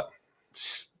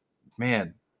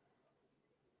man,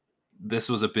 this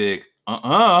was a big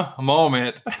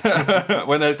moment.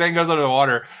 When the thing goes under the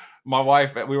water, my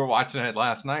wife, we were watching it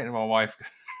last night, and my wife,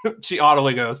 she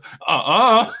audibly goes,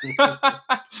 Yeah.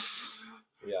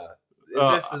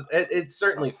 It's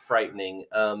certainly frightening.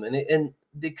 And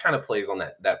it kind of plays on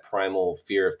that primal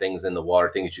fear of things in the water,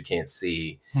 things you can't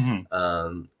see.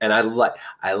 Mm-hmm. And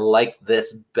I like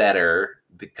this better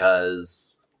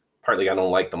because partly I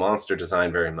don't like the monster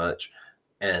design very much.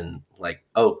 And I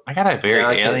got a very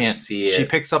alien. See it. She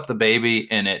picks up the baby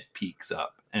and it peeks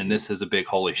up. And this is a big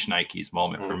holy shnikes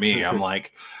moment for me. I'm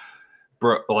like,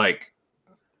 bro,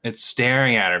 it's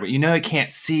staring at her, but it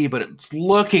can't see, but it's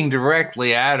looking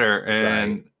directly at her.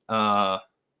 And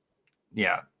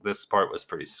this part was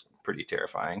pretty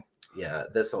terrifying. Yeah,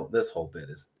 this whole bit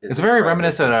is it's very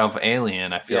reminiscent of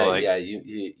Alien. I feel like. Yeah,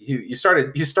 you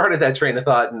started that train of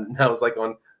thought, and I was like,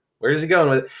 where is he going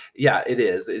with it? Yeah, it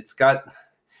is.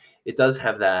 It does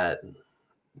have that.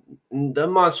 The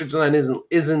monster design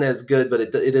isn't as good, but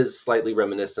it is slightly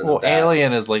reminiscent. Well, of that.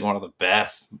 Alien is like one of the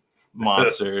best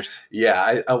monsters.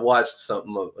 Yeah, I watched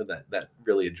something that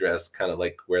really addressed kind of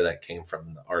like where that came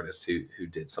from, the artist who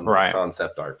did some of the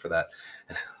concept art for that.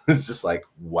 It's just like,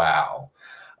 wow.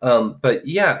 But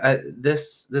yeah,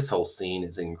 this whole scene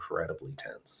is incredibly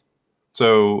tense.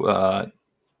 So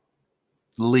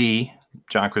Lee,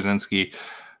 John Krasinski,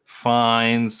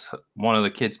 finds one of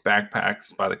the kids'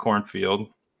 backpacks by the cornfield,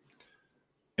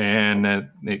 and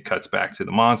it cuts back to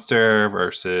the monster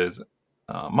versus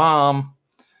mom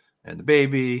and the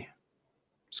baby.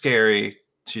 Scary.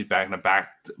 She's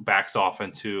backs off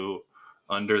into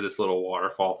under this little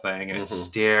waterfall thing, and it's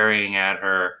staring at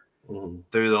her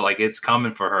through it's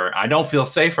coming for her. I don't feel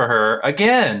safe for her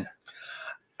again.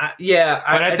 But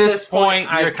at this point,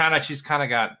 she's kind of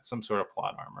got some sort of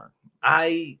plot armor.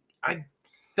 I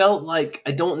felt like,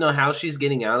 I don't know how she's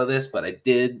getting out of this, but I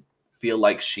did feel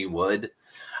like she would.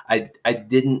 I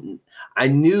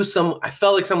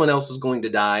felt like someone else was going to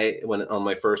die on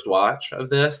my first watch of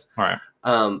this. All right.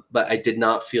 But I did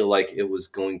not feel like it was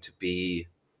going to be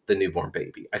the newborn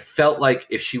baby. I felt like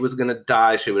if she was going to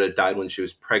die, she would have died when she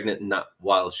was pregnant, not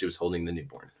while she was holding the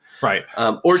newborn. Right.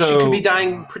 Or she could be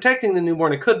dying protecting the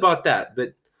newborn. I could have bought that,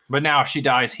 but now if she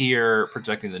dies here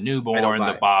protecting the newborn,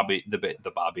 the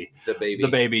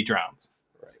baby drowns.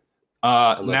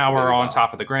 Right. Now we're on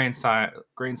top of the grain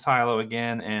silo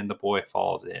again, and the boy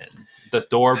falls in. The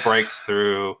door breaks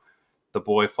through. The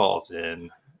boy falls in,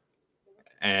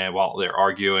 and while they're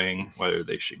arguing whether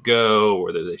they should go,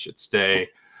 whether they should stay,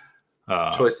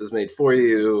 choices made for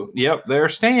you. Yep, they're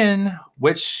staying.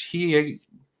 Which he,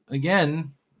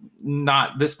 again,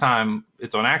 not this time.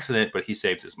 It's on accident, but he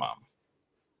saves his mom.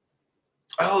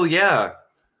 Oh yeah,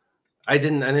 I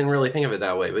didn't really think of it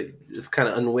that way, but it's kind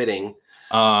of unwitting.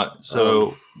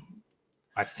 So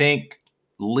I think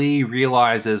Lee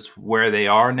realizes where they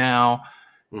are now,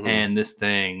 and this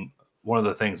thing, one of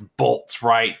the things, bolts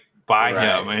right by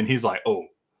him, and he's like, "Oh,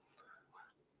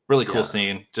 really cool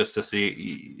scene." Just to see,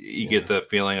 you get the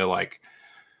feeling of like,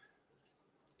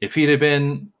 if he'd have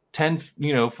been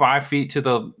 5 feet to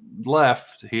the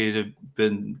left, he'd have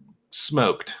been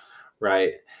smoked.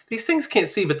 Right. These things can't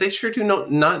see, but they sure do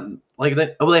not like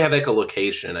that. Oh, they have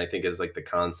echolocation, I think, is like the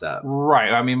concept.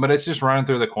 Right. I mean, but it's just running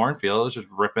through the cornfield. It's just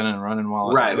ripping and running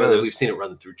while it goes. But we've seen it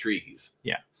run through trees.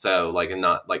 Yeah. So and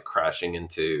not crashing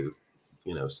into,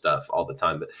 stuff all the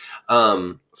time. But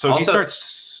so also,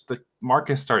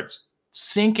 Marcus starts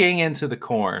sinking into the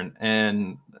corn,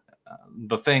 and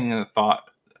the thing I thought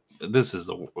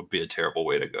would be a terrible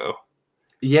way to go.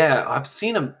 Yeah, I've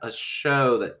seen a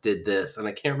show that did this, and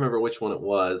I can't remember which one it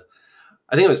was.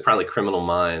 I think it was probably Criminal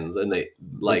Minds, and they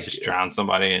like just drown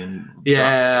somebody and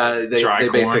they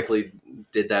corn. basically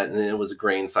did that, and it was a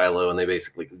grain silo, and they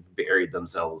basically buried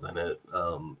themselves in it.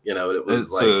 It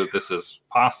was so this is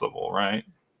possible, right?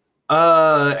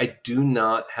 I do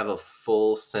not have a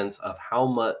full sense of how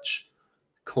much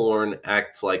corn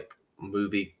acts like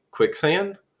movie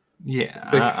quicksand. Yeah,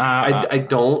 I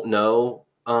don't know.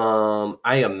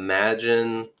 I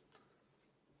imagine.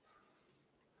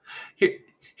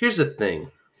 Here's the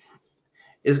thing: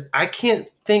 is I can't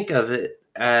think of it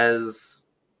as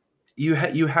you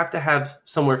have to have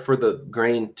somewhere for the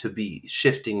grain to be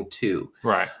shifting to.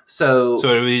 Right. So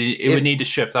it would need to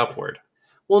shift upward.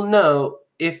 Well, no.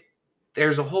 If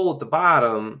there's a hole at the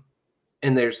bottom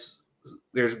and there's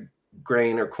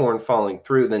grain or corn falling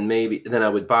through, then I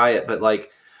would buy it. But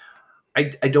like, I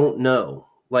don't know.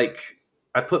 Like,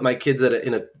 I put my kids at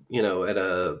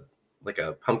a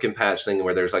pumpkin patch thing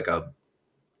where there's like a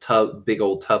big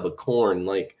old tub of corn,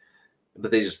 like, but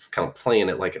they just kind of playing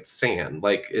it like it's sand.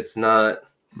 Like, it's not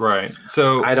right.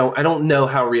 So I don't know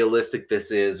how realistic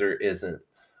this is or isn't.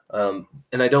 And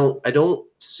I don't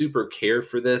super care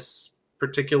for this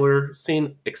particular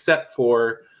scene, except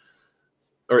for,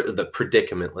 or the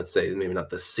predicament, let's say, maybe not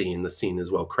the scene. The scene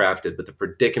is well crafted, but the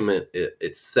predicament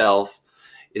itself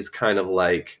is kind of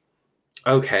like,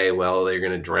 okay, well, they're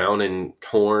going to drown in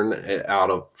corn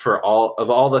for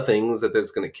all the things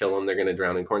that's going to kill them. They're going to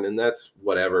drown in corn, and that's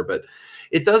whatever. But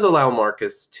it does allow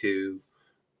Marcus to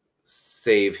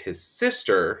save his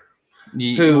sister,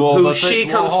 who she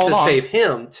comes to save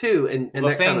him too. And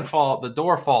the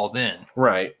door falls in,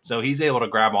 right? So he's able to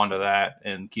grab onto that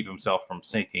and keep himself from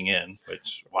sinking in.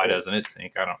 Which, why doesn't it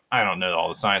sink? I don't know all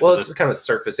the science. Well, of it's this. kind of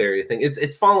surface area thing.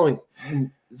 It's following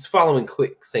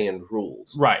quicksand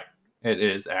rules, right? It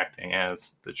is acting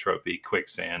as the trophy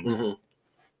quicksand.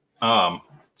 Mm-hmm.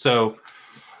 So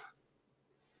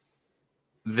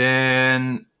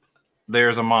then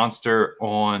there's a monster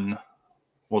on.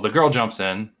 Well, the girl jumps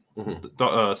in. Mm-hmm.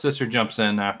 The sister jumps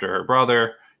in after her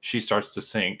brother. She starts to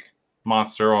sink.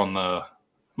 Monsters on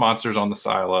the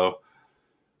silo.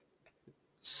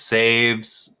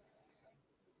 Saves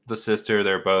the sister.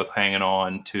 They're both hanging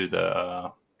on to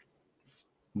the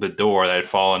door that had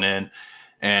fallen in,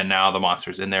 and now the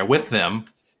monster's in there with them.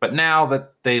 But now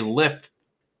that they lift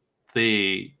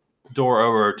the door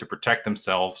over to protect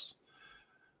themselves,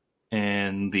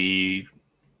 and we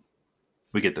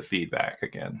get the feedback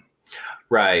again.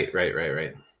 Right.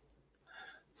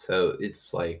 So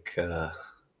it's like the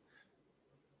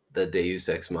Deus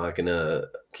Ex Machina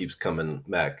keeps coming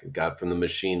back. God from the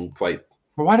machine, quite.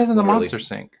 But why doesn't the literally. monster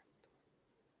sink?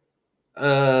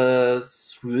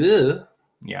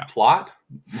 Yeah. Plot.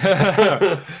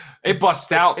 It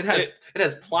busts out. It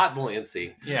has plot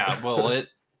buoyancy. Yeah. Well,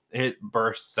 it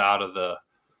bursts out of the.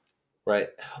 Right.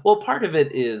 Well, part of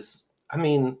it is, I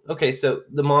mean, okay, so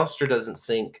the monster doesn't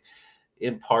sink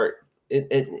in part, and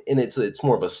it's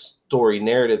more of a story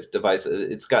narrative device.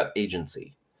 It's got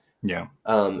agency. Yeah.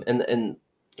 And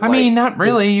I mean, not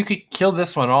really. You could kill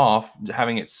this one off,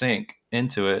 having it sink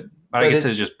into it. But I guess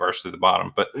it just burst through the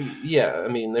bottom. But yeah, I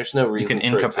mean, there's no reason you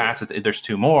can incapacitate. There's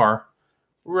two more.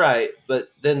 Right, but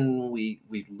then we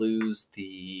lose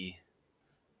the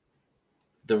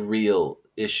real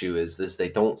issue is this: they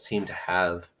don't seem to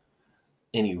have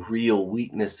any real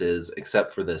weaknesses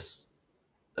except for this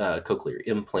cochlear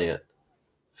implant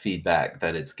feedback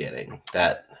that it's getting.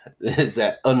 That is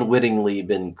unwittingly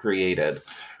been created.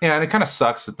 Yeah, and it kind of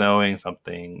sucks knowing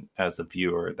something as a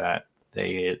viewer that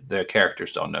the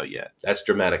characters don't know yet. That's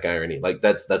dramatic irony. Like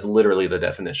that's literally the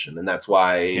definition, and that's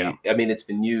why I mean it's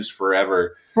been used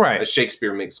forever. Right.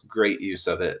 Shakespeare makes great use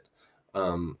of it.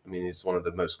 I mean, it's one of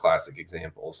the most classic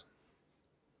examples.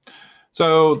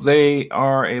 So they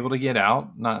are able to get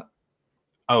out.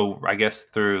 I guess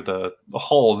through the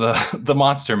hole the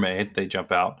monster made. They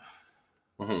jump out,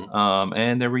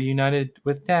 and they're reunited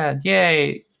with Dad.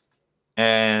 Yay!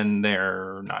 And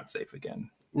they're not safe again.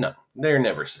 No, they're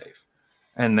never safe.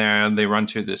 And they run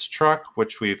to this truck,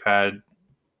 which we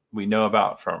know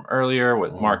about from earlier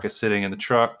with Marcus sitting in the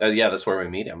truck. Yeah, that's where we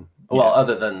meet him. Yeah. Well,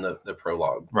 other than the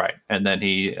prologue. Right. And then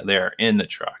they're in the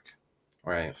truck.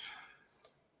 Right.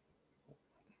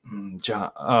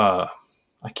 John, I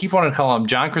keep wanting to call him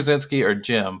John Krasinski or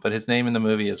Jim, but his name in the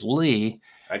movie is Lee.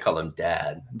 I call him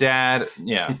Dad. Dad,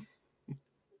 yeah.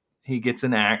 He gets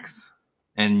an axe,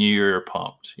 and you're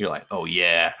pumped. You're like, oh,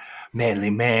 yeah. Manly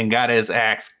man got his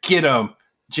axe. Get him,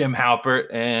 Jim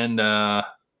Halpert. And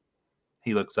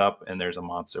he looks up and there's a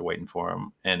monster waiting for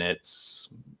him, and it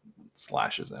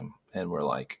slashes him, and we're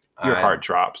like, your heart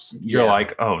drops. You're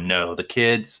like, oh no, the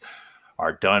kids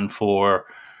are done for.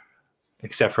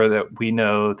 Except for that, we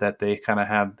know that they kind of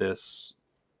have this.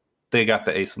 They got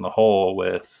the ace in the hole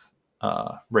with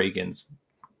Reagan's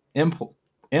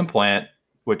implant,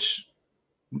 which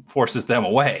forces them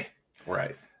away.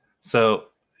 Right. So,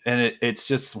 and it's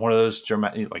just one of those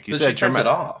dramatic, like you said, she turns it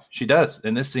off. She does.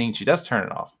 In this scene, she does turn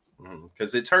it off.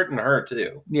 Because it's hurting her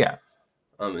too. Yeah.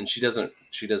 And she doesn't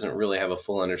really have a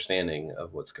full understanding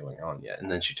of what's going on yet.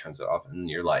 And then she turns it off, and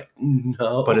you're like,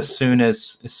 no. But as soon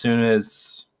as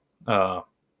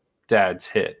Dad's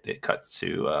hit, it cuts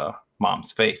to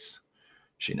Mom's face.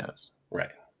 She knows.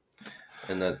 Right.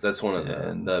 And that's one of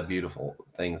the beautiful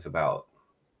things about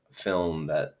film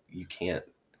that you can't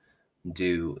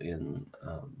do in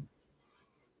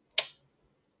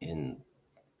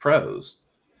prose.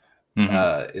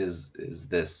 Is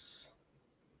this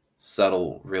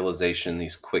subtle realization,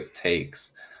 these quick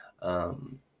takes,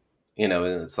 and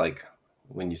it's like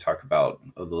when you talk about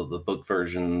the book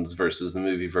versions versus the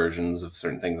movie versions of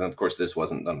certain things, and of course this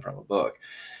wasn't done from a book,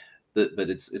 but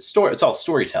it's all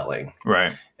storytelling,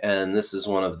 right? And this is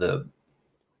one of the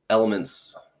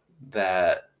elements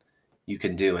that you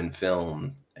can do in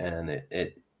film, and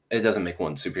it doesn't make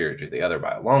one superior to the other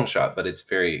by a long shot, but it's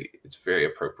very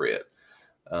appropriate.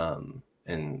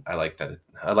 And I like that.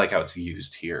 I like how it's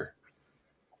used here.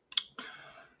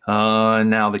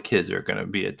 Now the kids are going to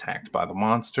be attacked by the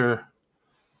monster.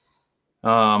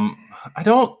 This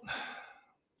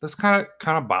kind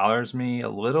of bothers me a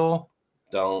little.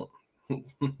 Don't.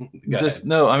 Just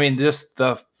no. I mean, just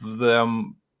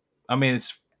them. I mean,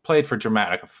 it's played for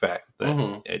dramatic effect.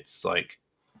 It's like,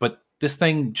 but this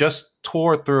thing just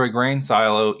tore through a grain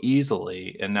silo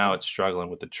easily, and now it's struggling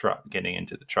with the truck, getting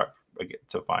into the truck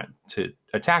to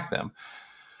attack them.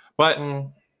 But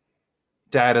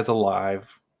Dad is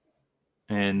alive,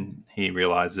 and he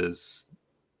realizes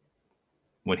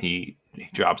when he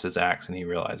drops his axe, and he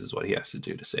realizes what he has to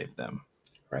do to save them.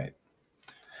 Right.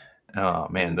 Oh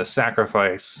man, the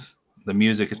sacrifice, the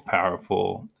music is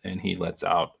powerful, and he lets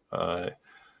out a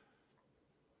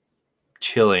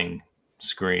chilling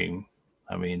scream.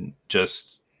 I mean,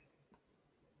 just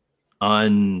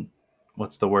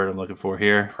what's the word I'm looking for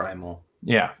here? Primal.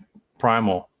 Yeah,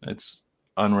 primal. It's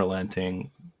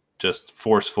unrelenting, just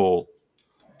forceful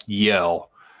yell.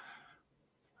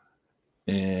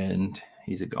 And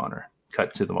he's a goner.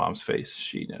 Cut to the mom's face.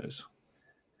 She knows.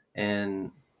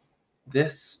 And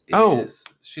this is...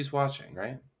 She's watching,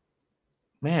 right?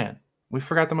 Man, we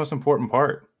forgot the most important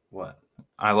part. What?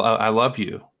 I love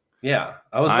you. Yeah,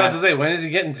 I was about to say, when is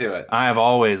he getting to it? I have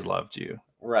always loved you.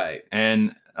 Right.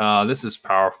 And this is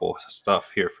powerful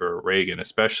stuff here for Reagan,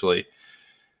 especially.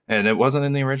 And it wasn't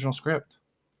in the original script.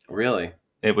 Really?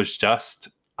 It was just,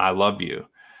 I love you.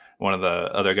 One of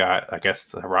the other guys, I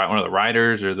guess one of the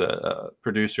writers or the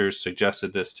producers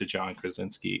suggested this to John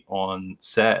Krasinski on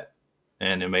set,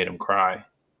 and it made him cry.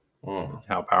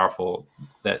 How powerful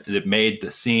that it made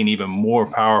the scene even more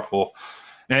powerful.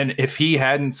 And if he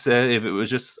hadn't said, if it was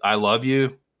just, I love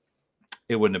you,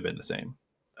 it wouldn't have been the same.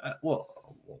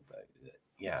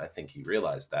 Yeah, I think he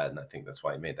realized that, and I think that's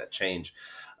why he made that change.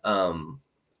 I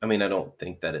mean, I don't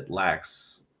think that it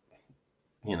lacks,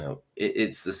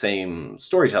 it's the same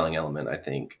storytelling element, I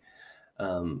think.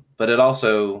 But it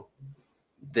also,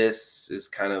 this is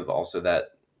kind of also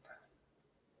that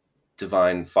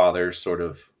divine father sort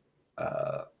of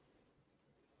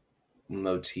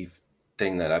motif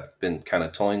thing that I've been kind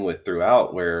of toying with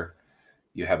throughout, where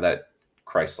you have that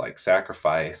Christ-like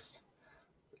sacrifice,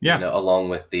 along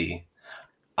with the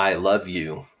I love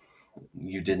you.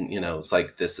 You didn't, it's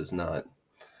like, this is not,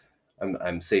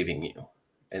 I'm saving you,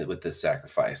 and with this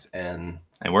sacrifice, and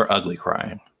we're ugly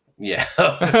crying. Yeah.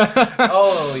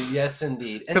 Oh, yes,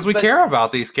 indeed. Because we care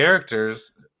about these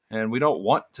characters, and we don't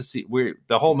want to see.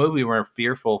 The whole movie, we're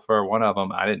fearful for one of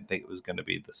them. I didn't think it was going to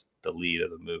be the lead of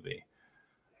the movie.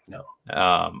 No.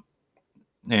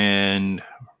 And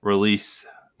release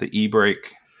the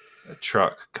e-brake. A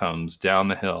truck comes down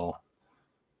the hill,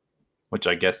 which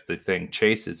I guess the thing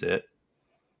chases it.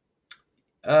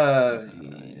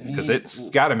 Because it's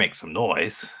got to make some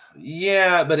noise.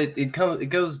 Yeah, but it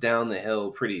goes down the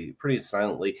hill pretty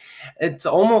silently. It's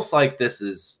almost like this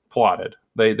is plotted.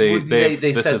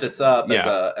 They set this up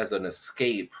as an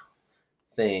escape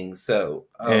thing. So,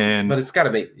 but it's got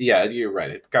to make. Yeah, you're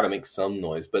right. It's got to make some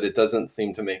noise, but it doesn't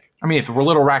seem to make. I mean, if we're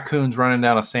little raccoons running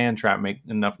down a sand trap, make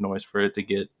enough noise for it to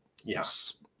get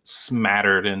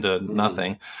smattered into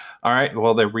nothing. All right.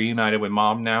 Well, they're reunited with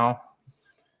Mom now.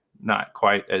 Not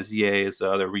quite as yay as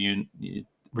the other reunion.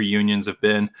 reunions have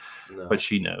been, No. but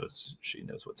she knows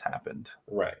what's happened.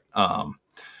 Right. And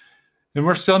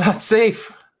we're still not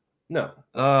safe. No.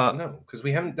 Uh, No, because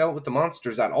we haven't dealt with the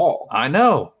monsters at all. I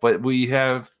know, but we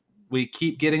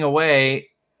keep getting away.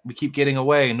 We keep getting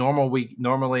away.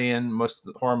 Normally in most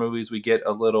of the horror movies, we get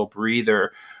a little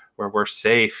breather where we're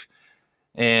safe,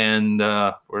 and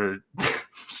we're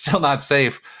still not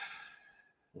safe.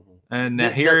 And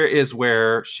here is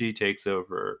where she takes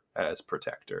over as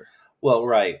protector. Well,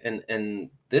 right, and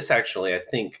this actually, I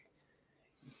think,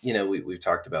 we've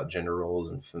talked about gender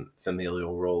roles and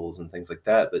familial roles and things like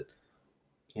that, but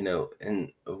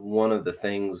and one of the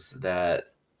things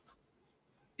that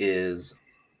is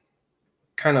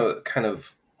kind of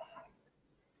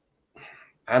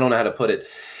I don't know how to put it,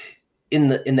 in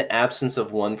the absence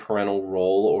of one parental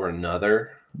role or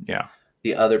another, Yeah.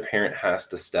 the other parent has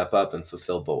to step up and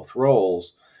fulfill both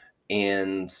roles,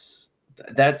 and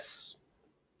that's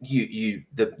the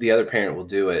other parent will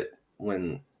do it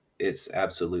when it's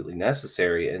absolutely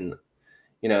necessary. And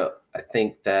I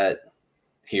think that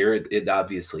here it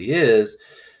obviously is,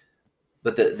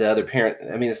 but the other parent,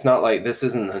 I mean, it's not like this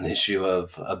isn't an issue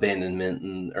of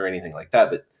abandonment or anything like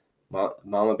that, but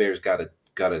Mama Bear's got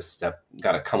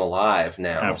to come alive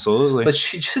now. Absolutely. But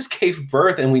she just gave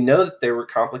birth, and we know that there were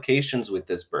complications with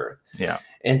this birth. Yeah.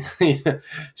 And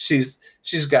she's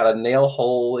got a nail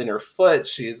hole in her foot.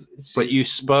 But you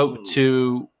spoke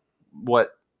to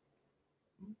what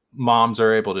moms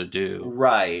are able to do.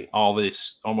 Right. All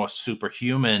these almost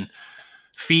superhuman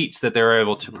feats that they're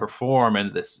able to perform,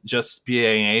 and this just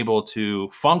being able to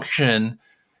function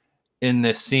in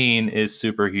this scene is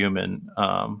superhuman.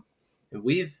 And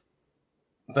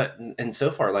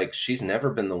so far, like, she's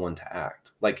never been the one to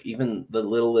act. Like, even the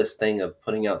littlest thing of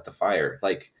putting out the fire,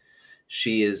 like,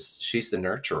 she's the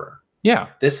nurturer. Yeah.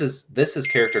 This is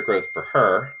character growth for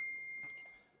her,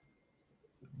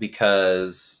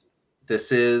 because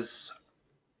this is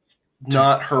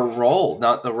not her role,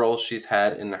 not the role she's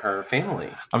had in her family.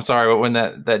 I'm sorry, but when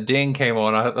that ding came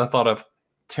on, I thought of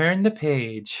turn the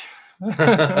page.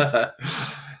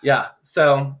 Yeah.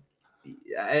 So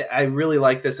I really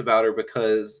like this about her,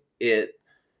 because it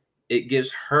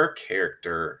gives her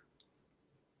character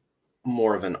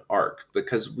more of an arc,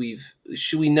 because we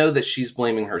know that she's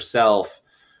blaming herself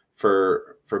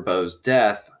for Beau's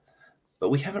death, but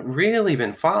we haven't really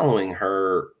been following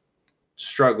her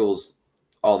struggles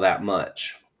all that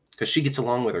much, because she gets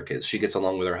along with her kids, she gets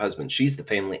along with her husband, she's the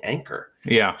family anchor.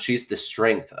 Yeah. She's the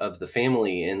strength of the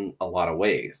family in a lot of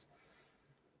ways.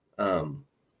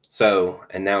 So,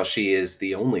 and now she is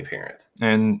the only parent.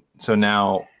 And so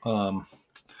now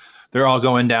they're all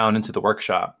going down into the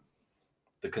workshop,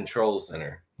 The control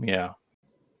center. Yeah.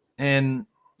 And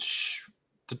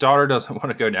the daughter doesn't want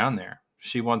to go down there.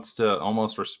 She wants to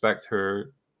almost respect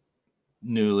her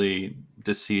newly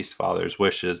deceased father's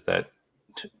wishes that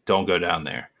don't go down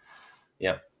there.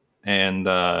 Yeah. And,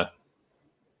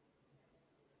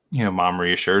 mom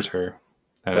reassures her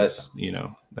that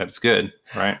it's good.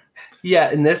 Right.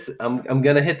 Yeah. And this, I'm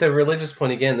going to hit the religious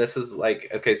point again. This is like,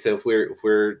 okay, so if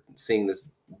we're seeing this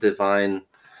divine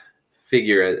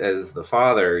figure as the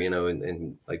father,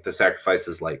 and like the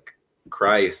sacrifices like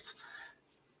Christ,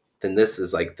 then this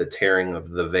is like the tearing of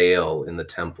the veil in the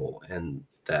temple, and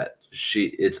that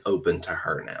it's open to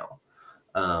her now.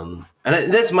 And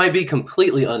this might be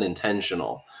completely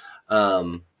unintentional,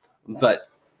 but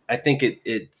I think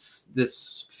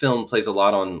this film plays a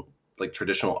lot on like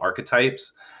traditional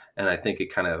archetypes, and I think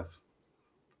it kind of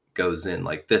goes in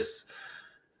like this,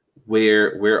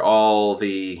 where all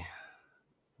these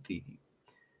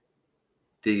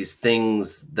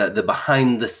things, that the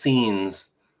behind the scenes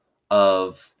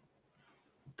of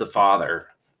the father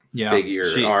figure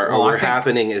are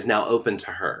happening is now open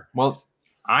to her. Well,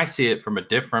 I see it from a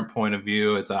different point of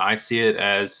view. I see it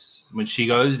as when she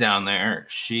goes down there,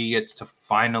 she gets to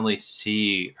finally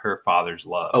see her father's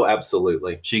love. Oh,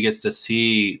 absolutely. She gets to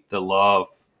see the love,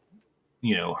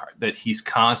 that he's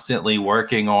constantly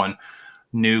working on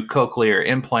new cochlear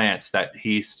implants, that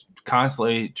he's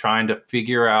constantly trying to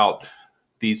figure out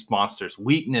these monsters'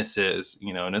 weaknesses,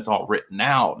 and it's all written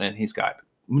out, and he's got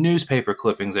newspaper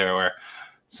clippings everywhere.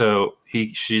 So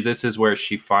this is where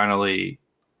she finally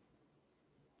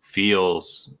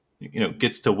feels,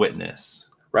 gets to witness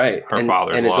her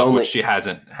father's love, which she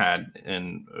hasn't had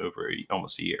in over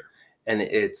almost a year. And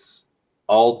it's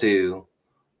all due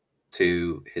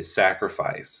to his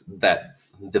sacrifice, that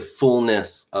the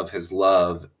fullness of his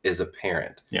love is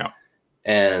apparent. Yeah.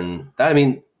 And that,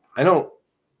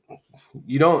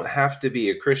 you don't have to be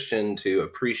a Christian to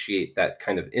appreciate that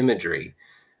kind of imagery,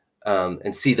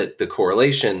 and see the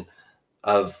correlation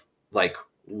of like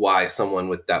why someone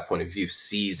with that point of view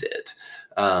sees it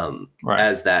Right.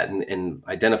 as that and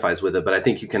identifies with it. But I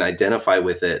think you can identify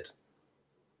with it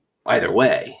either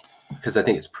way, because I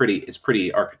think it's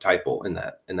pretty archetypal in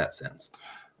that sense.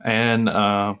 And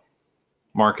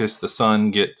Marcus, the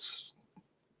son, gets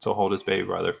to hold his baby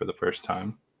brother for the first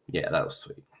time, Yeah, that was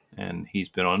sweet. and he's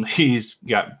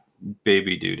got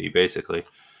baby duty basically.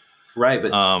 Right,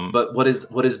 but Um, but what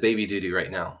is baby duty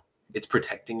right now? It's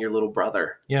protecting your little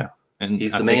brother. and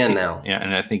he's I the think man now. Yeah,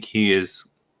 and I think he's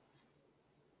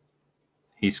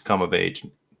come of age.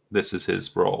 This is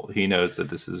his role. He knows that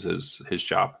this is his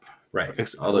job. Right.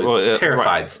 Ex- Although well, he's terrified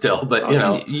right. still, but you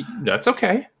know, That's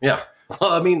okay. yeah.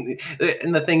 Well, I mean,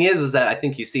 and the thing is that I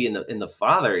think you see in the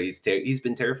father, he's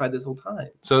been terrified this whole time.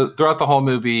 So throughout the whole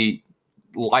movie,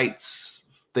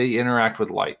 they interact with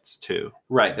lights too.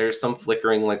 Right. There's some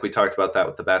flickering, like we talked about that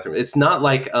with the bathroom. It's not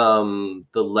like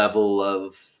the level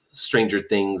of Stranger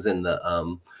Things and the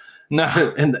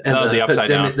No, and the upside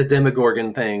down, the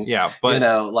Demogorgon thing. yeah, but you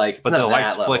know, like it's but not the that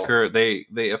lights level. flicker.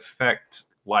 They affect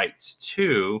lights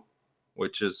too,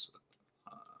 which is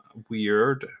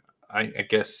weird. I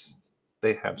guess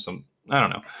they have some. I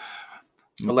don't know.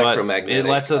 But Electromagnetic. It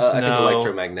lets us I know. think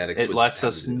electromagnetics. It would lets have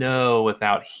us to do it. know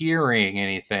without hearing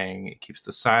anything. It keeps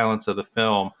the silence of the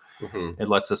film. Mhm. It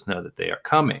lets us know that they are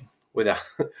coming. Without,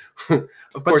 But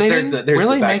of course, they there's didn't the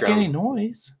really make background. any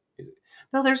noise.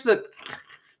 No, there's the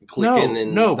clicking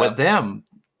and No, stuff. but them.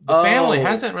 The family Oh.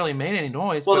 hasn't really made any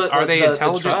noise. Well, but are they the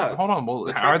intelligent? trucks. Hold on. Well,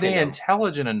 The are truck they in them.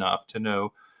 intelligent enough to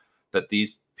know that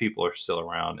these people are still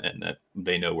around and that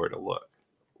they know where to look?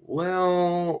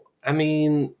 Well, I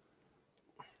mean,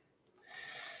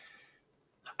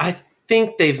 I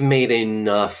think they've made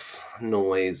enough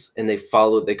noise, and they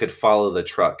could follow the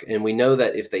truck, and we know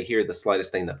that if they hear the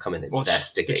slightest thing, they'll come and Well,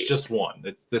 investigate. it's just one.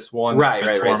 It's this one Right,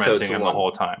 that's been right, right. So tormenting it's him the one.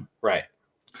 whole time. right.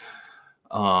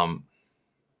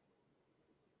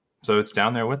 So it's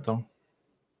down there with them.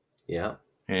 Yeah.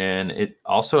 And it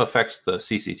also affects the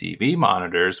CCTV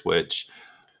monitors, which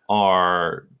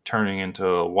are turning into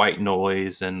a white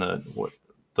noise and the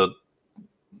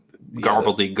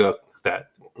gobbledygook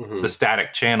that Mhm. the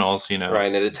static channels, Right,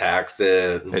 and it attacks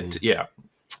it. yeah.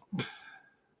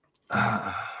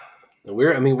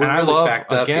 We're And really I love,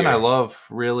 backed up again, here. I love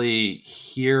really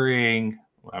hearing,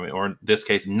 or in this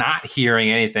case, not hearing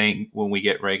anything when we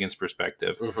get Reagan's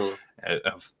perspective Mhm.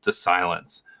 of the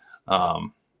silence.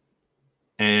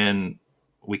 And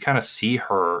we kind of see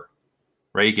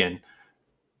Reagan,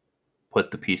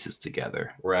 put the pieces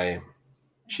together. Right.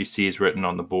 She sees written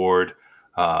on the board,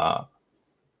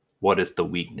 what is the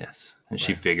weakness? And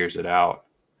she figures it out.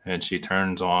 And she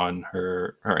turns on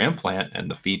her implant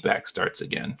and the feedback starts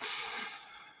again.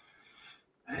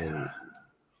 And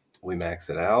we max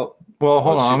it out. Well,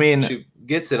 hold on. She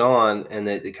gets it on, and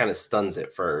it kind of stuns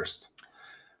it first,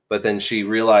 but then she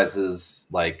realizes,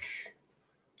 like,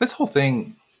 this whole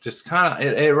thing just kind of,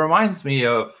 it reminds me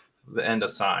of the end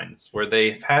of Signs, where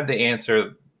they've had the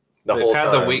answer. They've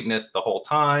had the weakness the whole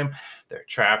time. They're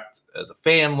trapped as a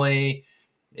family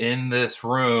in this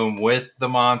room with the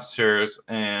monsters,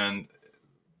 and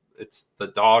it's the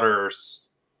daughter's.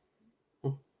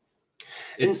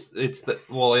 In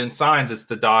Signs, it's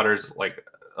the daughter's like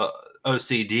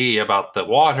OCD about the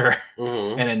water,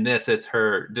 Mhm. and in this, it's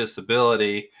her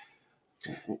disability.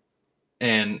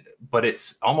 But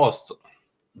it's almost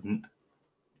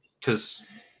because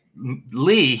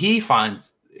Lee, he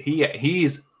finds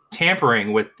he's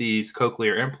tampering with these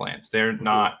cochlear implants. They're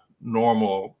not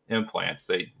normal implants.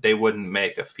 They wouldn't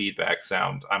make a feedback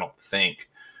sound, I don't think.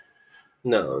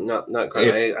 No, not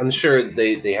quite. I'm sure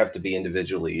they have to be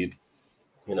individually,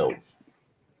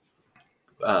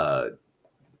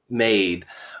 made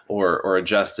or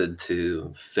adjusted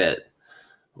to fit,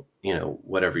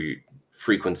 whatever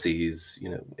frequencies,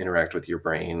 interact with your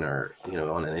brain, or,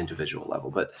 on an individual level.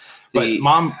 But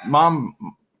mom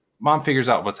figures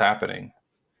out what's happening.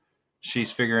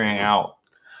 She's figuring out.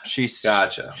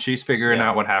 Gotcha. She's figuring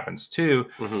out what happens too.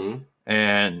 Mm-hmm.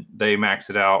 And they max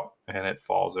it out, and it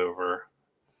falls over.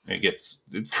 It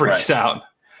freaks out,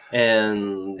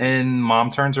 and mom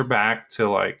turns her back to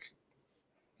like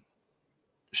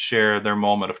share their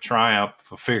moment of triumph,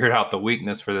 figured out the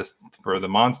weakness for the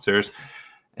monsters,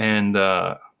 and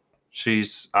she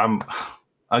turned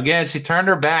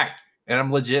her back, and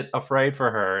I'm legit afraid for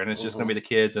her, and it's just gonna be the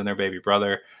kids and their baby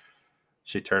brother.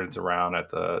 She turns around at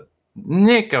the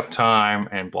nick of time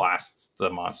and blasts the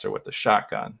monster with the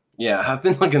shotgun. Yeah, I've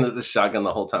been looking at the shotgun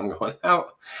the whole time, going, "How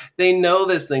they know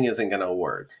this thing isn't going to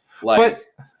work?"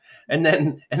 And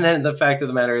then the fact of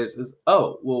the matter is,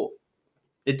 oh well,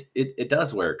 it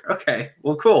does work. Okay,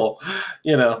 well, cool,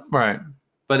 Right.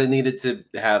 But it needed to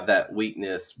have that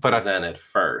weakness presented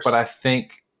first. But I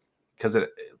think because it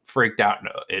freaked out,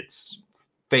 its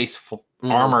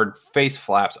armored face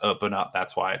flaps open up.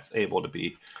 That's why it's able to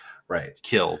be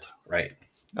killed. Right.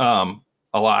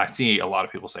 I see a lot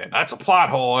of people saying that's a plot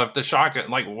hole. If the shotgun,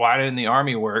 like, why didn't the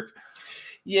army work?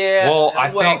 Yeah. Well,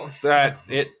 I think that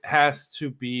it has to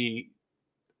be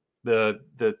the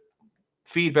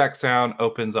feedback sound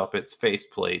opens up its face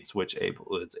plates, which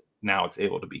it's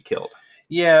able to be killed.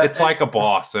 Yeah, it's like a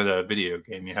boss in a video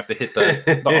game. You have to hit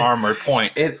the armored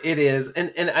points. It is,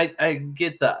 and I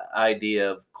get the idea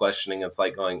of questioning. It's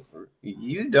like going,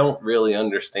 you don't really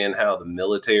understand how the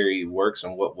military works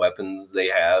and what weapons they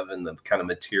have and the kind of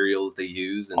materials they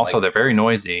use. And also, they're very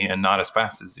noisy and not as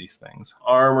fast as these things.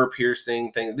 Armor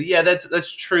piercing things. But yeah,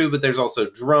 that's true. But there's also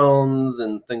drones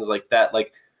and things like that.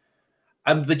 Like,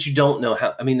 but you don't know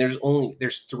how. I mean,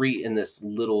 there's 3 in this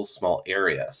little small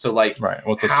area. So like, right?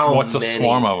 What's a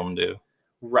swarm of them do?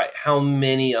 Right? How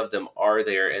many of them are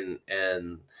there?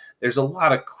 And there's a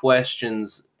lot of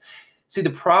questions. See,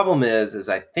 the problem is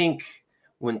I think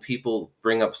when people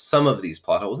bring up some of these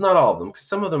plot holes, not all of them, because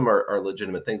some of them are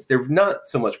legitimate things. They're not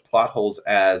so much plot holes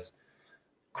as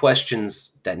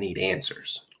questions that need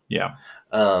answers. Yeah.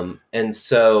 And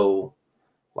so,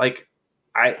 like,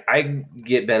 I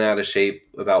get bent out of shape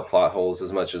about plot holes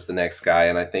as much as the next guy,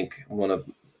 and I think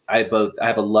I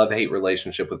have a love-hate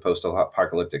relationship with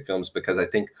post-apocalyptic films because I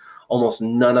think almost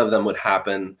none of them would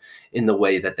happen in the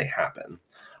way that they happen.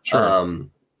 Sure.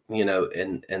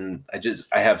 And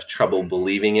I have trouble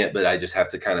believing it, but I just have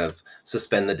to kind of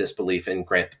suspend the disbelief and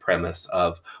grant the premise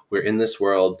of we're in this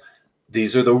world.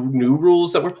 These are the new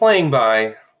rules that we're playing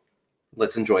by.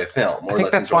 Let's enjoy a film, or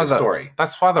let's enjoy a story.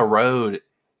 That's why The Road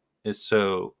is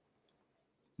so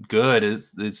good.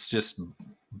 It's just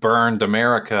burned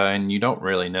America, and you don't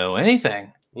really know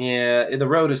anything. Yeah, The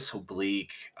Road is so bleak.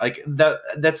 Like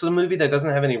that's a movie that doesn't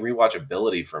have any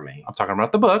rewatchability for me. I'm talking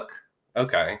about the book.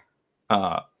 Okay.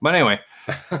 But anyway,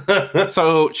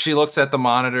 so she looks at the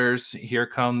monitors. Here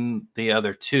come the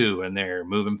other 2, and they're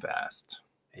moving fast.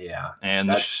 Yeah, and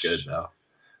that's good though.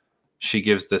 She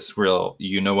gives this real,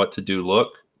 you know what to do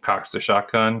look, cocks the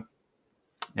shotgun,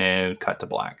 and cut to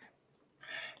black.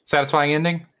 Satisfying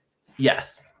ending?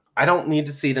 Yes. I don't need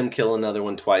to see them kill another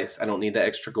one twice. I don't need the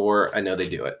extra gore. I know they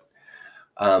do it.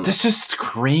 This just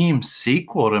screams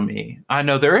sequel to me. I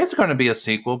know there is going to be a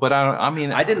sequel, but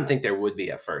I didn't think there would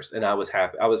be at first, and I was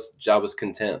happy. I was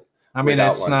content. I mean,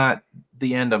 it's not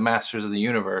the end of Masters of the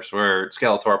Universe where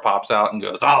Skeletor pops out and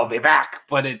goes, "I'll be back,"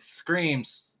 but it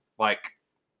screams like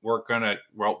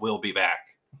we'll be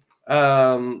back.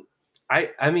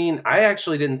 I mean, I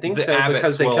actually didn't think so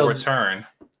because they killed return.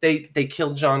 They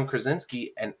killed John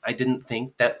Krasinski, and I didn't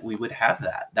think that we would have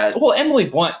that. Well, Emily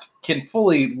Blunt can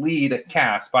fully lead a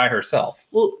cast by herself.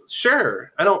 Well,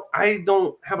 sure. I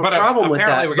don't have a problem with that.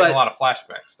 Apparently, we're getting a lot of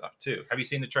flashback stuff too. Have you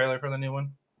seen the trailer for the new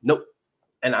one? Nope.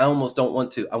 And I almost don't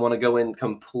want to. I want to go in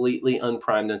completely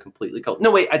unprimed and completely cold.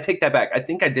 No, wait, I take that back. I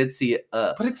think I did see it.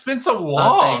 But it's been so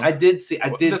long. I did see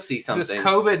something. This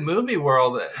COVID movie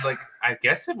world, like, I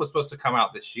guess it was supposed to come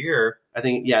out this year. I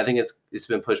think it's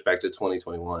been pushed back to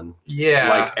 2021. Yeah.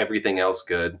 Like everything else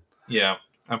good. Yeah.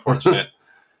 Unfortunate.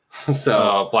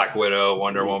 So Black Widow,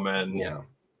 Wonder Woman.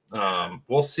 Yeah.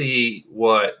 We'll see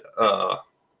what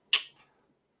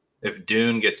if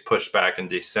Dune gets pushed back in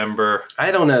December. I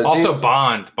don't know. Also,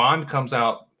 Bond comes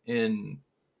out in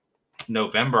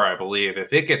November, I believe.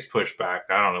 If it gets pushed back,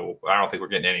 I don't know. I don't think we're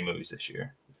getting any movies this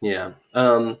year. Yeah.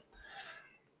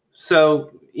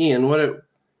 So, Ian,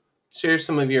 share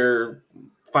some of your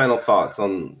final thoughts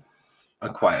on A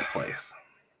Quiet Place.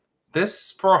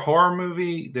 This, for a horror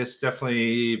movie, this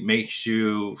definitely makes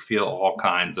you feel all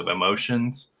kinds of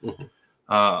emotions. Mm-hmm.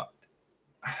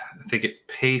 I think it's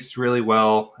paced really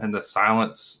well, and the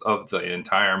silence of the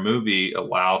entire movie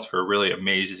allows for a really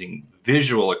amazing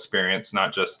visual experience,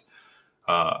 not just,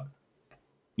 a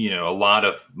lot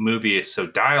of movie is so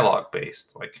dialogue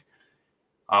based. Like,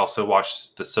 I also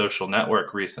watched The Social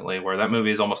Network recently, where that movie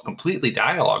is almost completely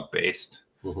dialogue based.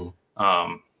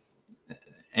 Mm-hmm.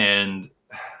 And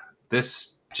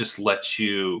this just lets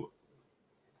you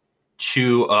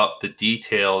chew up the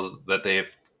details that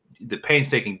the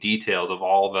painstaking details of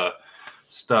all the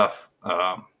stuff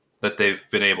that they've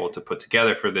been able to put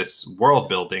together for this world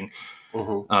building.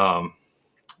 Mm-hmm.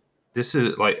 This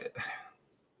is like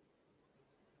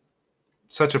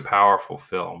such a powerful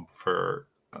film for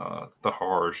the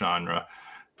horror genre.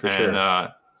 For sure.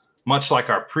 Much like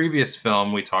our previous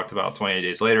film we talked about, 28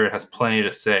 Days Later, it has plenty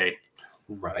to say.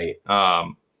 Right.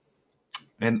 And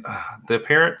the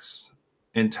parents'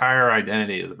 entire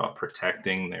identity is about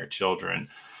protecting their children.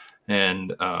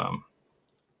 And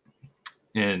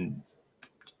in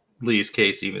Lee's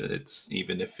case,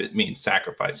 even if it means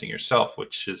sacrificing yourself,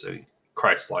 which is a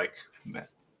Christ-like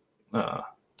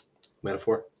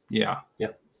Metaphor. Yeah. Yeah.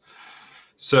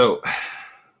 So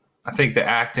I think the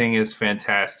acting is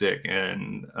fantastic,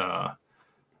 and I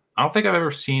don't think I've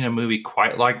ever seen a movie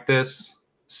quite like this.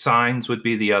 Signs would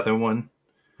be the other one.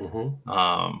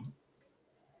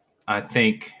 I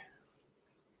think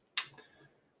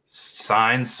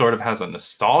Signs sort of has a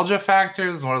nostalgia factor.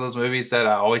 It's one of those movies that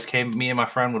me and my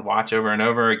friend would watch over and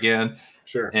over again.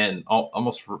 Sure. And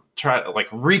almost try to like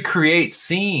recreate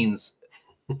scenes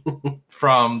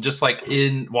from just like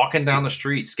in walking down the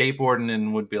street, skateboarding,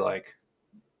 and would be like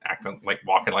acting like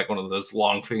walking like one of those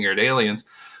long-fingered aliens.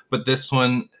 But this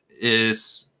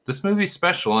movie's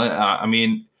special. I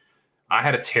mean, I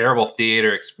had a terrible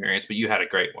theater experience, but you had a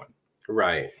great one.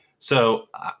 Right. So,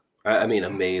 I mean,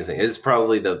 amazing. It's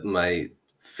probably my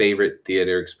favorite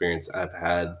theater experience I've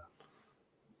had.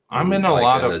 I'm in a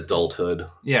lot of adulthood.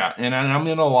 Yeah, and I'm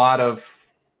in a lot of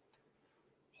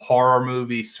horror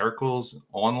movie circles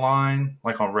online,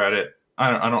 like on Reddit.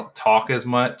 I don't talk as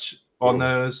much on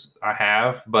those. I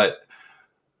have, but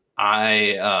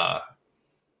I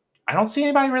don't see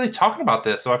anybody really talking about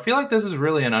this. So I feel like this is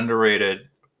really an underrated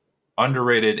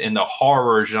in the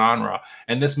horror genre.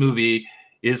 And this movie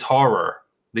is horror.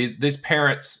 These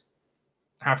parents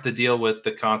have to deal with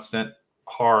the constant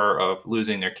horror of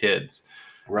losing their kids,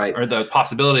 right? Or the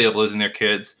possibility of losing their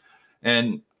kids.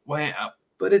 And wow,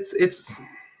 but it's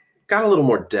got a little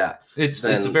more depth. It's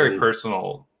very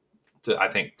personal I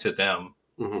think to them.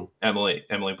 Emily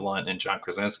Blunt and John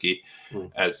Krasinski,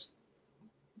 as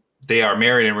they are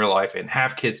married in real life and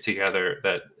have kids together,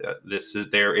 that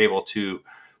they're able to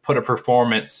put a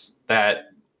performance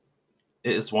that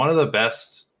is one of the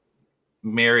best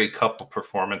married couple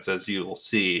performances you will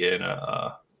see in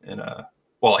a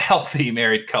healthy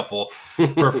married couple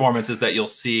performances that you'll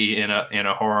see in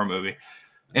a horror movie.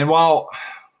 And while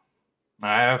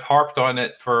I have harped on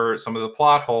it for some of the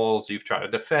plot holes, you've tried to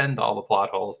defend all the plot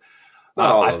holes.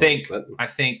 I think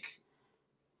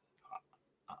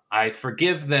I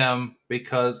forgive them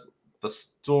because the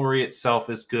story itself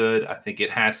is good. I think it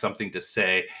has something to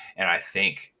say, and I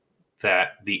think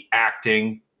that the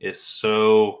acting is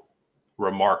so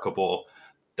remarkable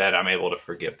that I'm able to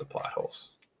forgive the plot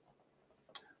holes.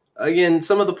 Again,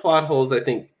 some of the plot holes I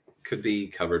think could be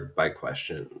covered by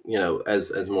question,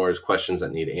 as more as questions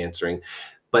that need answering.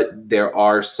 But there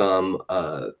are some,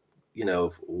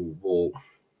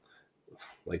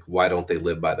 like, why don't they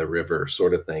live by the river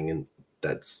sort of thing? And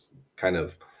that's kind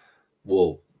of,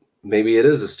 maybe it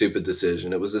is a stupid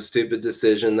decision. It was a stupid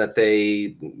decision that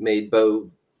they made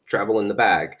Bo travel in the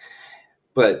bag.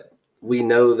 But we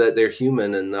know that they're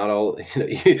human and not all,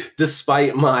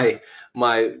 despite my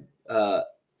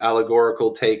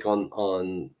allegorical take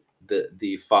on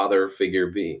the father figure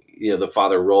being, the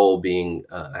father role being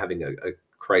having a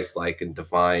Christ-like and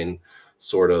divine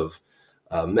sort of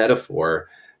metaphor.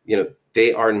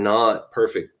 They are not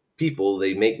perfect people.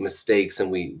 They make mistakes,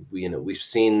 and we've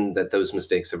seen that those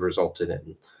mistakes have resulted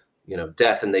in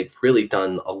death, and they've really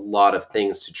done a lot of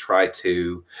things to try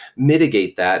to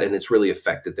mitigate that, and it's really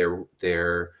affected their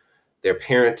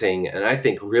parenting. And I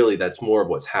think really that's more of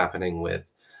what's happening with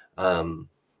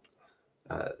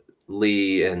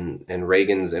Lee and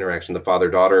Reagan's interaction, the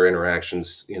father-daughter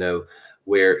interactions,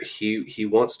 where he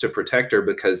wants to protect her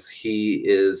because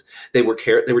they were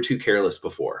too careless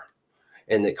before,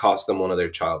 and it cost them one of their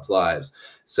child's lives.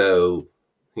 So,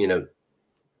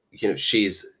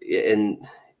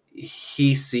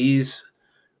 he sees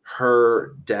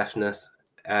her deafness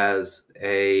as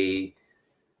a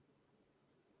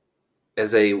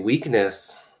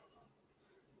weakness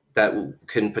that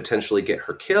can potentially get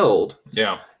her killed.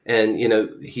 Yeah. And,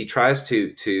 he tries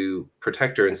to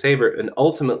protect her and save her. And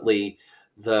ultimately,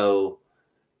 though,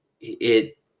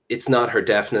 it's not her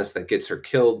deafness that gets her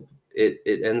killed.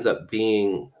 It ends up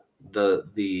being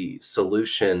the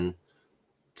solution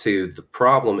to the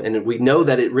problem. And we know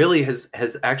that it really has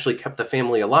actually kept the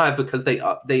family alive because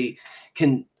they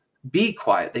can be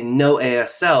quiet. They know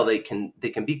ASL. They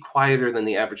can be quieter than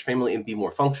the average family and be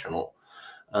more functional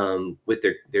with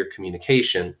their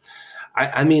communication.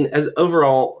 I mean, as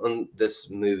overall in this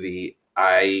movie,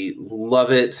 I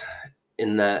love it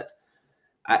in that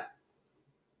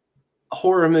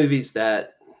horror movies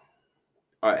that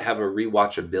have a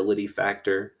rewatchability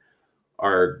factor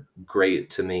are great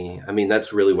to me. I mean,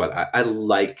 that's really what I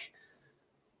like.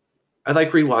 I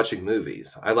like rewatching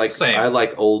movies. I like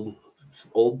old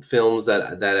films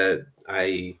that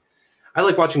I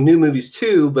like watching new movies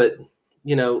too, but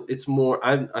it's more,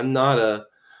 I'm not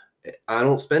I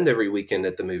don't spend every weekend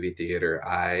at the movie theater.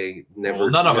 I never. Well,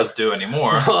 none of us do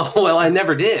anymore. Well, I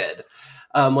never did.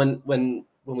 When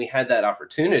we had that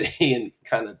opportunity, and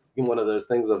kind of one of those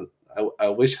things of I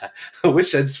wish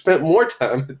I'd spent more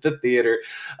time at the theater.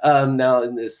 Now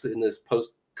in this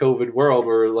post-COVID world,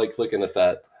 we're like looking at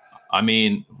that. I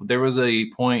mean, there was a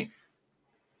point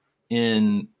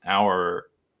in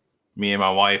me and my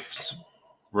wife's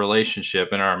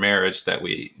relationship in our marriage that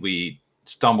we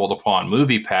stumbled upon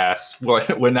Movie Pass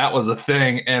when that was a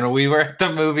thing, and we were at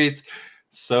the movies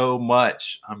so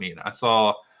much. I mean, I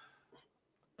saw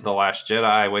The Last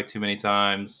Jedi way too many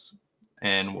times,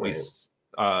 and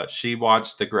she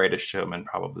watched The Greatest Showman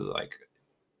probably like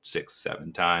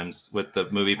 6-7 times with the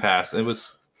Movie Pass. It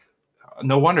was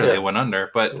no wonder they went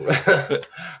under, but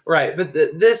right. But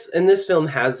this film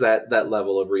has that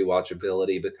level of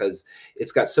rewatchability because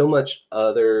it's got so much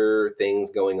other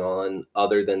things going on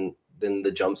other than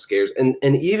the jump scares, and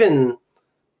even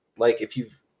like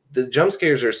the jump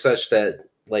scares are such that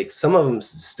like some of them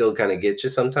still kind of get you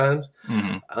sometimes.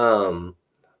 Mm-hmm.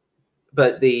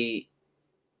 But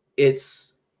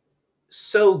it's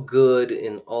so good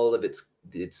in all of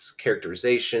its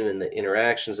characterization and the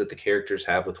interactions that the characters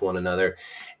have with one another,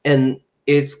 and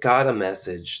it's got a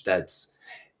message that's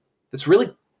really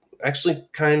actually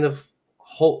kind of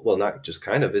not just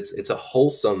kind of, it's a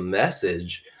wholesome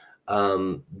message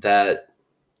that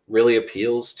really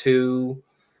appeals to,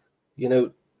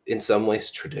 in some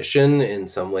ways tradition, in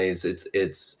some ways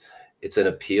it's an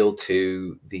appeal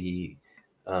to the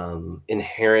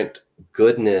inherent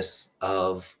goodness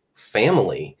of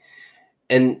family.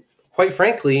 And quite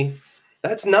frankly,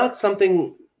 that's not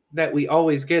something that we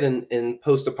always get in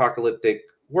post-apocalyptic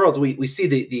worlds. We see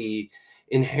the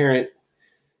inherent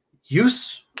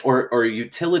use or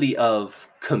utility of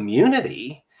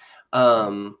community,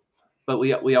 but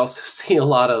we also see a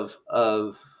lot of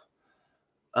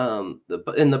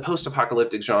in the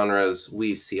post-apocalyptic genres,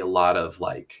 we see a lot of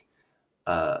like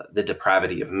the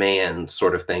depravity of man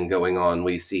sort of thing going on.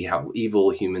 We see how evil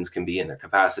humans can be in their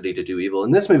capacity to do evil,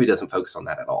 and this movie doesn't focus on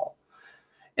that at all.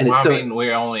 And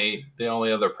the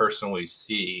only other person we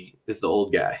see is the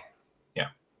old guy. Yeah,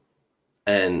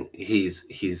 and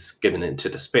he's given into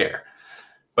despair,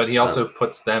 but he also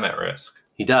puts them at risk.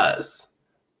 He does.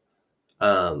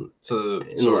 So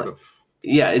sort of.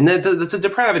 Yeah, and that's a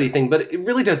depravity thing, but it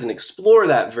really doesn't explore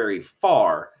that very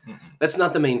far. Mm-hmm. That's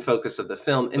not the main focus of the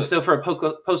film. And so for a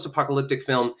post-apocalyptic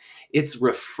film, it's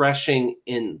refreshing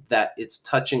in that it's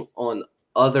touching on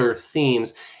other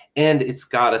themes, and it's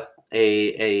got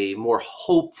a more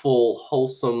hopeful,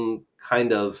 wholesome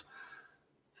kind of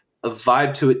a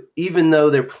vibe to it, even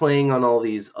though they're playing on all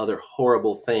these other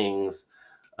horrible things,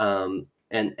 and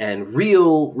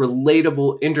real,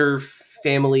 relatable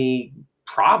inter-family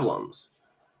problems.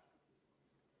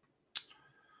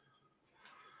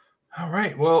 All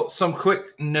right. Well, some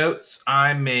quick notes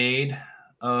I made.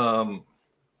 I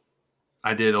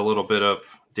did a little bit of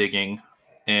digging,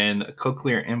 and a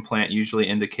cochlear implant usually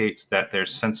indicates that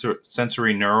there's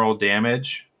sensory neural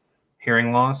damage,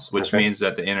 hearing loss, which means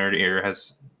that the inner ear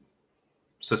has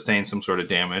sustained some sort of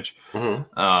damage.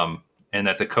 Mm-hmm. And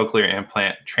that the cochlear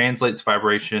implant translates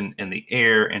vibration in the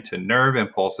air into nerve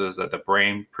impulses that the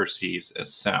brain perceives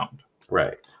as sound.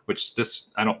 Right. Which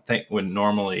I don't think would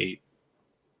normally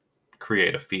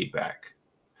create a feedback.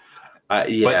 But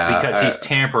because he's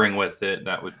tampering with it,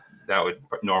 that would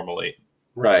normally.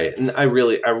 Right. And I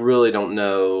really don't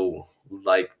know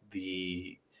like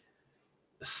the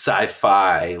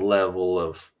sci-fi level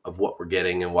of what we're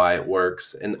getting and why it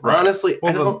works. And honestly,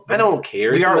 I don't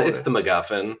care. It's the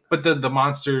MacGuffin. But the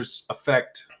monsters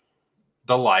affect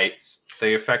the lights.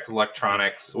 They affect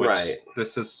electronics. Which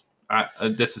this is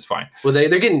fine. Well, they're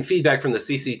getting feedback from the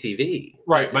CCTV.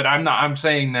 Right, but I'm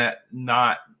saying that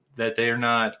they're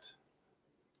not.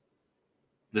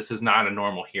 This is not a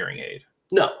normal hearing aid.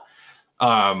 No.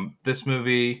 This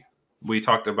movie, we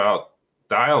talked about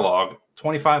dialogue,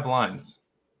 25 lines.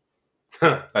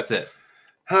 That's it.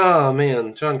 Oh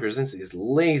man, John Krasinski is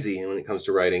lazy when it comes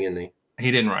to writing, isn't he?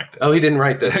 He didn't write this. Oh, he didn't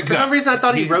write this. For some reason, I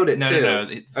thought he wrote it too. No.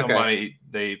 Somebody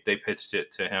they pitched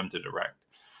it to him to direct.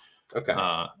 Okay.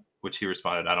 Which he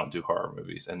responded, "I don't do horror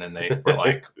movies." And then they were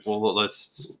like, "Well,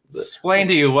 let's explain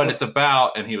to you what it's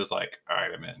about." And he was like, "All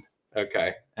right, I'm in."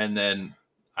 Okay. And then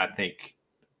I think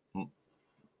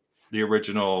the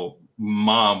original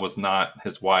mom was not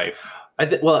his wife. I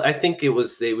think it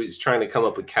was they was trying to come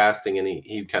up with casting, and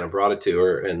he kind of brought it to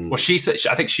her. And well, she said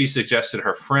I think she suggested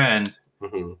her friend,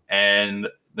 mm-hmm. and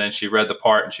then she read the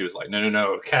part, and she was like,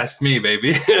 "No, cast me,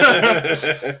 baby."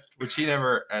 Which he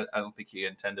never. I don't think he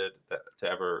intended to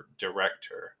ever direct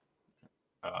her.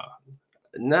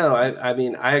 No, I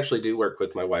mean, I actually do work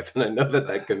with my wife, and I know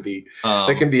that can be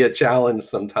a challenge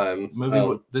sometimes.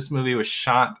 This movie was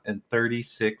shot in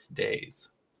 36 days.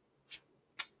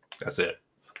 That's it.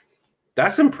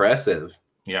 That's impressive.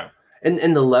 Yeah.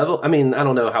 And the level, I mean, I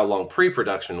don't know how long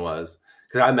pre-production was,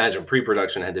 because I imagine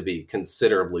pre-production had to be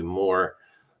considerably more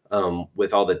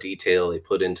with all the detail they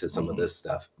put into some of this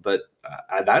stuff. But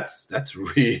that's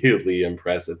really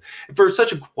impressive for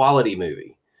such a quality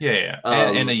movie. Yeah.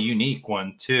 And a unique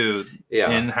one too. Yeah.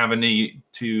 And having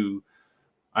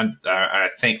I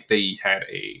think they had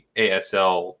a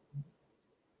ASL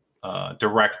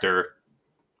director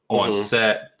on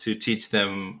set to teach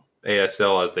them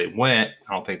ASL as they went.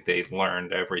 I don't think they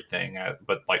learned everything,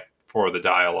 but like for the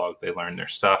dialogue, they learned their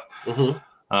stuff.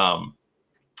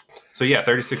 So yeah,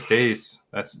 36 days.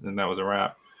 That was a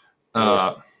wrap.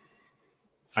 Nice.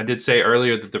 I did say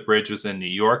earlier that the bridge was in New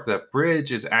York. That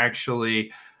bridge is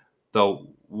actually the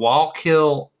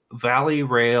Wallkill Valley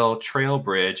Rail Trail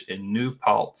Bridge in New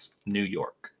Paltz, New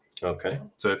York. Okay.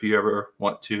 So if you ever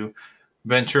want to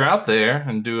venture out there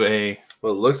and do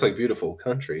well, it looks like beautiful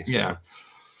country. So. Yeah.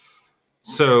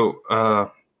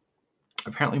 So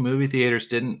apparently movie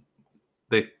theaters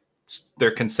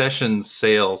their concession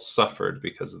sales suffered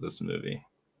because of this movie.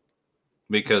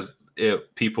 Because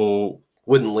people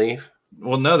wouldn't leave.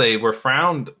 Well, no, they were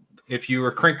frowned if you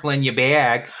were crinkling your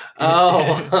bag.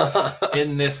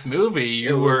 In this movie,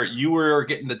 you were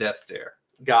getting the death stare.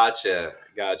 Gotcha.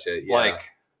 Yeah.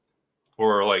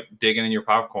 Or digging in your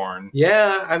popcorn.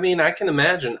 Yeah, I mean, I can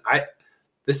imagine.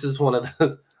 This is one of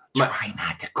those. Try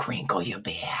not to crinkle your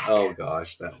bag. Oh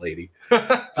gosh, that lady.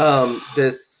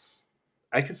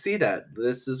 I could see that.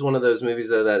 This is one of those movies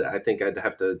that I think I'd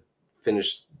have to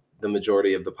finish the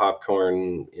majority of the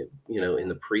popcorn, in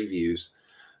the previews.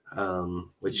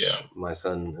 Which my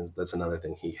son that's another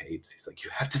thing he hates. He's like, you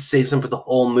have to save some for the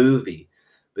whole movie,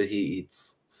 but he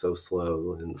eats so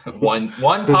slow and one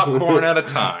popcorn at a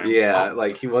time. Yeah,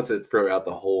 like he wants to throw out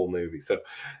the whole movie. So,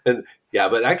 but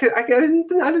I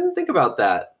didn't think about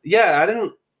that. Yeah, I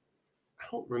don't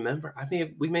remember.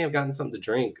 We may have gotten something to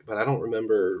drink, but I don't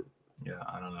remember. Yeah,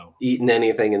 I don't know. Eating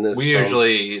anything in this. We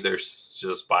usually either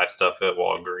just buy stuff at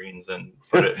Walgreens and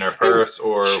put it in our purse,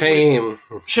 or shame,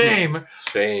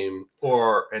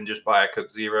 and just buy a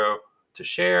Coke Zero to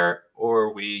share,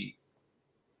 or we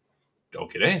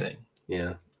don't get anything.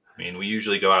 Yeah, I mean, we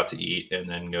usually go out to eat and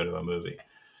then go to a movie.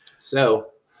 So,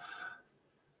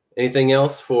 anything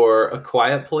else for A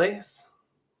Quiet Place?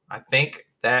 I think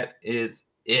that is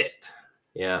it.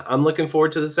 Yeah, I'm looking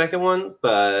forward to the second one,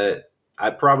 but I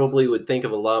probably would think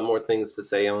of a lot more things to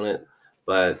say on it.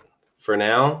 But for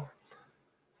now,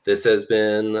 this has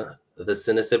been the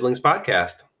Cine Siblings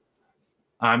podcast.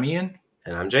 I'm Ian.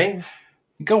 And I'm James.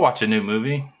 Go watch a new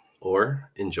movie.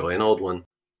 Or enjoy an old one.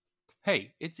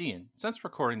 Hey, it's Ian. Since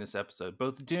recording this episode,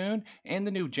 both Dune and the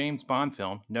new James Bond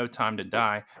film, No Time to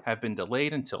Die, have been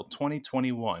delayed until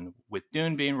 2021, with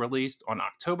Dune being released on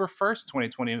October 1st,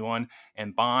 2021,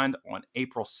 and Bond on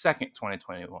April 2nd,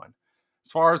 2021.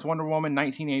 As far as Wonder Woman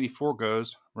 1984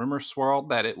 goes, rumors swirled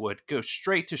that it would go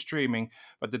straight to streaming,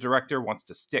 but the director wants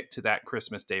to stick to that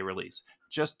Christmas Day release.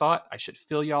 Just thought I should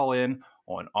fill y'all in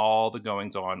on all the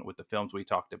goings-on with the films we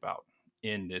talked about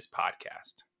in this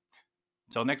podcast.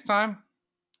 Until next time,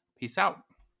 peace out.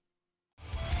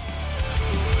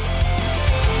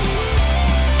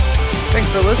 Thanks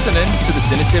for listening to the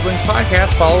Cine Siblings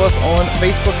podcast. Follow us on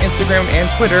Facebook, Instagram, and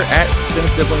Twitter at Cine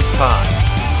Siblings Pod.